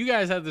this. You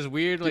guys have this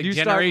weird like Did you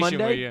generation start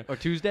where Monday you. or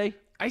Tuesday?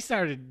 I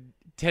started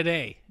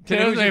today. Today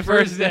Today was was my your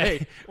first first day.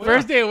 day.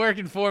 First day of work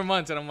in 4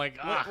 months, and I'm like,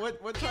 ah.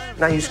 what time?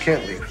 Now you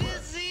can't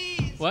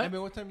leave. What? I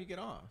mean, what time you get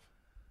off?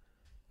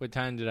 What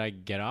time did I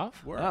get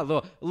off? Work. A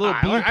little blue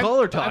I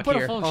collar I talk put a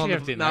here full on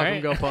shift the in, Malcolm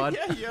right? Go Pod.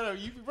 Yeah,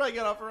 you probably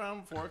get off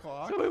around 4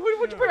 o'clock.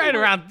 Right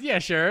around. Yeah,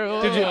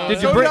 sure. Did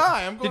you So bring- did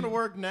I. I'm going did- to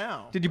work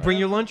now. Did you bring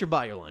your lunch or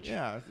buy your lunch?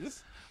 Yeah.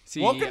 Just,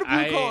 See, welcome to blue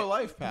I- collar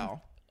life,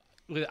 pal.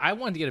 I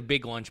wanted to get a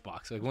big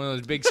lunchbox, like one of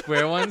those big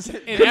square ones, and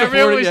Couldn't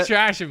everyone afford it was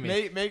yet. trashing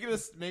me. Make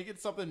it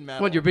something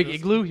metal. What, your big Just-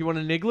 igloo? You want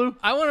an igloo?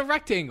 I want a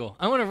rectangle.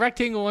 I want a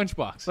rectangle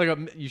lunchbox. It's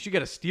like you should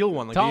get a steel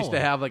one like Tall you used to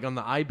one. have like on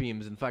the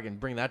I-beams and fucking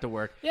bring that to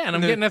work. Yeah, and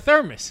I'm then- getting a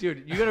thermos.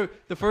 Dude,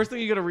 the first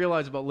thing you gotta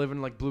realize about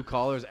living like blue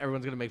collar is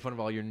everyone's gonna make fun of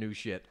all your new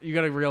shit. You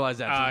gotta realize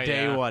that from Oh,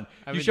 day yeah. one.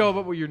 I've You been- show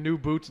up with your new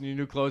boots and your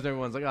new clothes,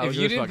 everyone's like, oh, If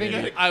you didn't think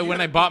idiot.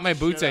 when I bought my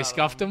boots, I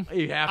scuffed them.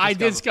 You have to I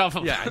did scuff scuff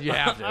them. Yeah, you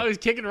have to. I was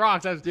kicking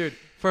rocks. Dude,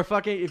 for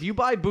fucking if you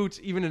buy boots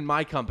even in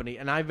my company,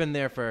 and I've been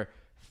there for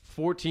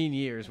 14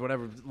 years,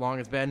 whatever long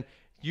it's been,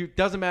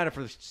 doesn't matter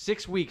for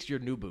 6 weeks. You're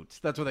new boots.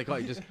 That's what they call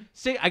you. Just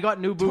say I got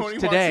new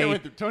boots today.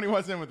 Tony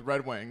walks in with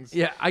Red Wings.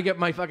 Yeah, I get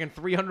my fucking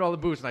 $300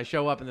 boots, and I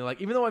show up, and they're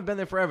like, even though I've been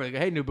there forever, they go,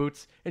 hey, new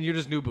boots, and you're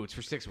just new boots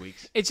for 6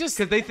 weeks. It's just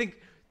Because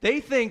they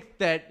think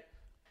that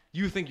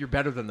you think you're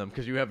better than them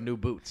because you have new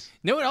boots,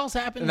 know what else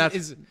happens and that's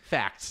is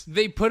facts.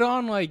 they put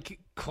on like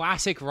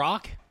classic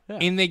rock Yeah.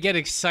 and they get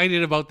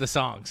excited about the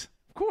songs.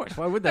 Of course,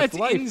 why would that's That's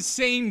life?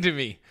 insane to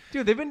me.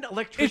 Dude, they've been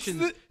electricians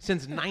It's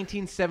since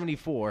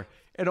 1974,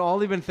 and all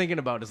they've been thinking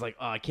about is like,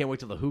 oh, I can't wait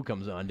till the Who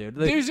comes on, dude.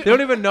 They There's-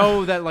 don't even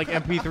know that like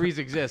MP3s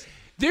exist.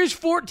 There's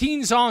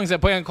 14 songs that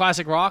play on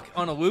classic rock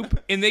on a loop,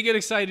 and they get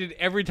excited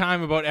every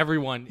time about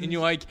everyone. And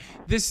you're like,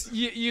 this.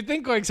 You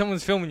think like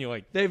someone's filming you.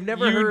 Like They've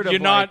never heard of,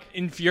 You're not like-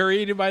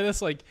 infuriated by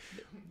this. Like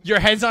your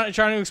head's not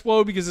trying to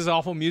explode because this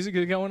awful music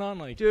is going on.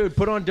 Like Dude,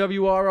 put on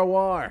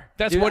WROR.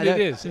 That's Dude, what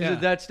it is, yeah.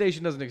 That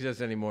station doesn't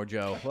exist anymore,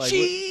 Joe. Like,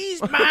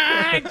 she's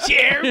my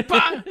cherry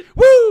pie.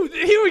 Woo!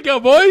 Here we go,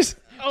 boys.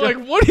 I'm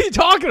like, what are you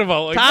talking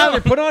about? Like, Tyler, no.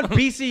 put on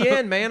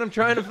BCN, man. I'm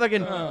trying to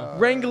fucking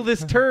wrangle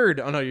this turd.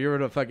 Oh no, you're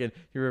an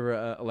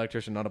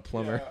electrician, not a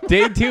plumber.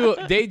 Day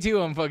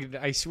two. I'm fucking.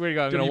 I swear to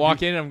God, I'm gonna you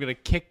walk in and I'm gonna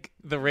kick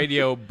the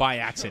radio by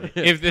accident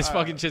if this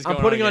fucking shit's going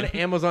I'm putting on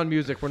again. Amazon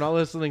Music. We're not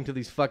listening to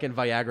these fucking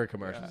Viagra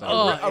commercials.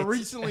 A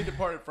recently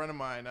departed friend of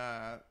mine,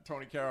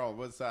 Tony Carroll,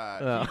 was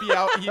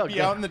he'd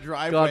be out in the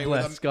driveway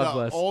with God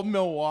bless. old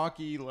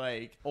Milwaukee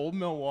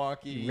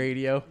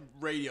Radio.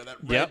 that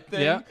red Yep,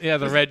 thing. yeah,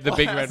 the Just red, the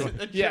big red blasting one.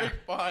 the Yeah.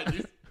 Jake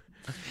Bond.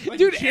 Like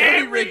Dude,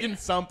 Jerry rigging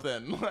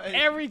something. Like,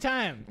 every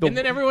time. And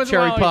then everyone's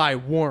Cherry like, Pie,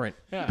 Warrant,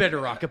 Yeah. better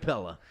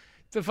acapella.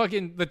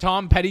 the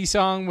Tom Petty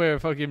song where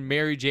fucking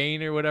Mary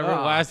Jane or whatever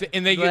Oh, last,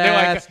 and they're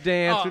Last like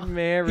Dance with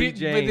Mary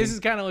Jane. But this is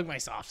kind of like my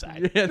soft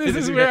side. Yeah, this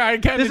is where I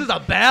kind This is a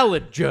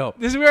ballad, Joe.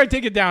 This is where I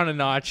take it down a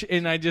notch,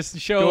 and I just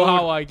show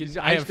how I have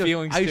used to-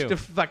 feelings I used too. to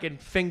fucking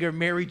finger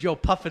Mary Jo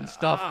Puffin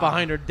stuff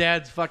behind her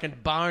dad's fucking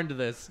barn to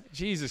this.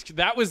 Jesus,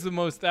 that was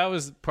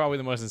probably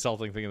the most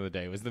insulting thing of the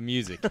day was the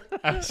music.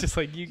 I was just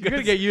like, you You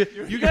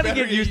guys, gotta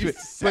get used to it.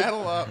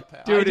 Saddle up,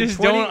 pal. Dude, I in just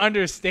 20 don't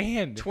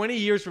understand. 20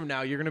 years from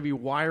now, you're gonna be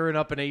wiring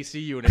up an AC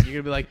unit. And you're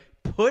gonna be like,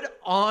 put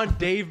on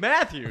Dave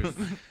Matthews.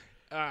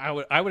 I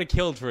would have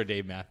killed for a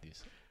Dave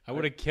Matthews. I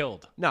would have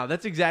killed. No,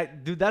 that's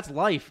dude. That's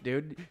life,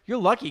 dude. You're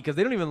lucky because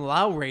they don't even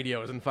allow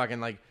radios in fucking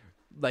like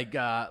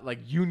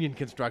union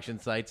construction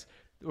sites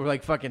or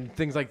like fucking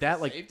things like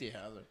that. Like, Safety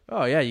hazard.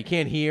 oh yeah, you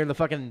can't hear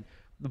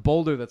the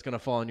boulder that's gonna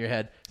fall on your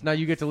head. So now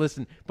you get to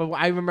listen. But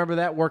I remember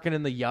that working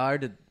in the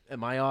yard at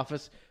my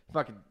office,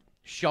 fucking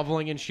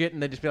shoveling and shit,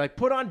 and they'd just be like,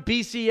 "Put on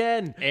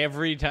BCN."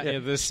 Every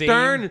time the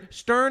same.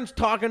 Stern's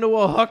talking to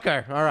a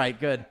hooker. All right,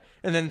 good.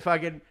 And then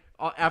fucking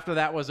after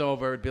that was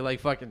over, it'd be like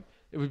fucking.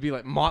 It would be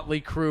like Motley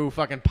Crue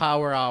fucking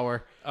Power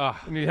Hour. Ugh.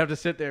 And you'd have to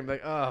sit there and be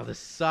like, "Oh, this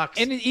sucks."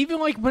 And even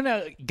like when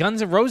a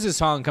Guns N' Roses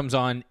song comes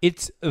on,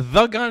 it's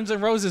the Guns N'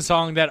 Roses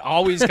song that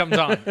always comes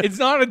on. It's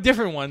not a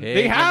different one. Take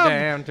They me have.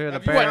 down to the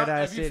Have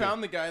Paradise you City.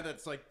 found the guy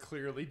that's like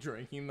clearly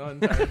drinking the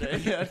entire day?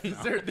 Yeah,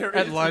 there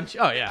At is- lunch?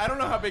 Oh, yeah. I don't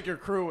know how big your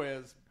crew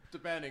is,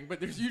 depending, but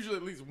there's usually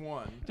at least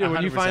one. Dude,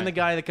 when you 100%. find the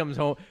guy that comes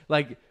home,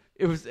 like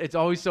it's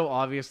always so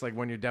obvious. Like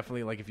when you're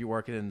definitely like if you're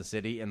working in the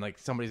city and like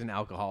somebody's an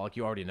alcoholic,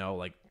 you already know.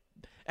 Like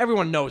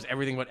everyone knows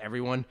everything about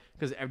everyone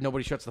because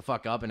nobody shuts the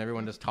fuck up and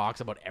everyone just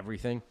talks about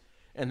everything.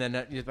 And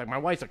then you're like, my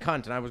wife's a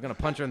cunt and I was gonna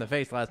punch her in the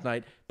face last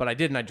night, but I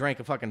didn't. I drank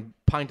a fucking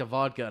pint of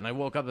vodka and I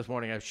woke up this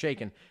morning. I was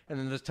shaking, and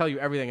then just tell you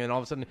everything. And all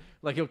of a sudden,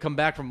 like he'll come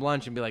back from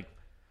lunch and be like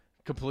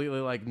completely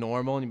like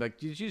normal, and you'd be like,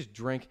 "Did you just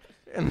drink?"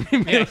 And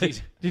he'd be Yeah, like,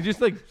 he's- "Did you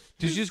just like?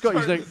 Did you just go?"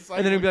 He's start like, the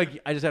and then he'd be cycle.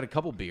 like, "I just had a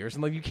couple beers."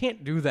 And like, you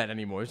can't do that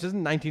anymore. It's just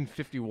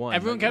 1951.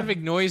 Everyone Like, kind of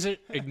ignores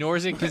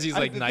it because he's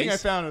like the thing I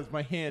nice. found is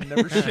my hand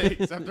never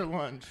shakes after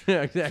lunch.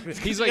 yeah, exactly.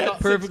 He's like Yeah,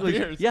 perfectly.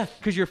 6 beers. Yeah,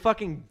 because you're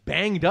fucking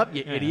banged up,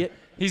 you idiot.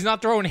 He's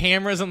not throwing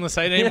hammers on the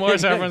site anymore,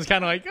 so everyone's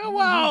kind of like, oh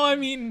wow. I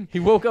mean, He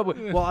woke up with,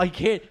 well, I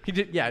can't. He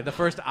did, yeah. The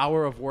first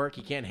hour of work,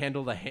 he can't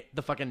handle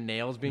the fucking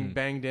nails being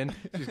banged in.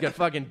 He's got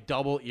fucking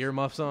double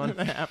earmuffs on.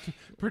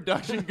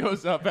 Production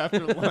goes up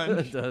after lunch.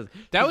 It does.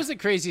 that was the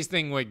craziest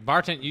thing. Like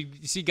bartender, you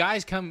see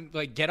guys come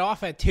like get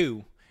off at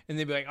 2. And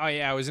they'd be like, "Oh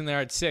yeah, I was in there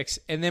at 6."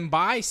 And then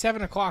by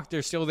 7 o'clock,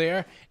 they're still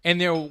there, and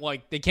they're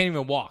like, they can't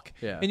even walk.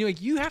 Yeah. And you're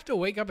like, you have to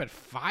wake up at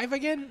 5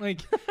 again? Like,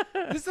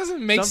 this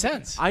doesn't make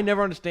sense. I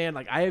never understand.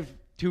 Like, I have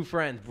 2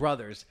 friends,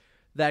 brothers,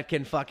 that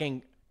can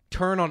fucking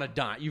turn on a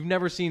dime. You've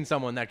never seen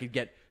someone that could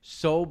get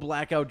so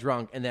blackout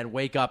drunk and then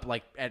wake up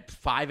like at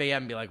 5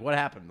 a.m. and be like, "What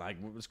happened? Like,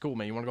 it was cool,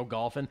 man. You want to go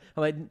golfing?"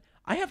 I'm like,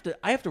 I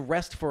have to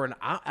rest for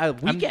a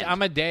weekend.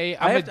 I'm a day.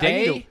 I I'm a have to- I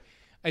need day. to-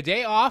 A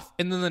day off,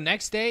 and then the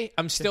next day,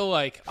 I'm still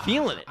like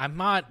Feeling it. I'm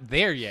not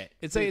there yet.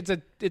 It's a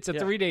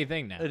 3-day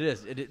thing now. It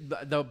is.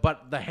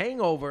 But the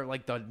hangover,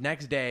 like the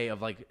next day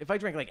of like, if I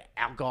drink like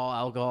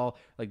alcohol,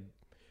 like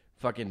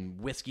fucking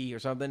whiskey or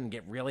something, and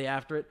get really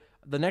after it,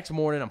 the next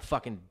morning I'm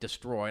fucking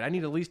destroyed. I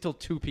need at least till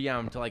 2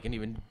 p.m. till I can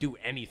even do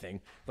anything,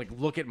 like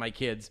look at my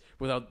kids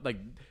without like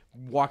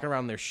walking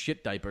around in their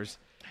shit diapers.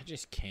 I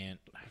just can't.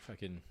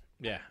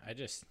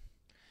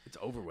 It's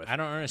over with. I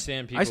don't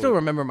understand people. I still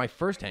remember my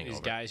first hangover.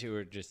 these guys who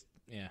are just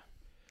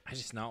I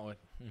just not what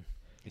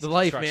the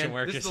life, construction man.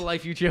 workers. This is the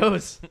life you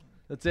chose.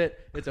 That's it.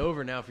 It's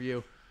over now for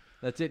you.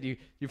 That's it. You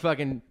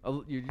fucking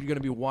you're gonna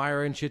be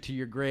wiring shit to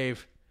your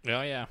grave.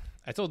 Oh yeah.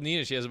 I told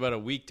Nina she has about a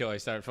week till I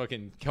start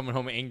fucking coming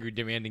home angry,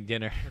 demanding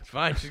dinner. It's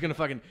fine. She's gonna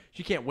fucking.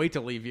 She can't wait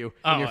to leave you.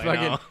 Oh, And you're I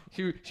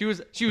fucking. know.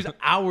 She was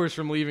hours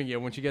from leaving you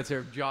when she gets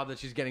her job that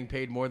she's getting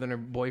paid more than her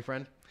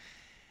boyfriend.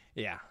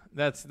 Yeah,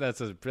 that's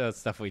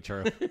definitely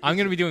true. I'm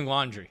gonna be doing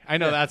laundry. I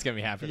know that's gonna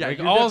be happening. Yeah, like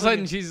you're all of a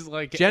definitely- sudden she's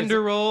like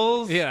Gender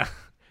roles. Yeah,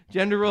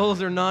 Gender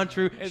roles are not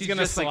true. it's She's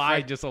gonna just, like, slide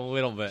fresh- just a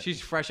little bit. She's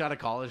fresh out of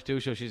college too,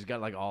 so she's got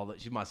like all that.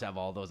 She must have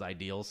all those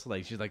ideals.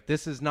 Like she's like,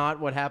 this is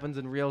not what happens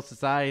in real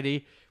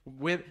society.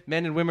 With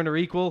men and women are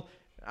equal.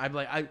 I'm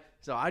like, I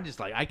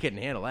couldn't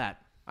handle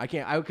that. I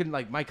couldn't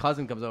like. My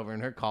cousin comes over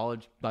and her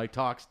college like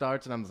talk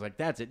starts, and I'm just like,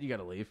 that's it. You got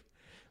to leave.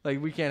 Like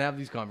we can't have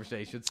these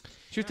conversations.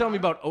 She was telling me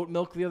about oat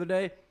milk the other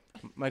day,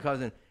 my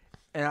cousin,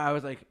 and I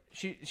was like,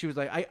 she was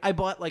like, I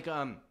bought like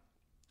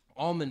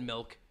almond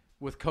milk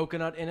with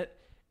coconut in it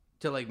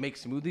to like make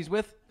smoothies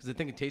with because I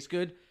think it tastes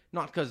good,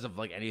 not because of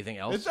like anything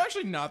else. It's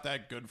actually not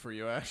that good for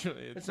you,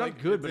 actually. It's not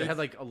good, but it had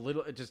like a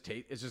little. It's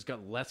just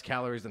got less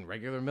calories than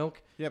regular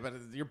milk. yeah, but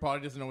your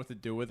body doesn't know what to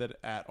do with it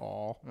at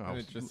all. And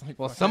it's just like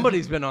Well, fucking-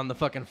 somebody's been on the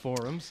fucking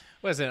forums.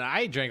 Listen,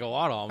 I drank a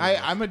lot of almond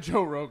milk. I'm a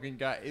Joe Rogan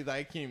guy.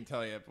 I can't even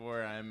tell you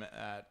where I'm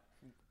at.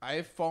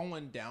 I've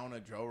fallen down a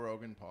Joe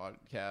Rogan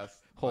podcast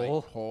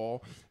Hole?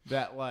 hole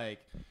that like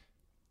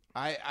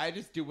I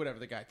just do whatever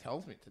the guy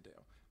tells me to do.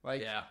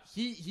 Like, Yeah.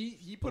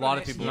 he put A lot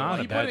an- of people he- Not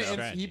he a put bad an-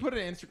 strategy. he put an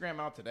Instagram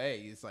out today.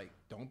 He's like,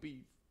 don't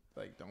be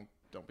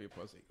a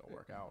pussy. Go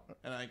work out.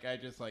 And like, I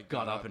just like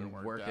Got up and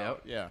worked worked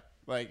out. Yeah.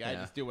 Like, I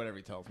Yeah. just do whatever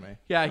he tells me.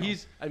 Yeah,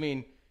 he's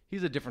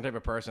a different type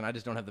of person. I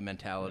just don't have the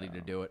mentality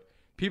to do it.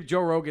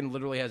 Joe Rogan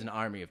literally has an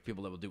army of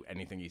people that will do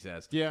anything he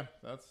says. Yeah,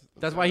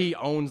 That's why he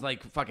owns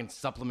like fucking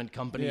supplement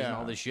companies and Yeah.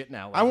 all this shit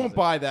now. I won't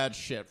buy that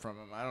shit from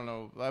him. I don't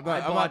know. I'm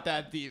bought- not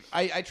that deep.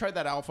 I tried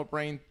that Alpha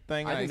Brain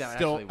thing. I And think that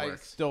still, actually I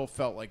works. still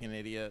felt like an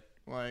idiot.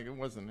 Like, it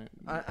wasn't.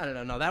 I don't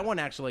know. No, that one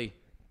actually,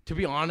 to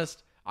be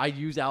honest, I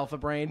use Alpha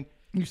Brain.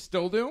 You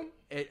still do?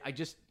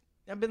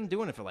 I've been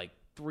doing it for like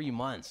 3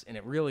 months, and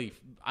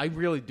I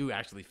really do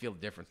actually feel the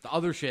difference. The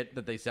other shit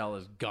that they sell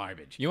is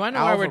garbage. You want to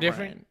know why Alpha we're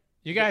different? Brain.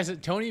 You guys,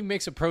 Tony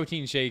makes a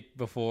protein shake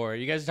before.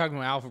 You guys are talking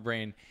about Alpha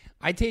Brain.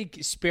 I take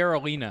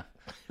spirulina,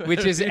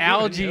 which is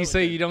algae, so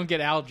you don't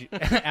get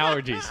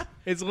allergies.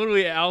 It's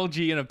literally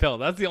algae in a pill.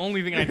 That's the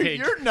only thing I take.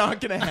 You're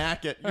not gonna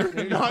hack it.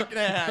 You're not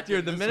gonna hack it.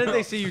 Dude, the minute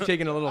they see you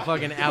taking a little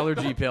fucking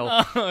allergy pill,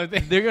 Oh,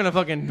 they're gonna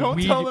fucking Don't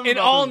weed tell them an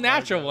about all this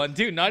natural podcast. one,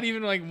 too. Not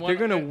even like one.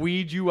 They're gonna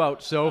weed you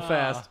out so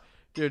fast.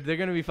 Dude, they're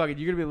gonna be fucking.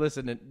 You're gonna be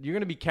listening. You're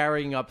gonna be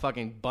carrying up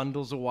fucking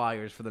bundles of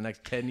wires for the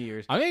next 10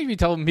 years. I'm gonna be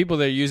telling people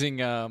they're using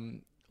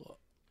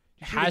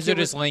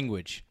hazardous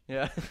language.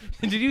 Yeah.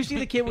 Did you see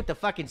the kid with the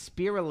fucking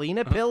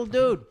spirulina pill,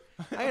 dude?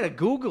 I gotta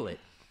Google it.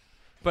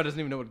 But doesn't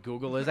even know what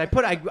Google is. I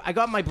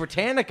got my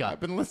Britannica. I've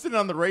been listening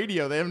on the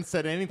radio. They haven't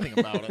said anything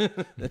about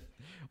it.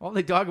 All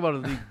they talk about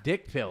are these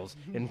dick pills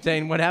and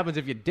saying what happens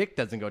if your dick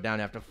doesn't go down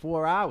after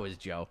 4 hours,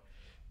 Joe.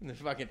 And the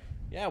fucking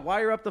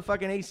wire up the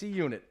fucking AC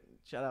unit.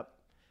 Shut up.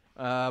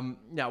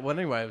 Yeah. Well,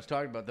 anyway, I was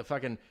talking about the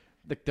fucking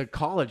the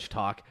college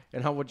talk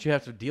and what you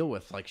have to deal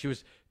with. Like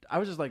I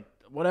was just like,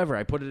 whatever.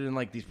 I put it in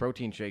like these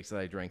protein shakes that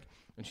I drink,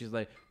 and she's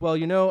like, well,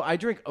 I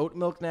drink oat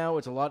milk now.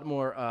 It's a lot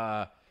more.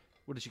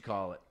 What did she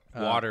call it?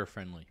 Water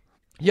friendly.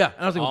 Yeah,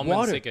 and I was like, Almonds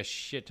water. take a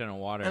shit ton of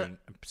water,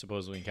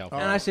 supposedly in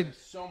California. And I said,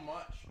 So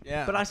much.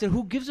 Yeah. but I said,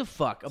 who gives a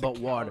fuck about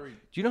water? calorie- Do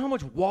you know how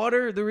much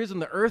water there is on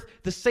the earth?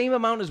 The same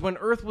amount as when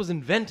Earth was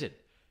invented.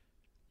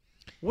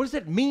 What does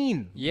that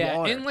mean? Yeah,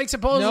 water? and like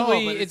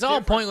supposedly No, but it's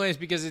all pointless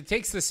because it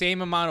takes the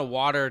same amount of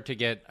water to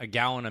get a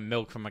gallon of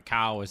milk from a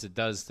cow as it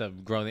does to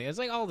grow the. It's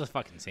like all the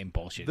fucking same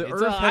bullshit. the It's,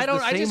 Earth has the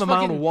I same just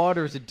amount fucking, of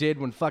water as it did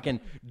when fucking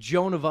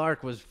Joan of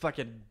Arc was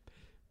fucking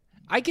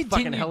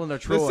continue. Helena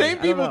Troy. the same I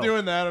don't people know.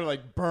 doing that are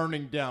like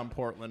burning down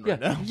Portland right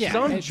now. Yeah,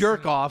 Some it's-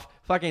 jerk off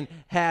fucking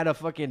had a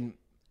fucking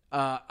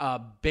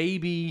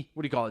baby,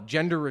 what do you call it,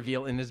 gender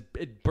reveal in his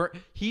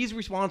he's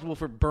responsible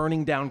for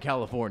burning down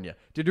California.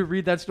 Did you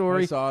read that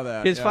story? I saw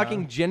that, His yeah.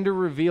 fucking gender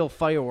reveal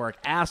firework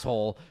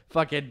asshole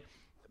fucking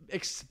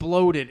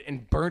exploded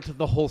and burnt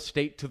the whole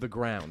state to the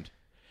ground.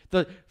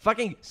 The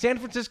fucking San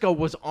Francisco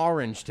was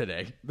orange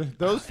today.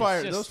 Those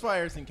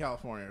fires in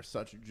California are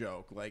such a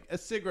joke. Like a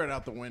cigarette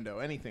out the window,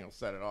 anything will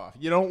set it off.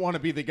 You don't want to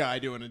be the guy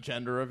doing a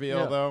gender reveal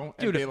Yeah. though,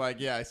 and Dude, be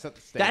like, "Yeah, I set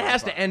the stage." That on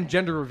has to fire. end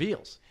gender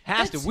reveals.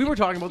 Has to. We were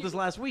talking about this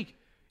last week.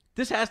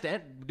 This has to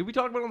end. Did we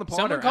talk about it on the pod?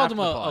 Someone or called after him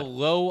the a pod?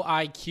 low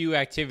IQ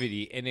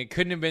activity, and it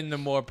couldn't have been the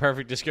more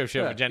perfect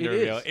description of Yeah, a gender it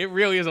reveal. is. It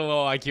really is a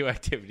low IQ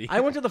activity. I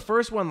went to the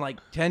first one like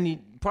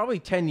probably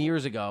 10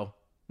 years ago.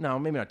 No,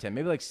 maybe not 10,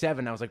 maybe like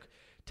 7. I was like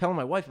telling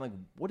my wife, I'm like,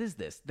 what is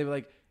this? They were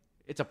like,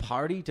 it's a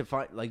party to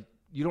find, like,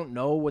 you don't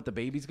know what the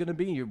baby's going to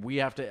be. We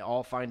have to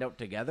all find out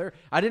together.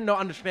 I didn't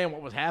understand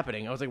what was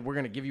happening. I was like, we're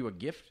going to give you a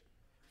gift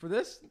for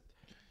this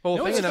whole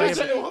thing. it's And then I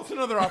just- have to- What's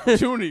another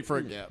opportunity for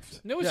a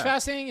gift? You know what's Yeah.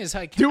 fascinating is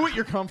like Do what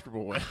you're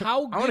comfortable with.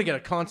 how I want to get a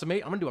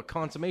consummate. I'm gonna do a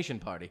consummation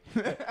party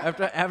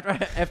after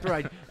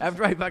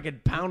I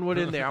fucking pound one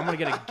in there. I'm gonna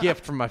get a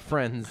gift from my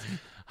friends.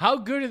 How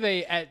good are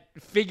they at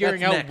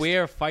figuring That's out next.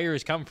 where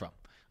fires come from?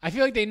 I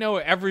feel like they know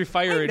every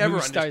fire. I and never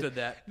who started- understood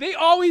that. They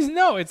always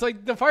know. It's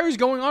like the fire's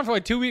going on for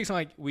like 2 weeks. I'm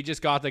like, we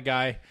just got the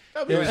guy.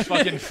 It was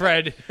fucking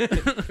Fred.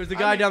 There's the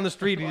guy down the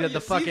street. He had the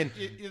fucking.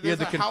 He had There's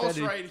the a house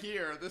confetti. right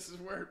here. This is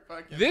where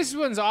fucking. This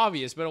one's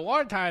obvious, but a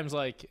lot of times,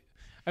 like,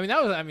 I mean,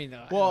 that was. I mean,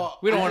 Well,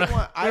 we don't I want to.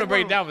 want- We don't I break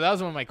it want- down, but that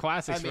was one of my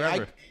classics I mean,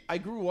 forever. I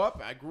grew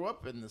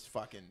up in this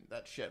fucking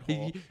that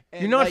shithole.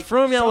 You're not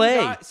from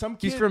LA. Some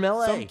He's kid, from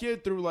LA. Some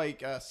kid threw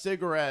like a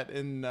cigarette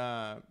in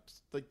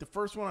like the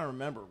first one I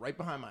remember right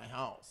behind my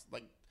house.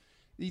 Like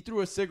he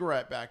threw a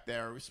cigarette back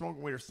there. We were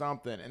smoking weed or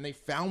something, and they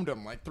found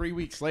him like 3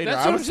 weeks later.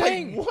 That's I what was I'm like,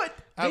 saying. what?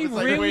 I They was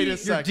like, really- wait a your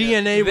second.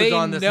 DNA was They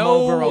on this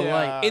know- Marlboro Yeah.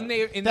 light. and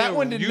That they're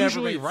one did never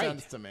usually make right.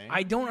 sense to me.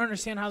 I don't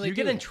understand how Do they you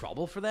get do in it.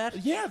 trouble for that?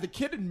 Yeah, the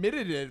kid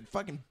admitted it.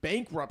 Fucking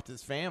bankrupt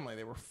his family.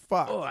 They were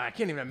fucked. Oh, I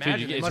can't even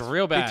imagine. it's They must-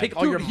 real bad. They take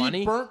all Dude, your he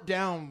money. burnt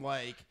down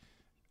like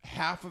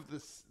half of the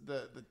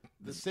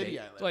city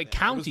I lived Like in.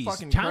 It was counties.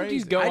 fucking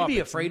Counties crazy. go I'd up. be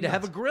It's afraid to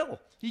have a nuts. grill.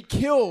 He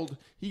killed.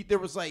 There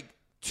was like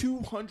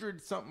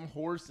 200 something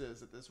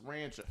horses at this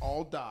ranch that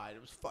all died.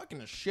 It was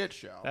fucking a shit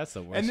show. That's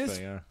the worst and this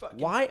thing, yeah.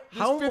 Why? This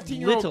How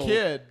 15-year-old little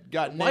kid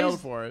got why nailed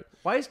is- for it.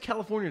 Why is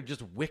California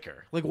just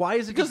wicker? Like, why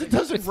is it? Because just, it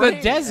doesn't It's rain.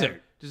 the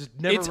desert. Just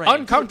never It's rains.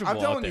 uncomfortable. I'm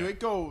telling out you, there. it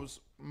goes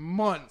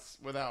months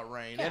without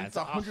rain, Yeah, and it's it's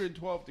awesome.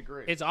 112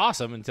 degrees. It's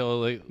awesome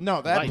until like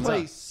no, that lights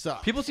place up.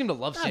 sucks. People seem to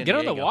love San get Diego.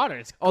 on the water.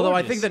 It's Although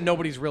I gorgeous. think that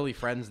nobody's really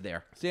friends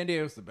there. San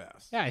Diego's the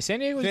best. Yeah, San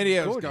Diego's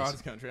God's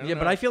gorgeous. country. Yeah,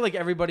 but I feel like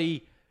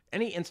everybody,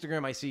 any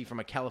Instagram I see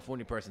from a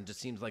California person just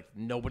seems like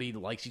nobody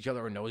likes each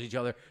other or knows each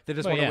other. They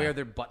just Well, want to yeah. wear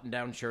their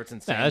button-down shirts and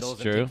Yeah, that's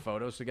sandals and true. take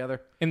photos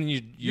together. And then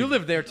You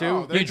live there too.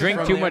 Oh, they're you drink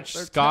just too from much there.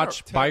 They're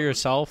scotch by terrible.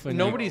 yourself, and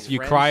Nobody's you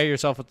friends. cry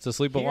yourself to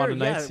sleep a lot Here, of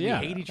nights. we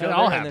hate each That other.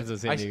 all and happens then in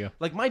San Diego.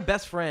 Like my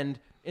best friend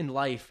in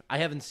life, I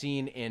haven't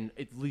seen in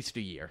at least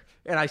a year,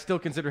 and I still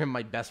consider him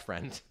my best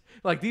friend.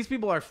 Like these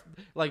people are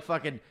like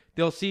fucking.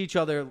 They'll see each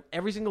other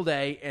every single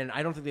day, and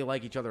I don't think they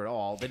like each other at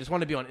all. They just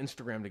want to be on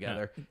Instagram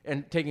together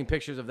and taking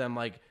pictures of them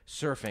like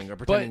surfing or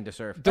pretending to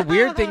surf. The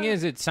weird thing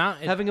is,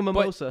 Having a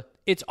mimosa.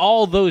 It's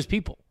all those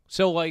people.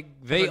 So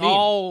like they what I mean.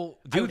 all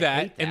I do would that,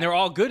 hate that. and they're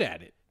all good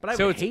at it. But I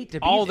so would it's hate to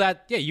be all there.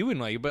 that. Yeah, you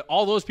wouldn't like it, but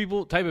all those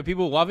type of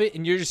people love it,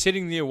 and you're just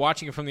sitting there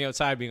watching it from the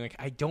outside, being like,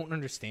 I don't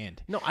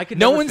understand. No, I could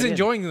No never one's fit in.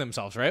 enjoying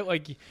themselves, right?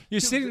 Like you're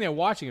sitting there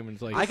watching them, and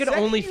it's like I could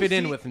second only you fit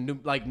in see- with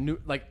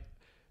like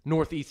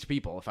Northeast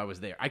people if I was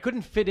there. I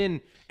couldn't fit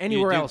in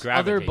anywhere do else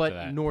other gravitate to but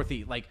that.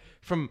 Northeast. Like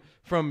from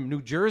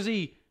New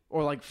Jersey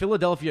or like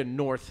Philadelphia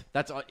North.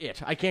 That's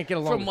it. I can't get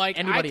along from with like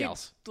anybody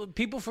else.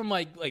 People from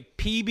like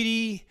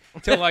Peabody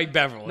to like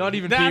Beverly. Not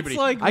even That's Peabody.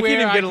 Like I can't where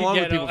even get could along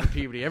with people al- from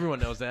Peabody. Everyone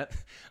knows that.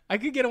 I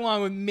could get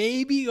along with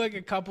maybe like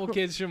a couple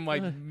kids from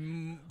like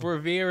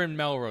Revere and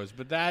Melrose,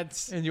 but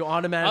that's And you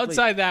automatically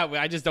outside that.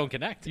 I just don't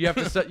connect. you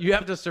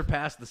have to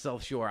surpass the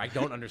South Shore. I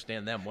don't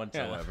understand them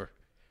whatsoever.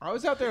 I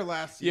was out there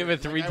last You year. have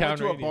a like, I three-town went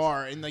to a radius.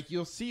 bar, and like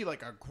you'll see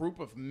like a group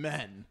of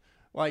men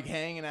like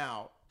hanging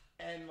out,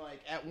 and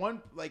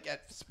like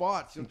at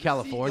spots In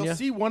California? you'll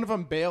see one of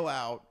them bail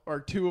out,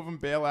 or two of them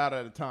bail out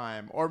at a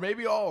time, or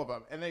maybe all of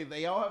them, and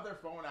they all have their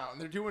phone out,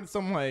 and they're doing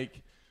some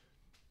like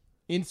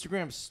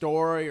Instagram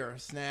story or a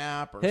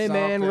snap or Hey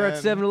something. man, we're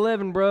at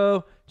 7-Eleven,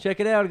 bro. Check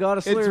it out. I got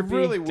a Slurpee. It's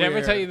really weird. Did I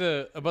ever tell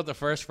you about the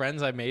first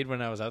friends I made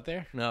when I was out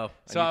there? No.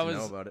 So I I need to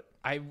was know about it.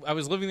 I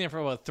was living there for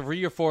about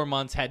 3 or 4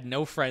 months. Had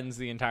no friends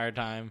the entire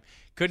time.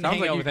 Couldn't Sounds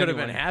hang like out you with could have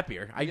anyone. been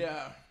happier.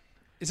 Yeah.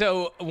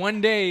 So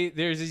one day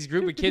there's this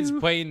group of kids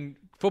playing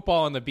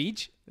football on the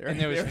beach, and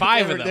there was They're-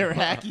 5 they of were- them. They were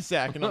hacky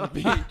sacking on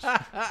the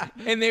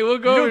beach. And they will You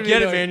go. don't and get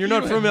be it, like- man. You're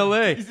not from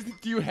LA.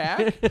 Do you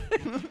hack?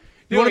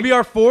 You want to be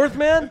our fourth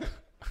man?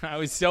 I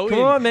was so Come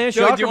in. on, man.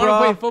 They're like, do you Shocker, want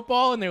to bro. play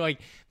football? And they're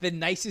like the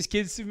nicest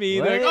kids to me.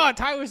 They're like, What?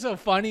 oh, Tyler's so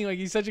funny. Like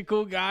he's such a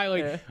cool guy.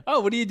 Like, Yeah. oh,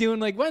 what are you doing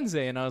like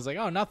Wednesday? And I was like,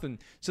 oh, nothing.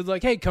 So they're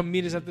like, hey, come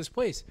meet us at this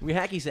place. We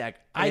hacky sack.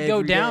 I go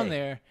every down day.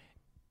 there.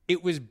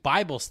 It was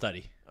Bible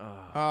study.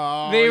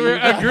 Oh, They were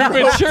a group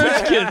of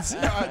church kids.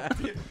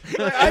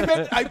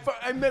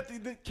 I met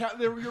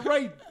you're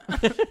right.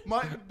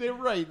 They're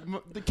right.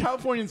 The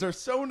Californians are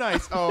so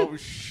nice. Oh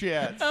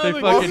shit! They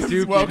Like, fucking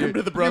do. welcome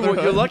to the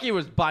brotherhood. You're lucky it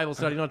was Bible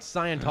study, not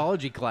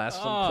Scientology class.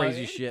 Some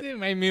crazy it- shit. It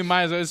made me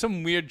might as well. It was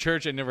some weird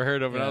church I'd never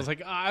heard of. And I was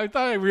like, I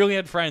thought I really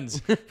had friends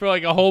for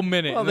like a whole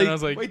minute. Well, and then they- I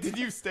was like, Wait, did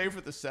you stay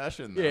for the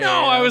session? Though? Yeah. no,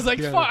 I was like,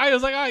 fuck. I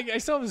was like, I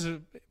still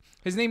have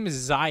his name is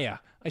Zaya.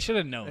 I should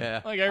have known.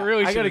 Yeah. Like I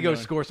really I should gotta have go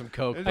known. score some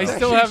coke. I That's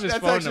still actually- have his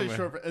that's phone actually number.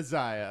 short for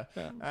Isaiah.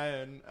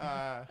 And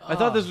I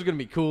thought this was gonna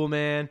be cool,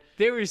 man.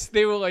 They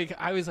were like,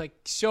 I was like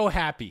so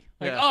happy.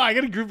 Like, Yeah. oh, I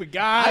got a group of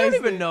guys. I don't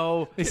even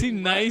know. They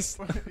seem nice.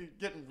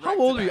 getting How wrecked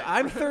old are you? tonight.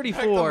 I'm Wrecked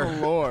 34. on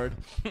the Lord.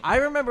 I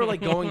remember like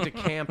going to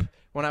camp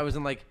when I was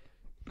in like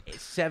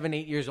 7,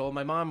 8 years old.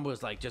 My mom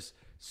was like just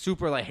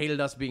super like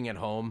hated us being at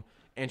home,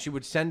 and she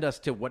would send us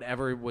to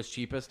whatever was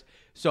cheapest.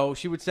 So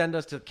she would send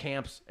us to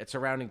camps at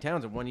surrounding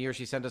towns. And one year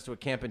she sent us to a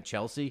camp in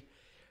Chelsea,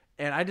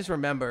 and I just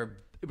remember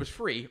it was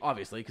free,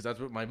 obviously, because that's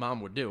what my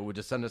mom would do. Would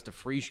just send us to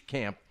free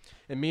camp,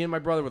 and me and my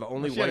brother were the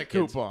only She had a white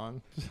kids.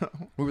 coupon.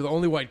 We were the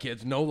only white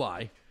kids, no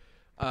lie.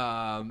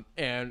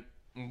 And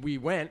we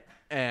went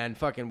and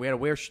fucking we had to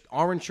wear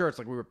orange shirts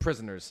like we were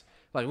prisoners.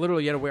 Like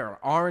literally, you had to wear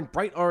an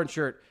bright orange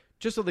shirt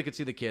just so they could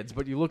see the kids,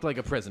 but you looked like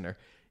a prisoner.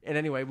 And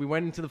anyway, we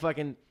went into the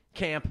fucking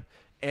camp,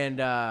 and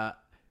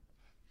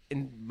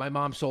my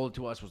mom sold it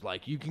to us. Was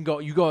like, you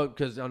go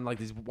because on like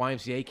these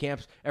YMCA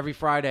camps, every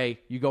Friday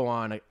you go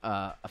on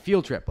a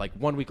field trip. Like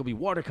 1 week will be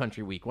Water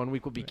Country Week, 1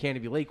 week will be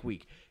Canopy Lake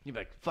Week. And you'd be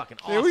like, fucking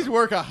awesome. They always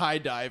work a high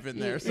dive in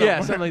there. Yeah,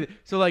 somewhere. something like that.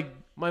 So like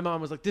my mom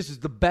was like, "This is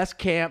the best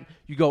camp.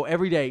 You go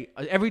every day.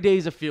 Every day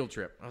is a field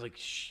trip." I was like,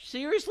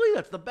 "Seriously?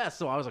 That's the best."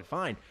 So I was like,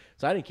 "Fine."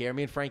 So I didn't care.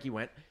 Me and Frankie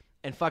went,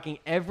 and fucking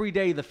every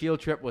day the field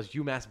trip was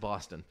UMass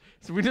Boston.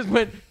 So we just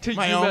went to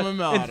My UMass, alma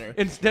mater.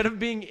 Instead of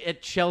being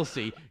at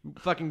Chelsea,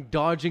 fucking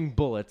dodging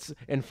bullets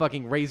and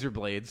fucking razor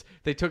blades,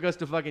 they took us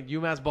to fucking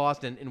UMass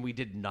Boston, and we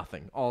did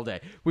nothing all day.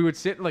 We would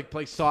sit and like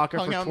play soccer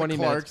Hung for out in 20 the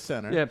Clark minutes.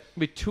 Center. Yeah, it'd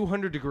be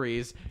 200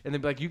 degrees, and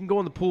they'd be like, "You can go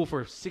in the pool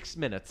for 6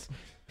 minutes."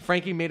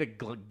 Frankie made a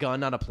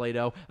gun out of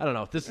Play-Doh. I don't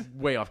know. This is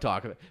way off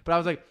topic. But I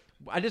was like,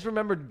 I just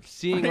remembered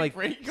seeing like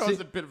Frank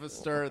caused a bit of a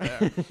stir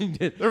there.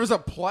 There was a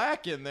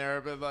plaque in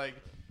there, but like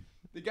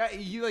the guy,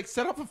 he like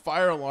set up a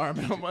fire alarm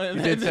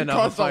and did then set up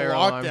caused a fire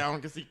alarm. lockdown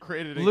because he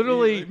created a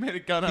literally he made a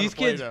gun out these of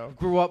kids Play-Doh.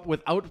 grew up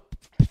without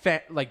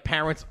like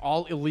parents,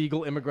 all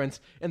illegal immigrants,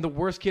 and the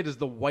worst kid is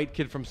the white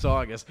kid from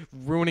Saugus,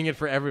 ruining it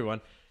for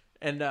everyone.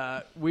 And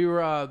we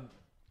were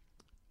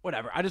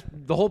whatever.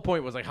 The whole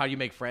point was like how you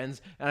make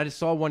friends. And I just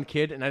saw one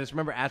kid, and I just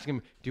remember asking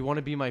him, "Do you want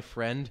to be my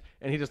friend?"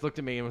 And he just looked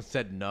at me and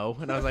said no.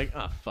 And I was like,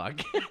 "Oh fuck."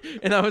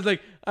 And I was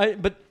like,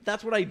 but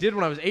that's what I did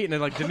when I was 8, and it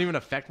like didn't even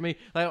affect me.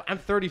 Like I'm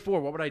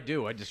 34. What would I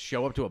do? I'd just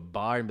show up to a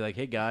bar and be like,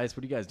 "Hey guys,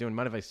 what are you guys doing?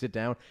 Mind if I sit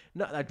down?"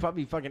 No, I'd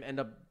probably fucking end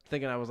up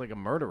thinking I was like a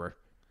murderer.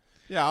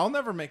 Yeah, I'll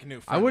never make a new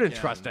friend. I wouldn't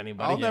again. trust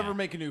anybody. I'll Yeah. never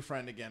make a new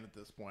friend again at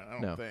this point. I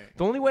don't No. think.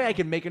 The only way I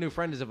can make a new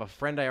friend is if a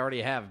friend I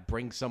already have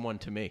brings someone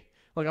to me.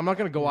 Like, I'm not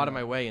going to go out of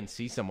my way and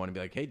see someone and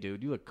be like, "Hey,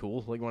 dude, you look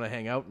cool. Like, want to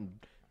hang out and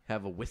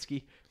have a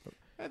whiskey?"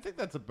 I think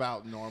that's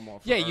about normal.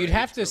 For Yeah, our you'd age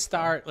have to so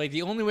start like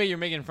the only way you're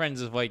making friends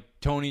is like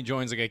Tony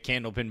joins like a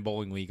candlepin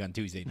bowling league on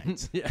Tuesday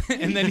nights.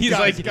 And then he's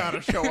far. like Guys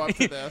gotta show up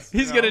to this.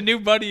 he's you got know? a new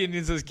buddy and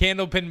he says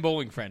candlepin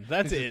bowling friend.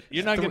 That's it.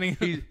 You're not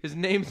getting His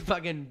name's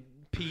fucking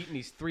Pete, and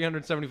he's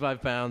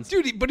 375 pounds.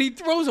 Dude, but he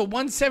throws a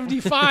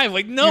 175.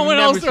 Like no You've one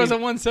never else throws seen-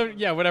 a 170.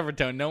 Yeah, whatever,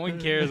 Tone. No one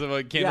cares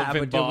about Yeah, candlepin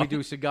but ball. we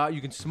do cigar.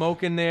 You can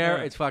smoke in there.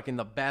 Yeah. It's fucking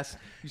the best.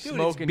 You Dude,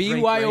 smoke it's and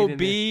drink right in there.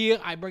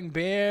 BYOB. I bring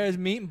bears,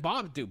 meat, and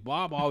Bob. Dude,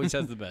 Bob always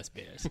has the best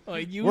beers.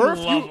 Like you We're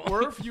love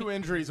we're a few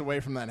injuries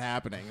away from that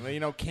happening. You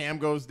know, Cam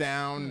goes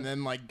down, and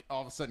then like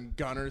all of a sudden,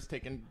 Gunner's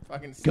taking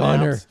fucking snaps.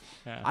 Gunner.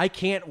 Yeah. I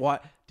can't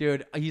watch.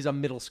 Dude, he's a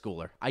middle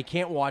schooler. I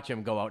can't watch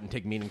him go out and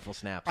take meaningful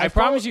snaps. I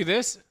promise you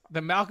this: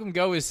 the Malcolm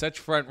Go is such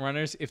front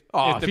runners. If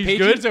Oh, the if he's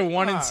Patriots good? are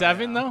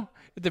 1-7 though,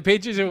 if the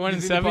Patriots are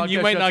 1-7, you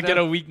podcast might not shuts get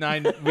a down? week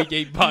 9, week 8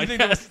 You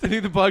think podcast.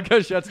 the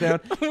podcast shuts down?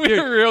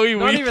 We're really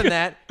Not weak. even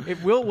that.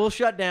 We'll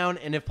shut down,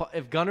 and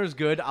if Gunner's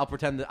good, I'll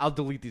pretend that I'll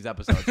delete these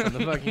episodes from the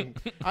fucking.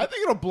 I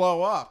think it'll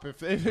blow up if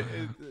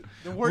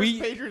the worse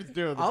Patriots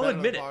do. The I'll better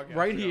admit the it podcast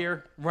right goes.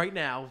 here, right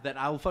now, that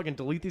I'll fucking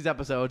delete these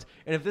episodes.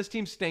 And if this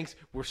team stinks,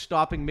 we're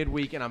stopping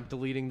midweek, and I'm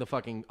deleting the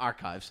fucking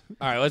archives.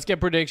 All right, let's get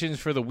predictions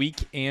for the week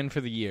and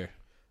for the year.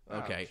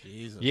 Okay.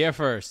 Yeah,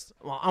 first.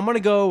 Well, I'm gonna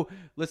go.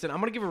 Listen, I'm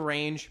gonna give a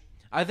range.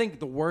 I think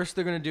the worst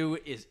they're gonna do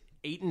is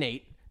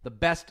 8-8. The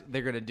best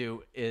they're gonna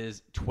do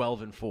is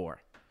 12-4.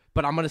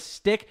 But I'm gonna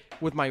stick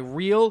with my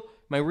real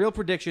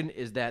prediction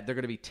is that they're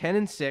gonna be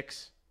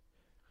 10-6,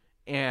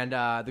 and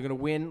they're gonna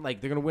win.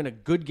 Like they're gonna win a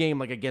good game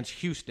like against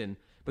Houston,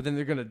 but then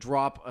they're gonna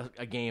drop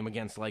a game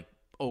against like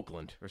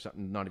Oakland or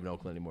something. Not even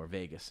Oakland anymore,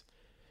 Vegas.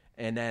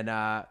 And then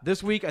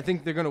this week, I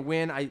think they're going to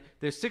win.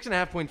 They're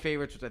 6.5-point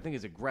favorites, which I think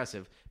is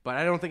aggressive, but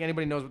I don't think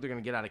anybody knows what they're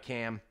going to get out of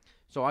Cam.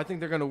 So I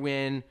think they're going to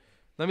win.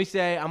 I'm going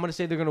to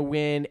say they're going to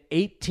win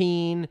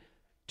 18-14.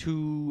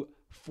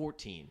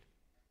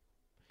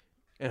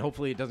 And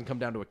hopefully it doesn't come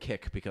down to a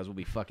kick because we'll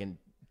be fucking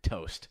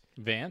toast.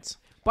 Vance?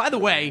 By the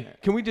way,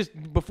 can we just,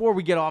 before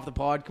we get off the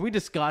pod, can we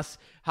discuss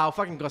how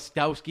fucking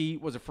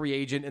Gostowski was a free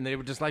agent and they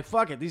were just like,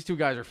 fuck it, these two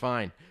guys are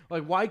fine.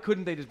 Like, why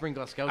couldn't they just bring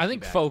Gostowski I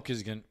think back? Folk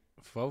is going to...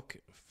 Folk?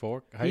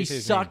 How do He you say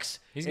his sucks.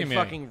 name? He's and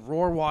gonna be fucking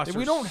Rohrwasser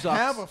We don't sucks.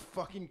 have a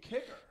fucking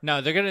kicker.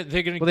 No, they're gonna.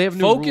 Well, they have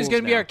new Folk is rules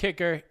gonna be now. our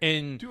kicker,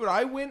 and Dude,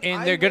 I win.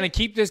 and I they're gonna win-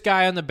 keep this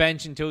guy on the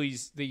bench until he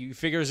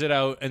figures it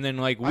out, and then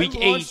like week I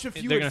 8 launched a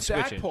few they're at gonna switch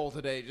it. Stackpole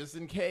today just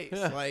in case.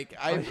 Yeah. Like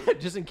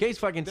Just in case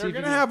fucking see they're if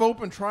you gonna can- have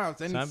open tryouts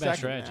any not a bad second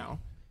strategy. now.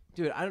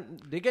 Dude,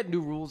 they get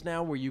new rules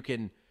now where you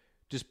can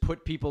just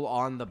put people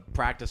on the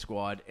practice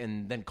squad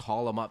and then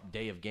call them up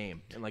day of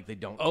game, and like they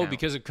don't. Oh, count.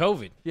 because of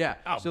COVID. yeah.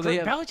 Oh, so they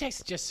have,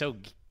 Belichick's just so.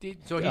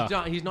 so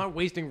he's not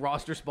wasting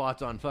roster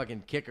spots on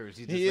fucking kickers.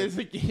 He's just He like, is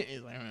again.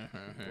 He's like,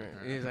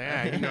 He's like,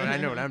 I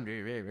know what I'm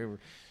doing.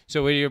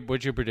 So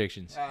what's your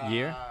predictions?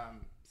 Year?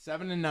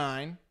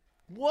 7-9.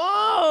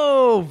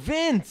 Whoa,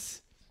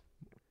 Vince.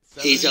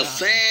 He's a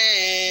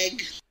 7-9.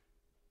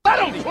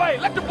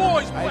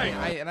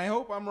 fag. And I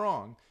hope I'm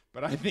wrong,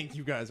 but I think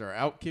you guys are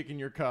out kicking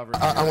your cover.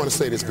 I want to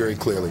say this very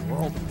clearly.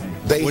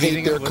 They What do you hate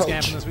think their what's gonna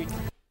coach. happen this week?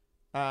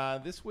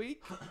 This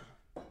week,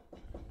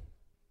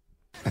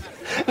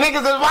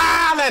 Niggas is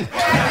wildin'.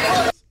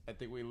 I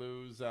think we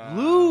lose.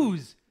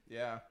 Lose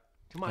Yeah.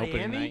 to Opening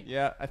Miami. night.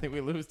 Yeah, I think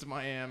we lose to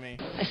Miami.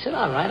 I said,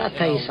 all right, I'll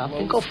tell you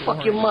something. Go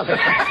fuck your mother.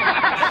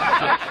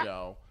 Shit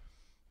show.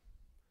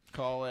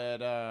 Call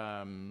it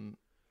 17-13.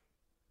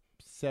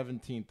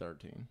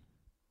 Do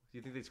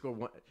you think they score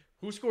one?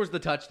 Who scores the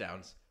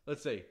touchdowns?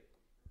 Let's see.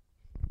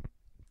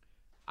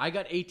 I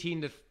got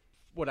 18 to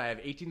what I have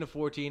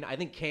 18-14. I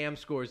think Cam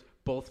scores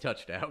both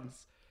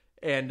touchdowns.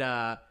 And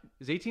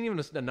is 18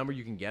 even a number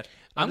you can get?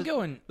 I'm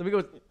going. Let me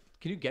go.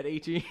 Can you get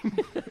 18?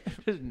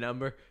 Just a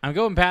number. I'm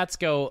going. Pats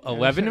go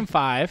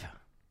 11-5.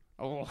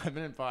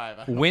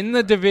 11-5. Win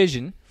the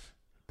division.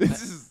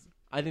 This is.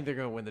 I think they're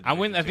going to win the I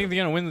division. think they're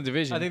gonna win the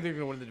division. I think they're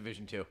going to win the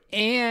division too.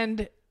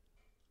 And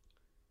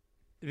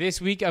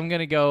this week I'm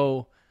gonna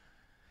go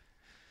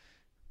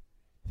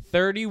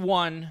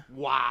 31.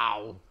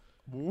 Wow.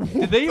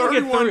 Did they even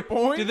get 31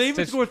 points? Did they even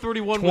Says score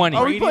 31 20.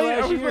 with Are we Brady playing?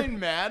 last Are we year? playing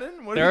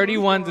Madden? What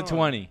 31 to what's going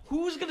 20.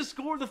 Who's gonna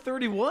score the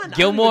 31?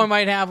 Gilmore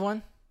might have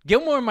one.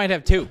 Gilmore might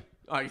have two.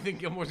 Oh, you think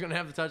Gilmore's gonna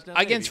have the touchdown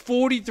Against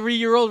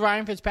 43-year-old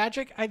Ryan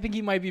Fitzpatrick, I think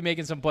he might be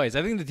making some plays.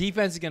 I think the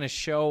defense is going to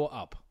show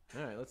up.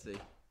 All right, let's see.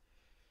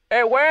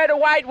 Hey, where are the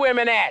white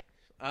women at?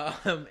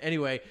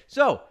 Anyway,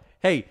 so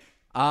hey,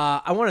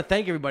 I want to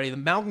thank everybody. The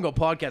Malcolm Go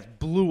podcast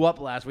blew up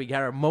last week.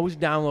 Had our most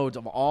downloads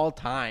of all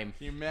time.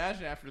 Can you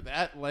imagine after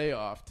that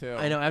layoff too?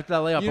 I know after that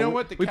layoff, You know but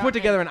what? The we put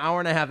together an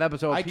hour-and-a-half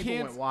episode. People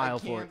went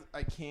wild for it.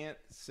 I can't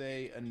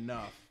say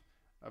enough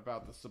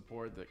about the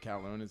support that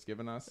Calhoun has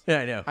given us. Yeah,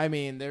 I know. I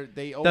mean,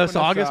 they open The us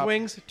Saugus up.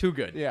 wings, too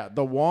good. Yeah,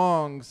 the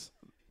Wongs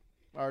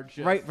are just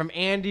Right, from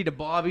Andy to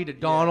Bobby to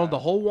Donald, Yeah. the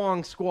whole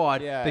Wong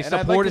squad. Yeah, They and I'd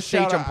support like us to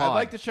shout Sachem out- Pod. I'd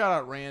like to shout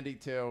out Randy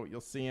too. You'll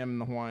see him in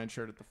the Hawaiian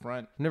shirt at the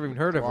front. Never even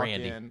heard of Walk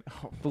Randy. in.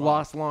 Oh, The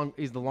fuck.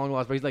 he's the long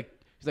lost, but he's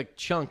like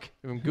Chunk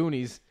from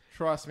Goonies.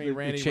 Trust me, They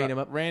Randy. chain him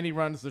up. Randy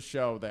runs the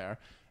show there.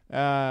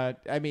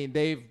 I mean,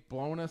 they've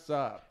blown us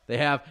up. They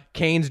have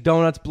Cane's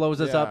Donuts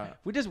blows us Yeah. up.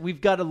 We've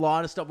got a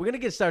lot of stuff. We're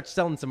gonna start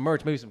selling some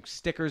merch, maybe some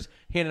stickers,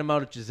 handing them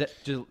out at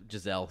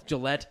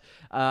Gillette.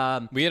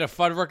 We had a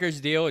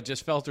Fuddruckers deal. It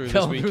just fell through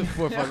Fell this through week.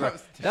 before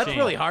Fuddruckers. That's Shame.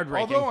 really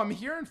heartbreaking. Although I'm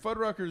hearing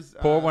Fuddruckers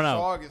Pour one out.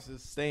 Saugus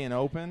is staying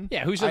open.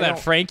 Yeah, who said I that? don't-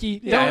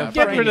 Frankie? Yeah, Don't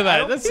get Frankie. rid of I that.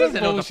 don't- That's he some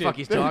doesn't know what the bullshit. fuck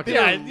he's talking.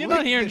 Yeah, you're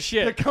not hearing The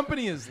shit.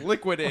 company is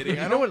liquidating.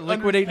 You know what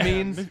liquidate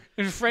means?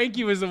 And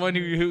Frankie was the one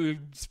who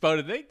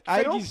spouted it.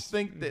 I don't Frankie's-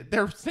 think that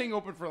they're staying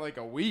open for like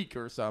a week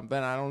or something.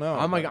 I don't know.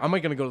 I'm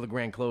gonna go to the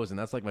Grand Close, and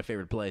that's like my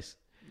favorite place.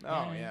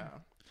 Oh yeah.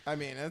 I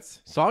mean, it's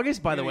Saugus,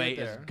 by the Gonna way,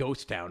 get is there.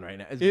 ghost town right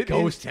now. It's It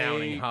ghost is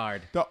towning a-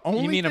 hard. the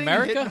only. mean thing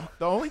America? hit-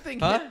 the only thing.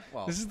 Huh? hit-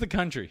 Well, This is the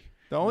country.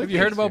 the only Have you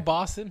thing- heard about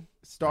Boston?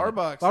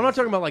 Starbucks? I'm not is-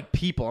 talking about like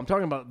people. I'm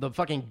talking about the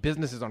fucking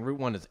businesses on Route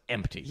 1 is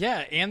empty.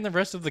 Yeah, and the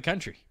rest of the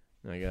country.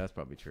 Yeah, that's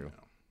probably true.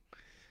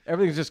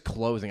 Everything's just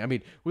closing. I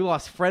mean, we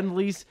lost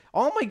Friendlies,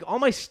 all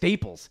my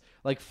staples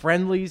like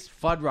Friendlies,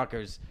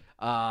 Fuddruckers,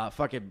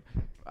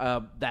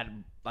 that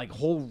like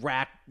whole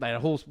rack, that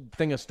whole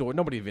thing of store.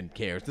 Nobody even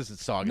cares. This is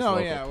Saugus No,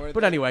 local. yeah, where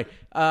but the- anyway,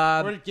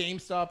 Where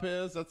GameStop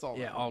is? That's all.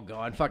 yeah, all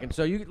gone. Fucking.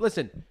 So you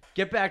listen.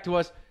 Get back to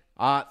us.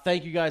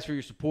 Thank you guys for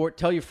your support.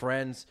 Tell your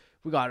friends.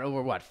 We got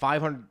over what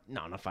 500?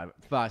 No, not 5.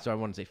 So I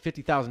want to say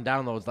 50,000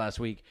 downloads last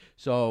week.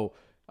 So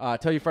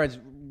tell your friends.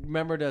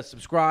 Remember to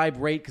subscribe,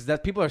 rate, because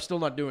that people are still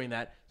not doing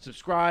that.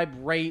 Subscribe,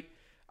 rate.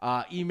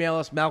 Email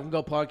us,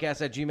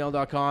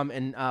 malcolmgopodcast@gmail.com,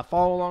 and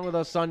follow along with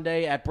us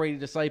Sunday at Brady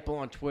Disciple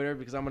on Twitter,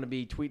 because I'm going to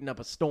be tweeting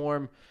up a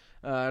storm,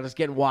 just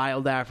getting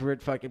wild after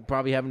it, fucking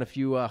probably having a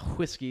few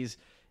whiskeys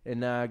and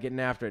getting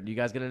after it. Do you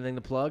guys got anything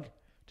to plug?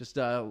 Just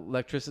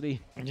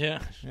electricity?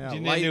 Yeah. Yeah, Do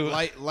you need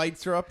to-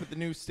 lights are up at the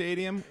new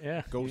stadium.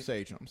 Yeah. Go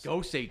Sagems. Go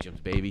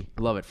Sachems, baby.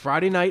 Love it.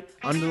 Friday night,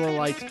 under the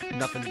lights,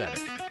 nothing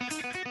better.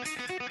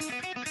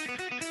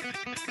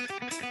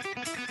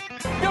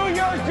 Do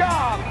your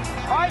job.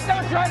 All right,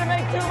 don't try to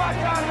make too much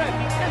out of it.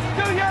 Just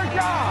do your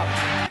job.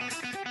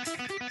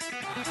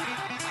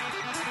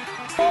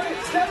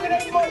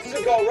 7-8 months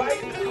ago, right?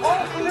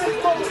 All for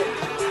this moment.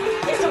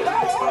 It's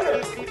about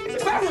honor.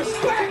 It's about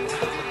respect.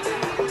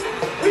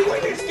 We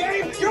win this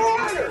game, you're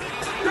honored.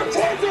 Your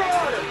kids are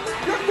honored.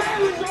 Your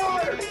families are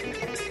honored.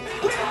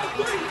 We are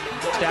free.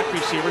 Stack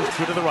receivers,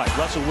 two to the right.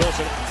 Russell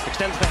Wilson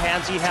extends the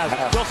hands he has.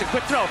 Wilson,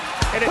 quick throw.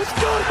 And it's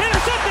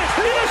intercepted!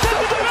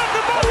 Intercepted by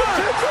Malcolm Butler!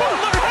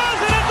 Butler has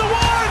it at the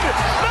one!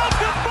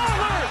 Malcolm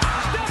Butler!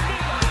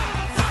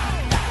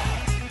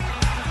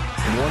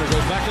 And Warner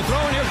goes back to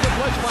throw, and here's the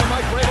blitz by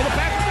Mike Vrabel. The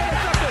pass is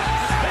intercepted.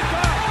 It's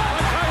caught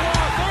by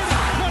Taiwan.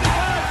 30,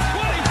 25,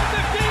 20,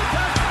 15,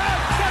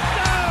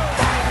 touchdown!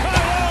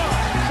 Taiwan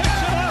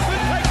picks it up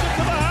and takes it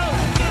to the house.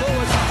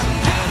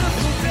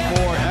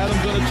 For Adam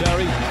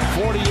Vinatieri,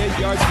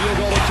 48-yard field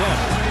goal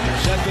attempt.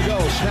 Set to go.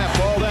 Snap,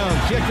 ball down.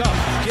 Kick up.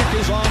 Kick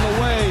is on the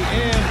way,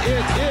 and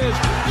it is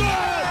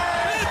good!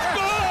 It's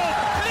good!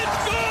 It's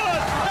good!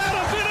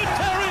 Adam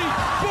Vinatieri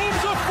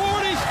booms a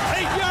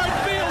 48-yard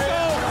field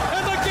goal,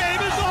 and the game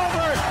is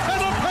over. And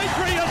the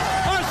Patriots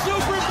are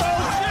Super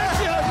Bowl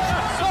champions.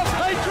 The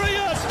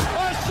Patriots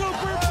are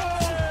Super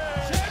Bowl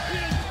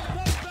champions.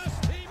 The best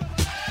team in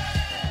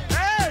the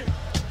Hey!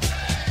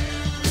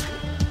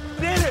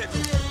 Did it.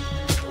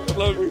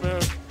 Love you,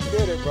 man.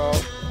 Did it, bro.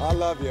 I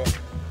love you.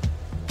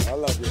 I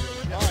love you.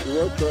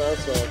 You're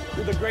class.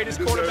 You're the greatest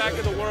quarterback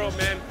in the world,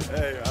 man.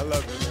 Hey, I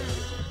love you, man.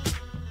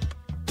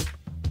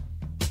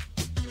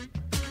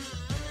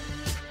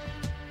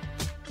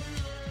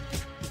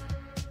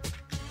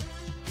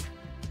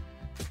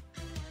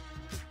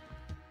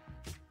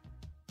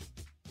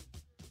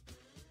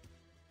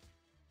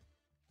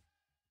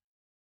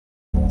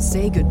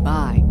 Say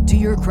goodbye to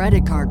your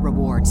credit card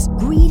rewards.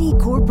 Greedy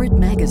corporate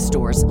mega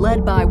stores,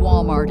 led by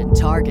Walmart and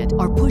Target,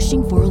 are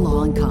pushing for a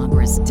law in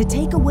Congress to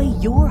take away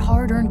your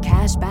hard-earned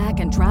cash back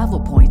and travel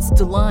points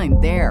to line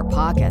their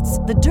pockets.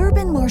 The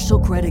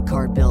Durbin-Marshall credit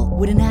card bill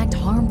would enact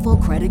harmful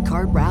credit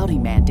card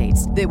routing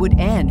mandates that would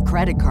end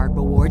credit card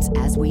rewards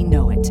as we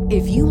know it.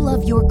 If you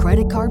love your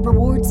credit card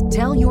rewards,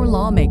 tell your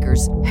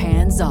lawmakers,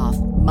 hands off.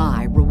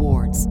 My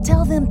Rewards.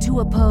 Tell them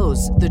to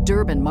oppose the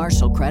Durbin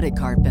Marshall credit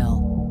card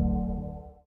bill.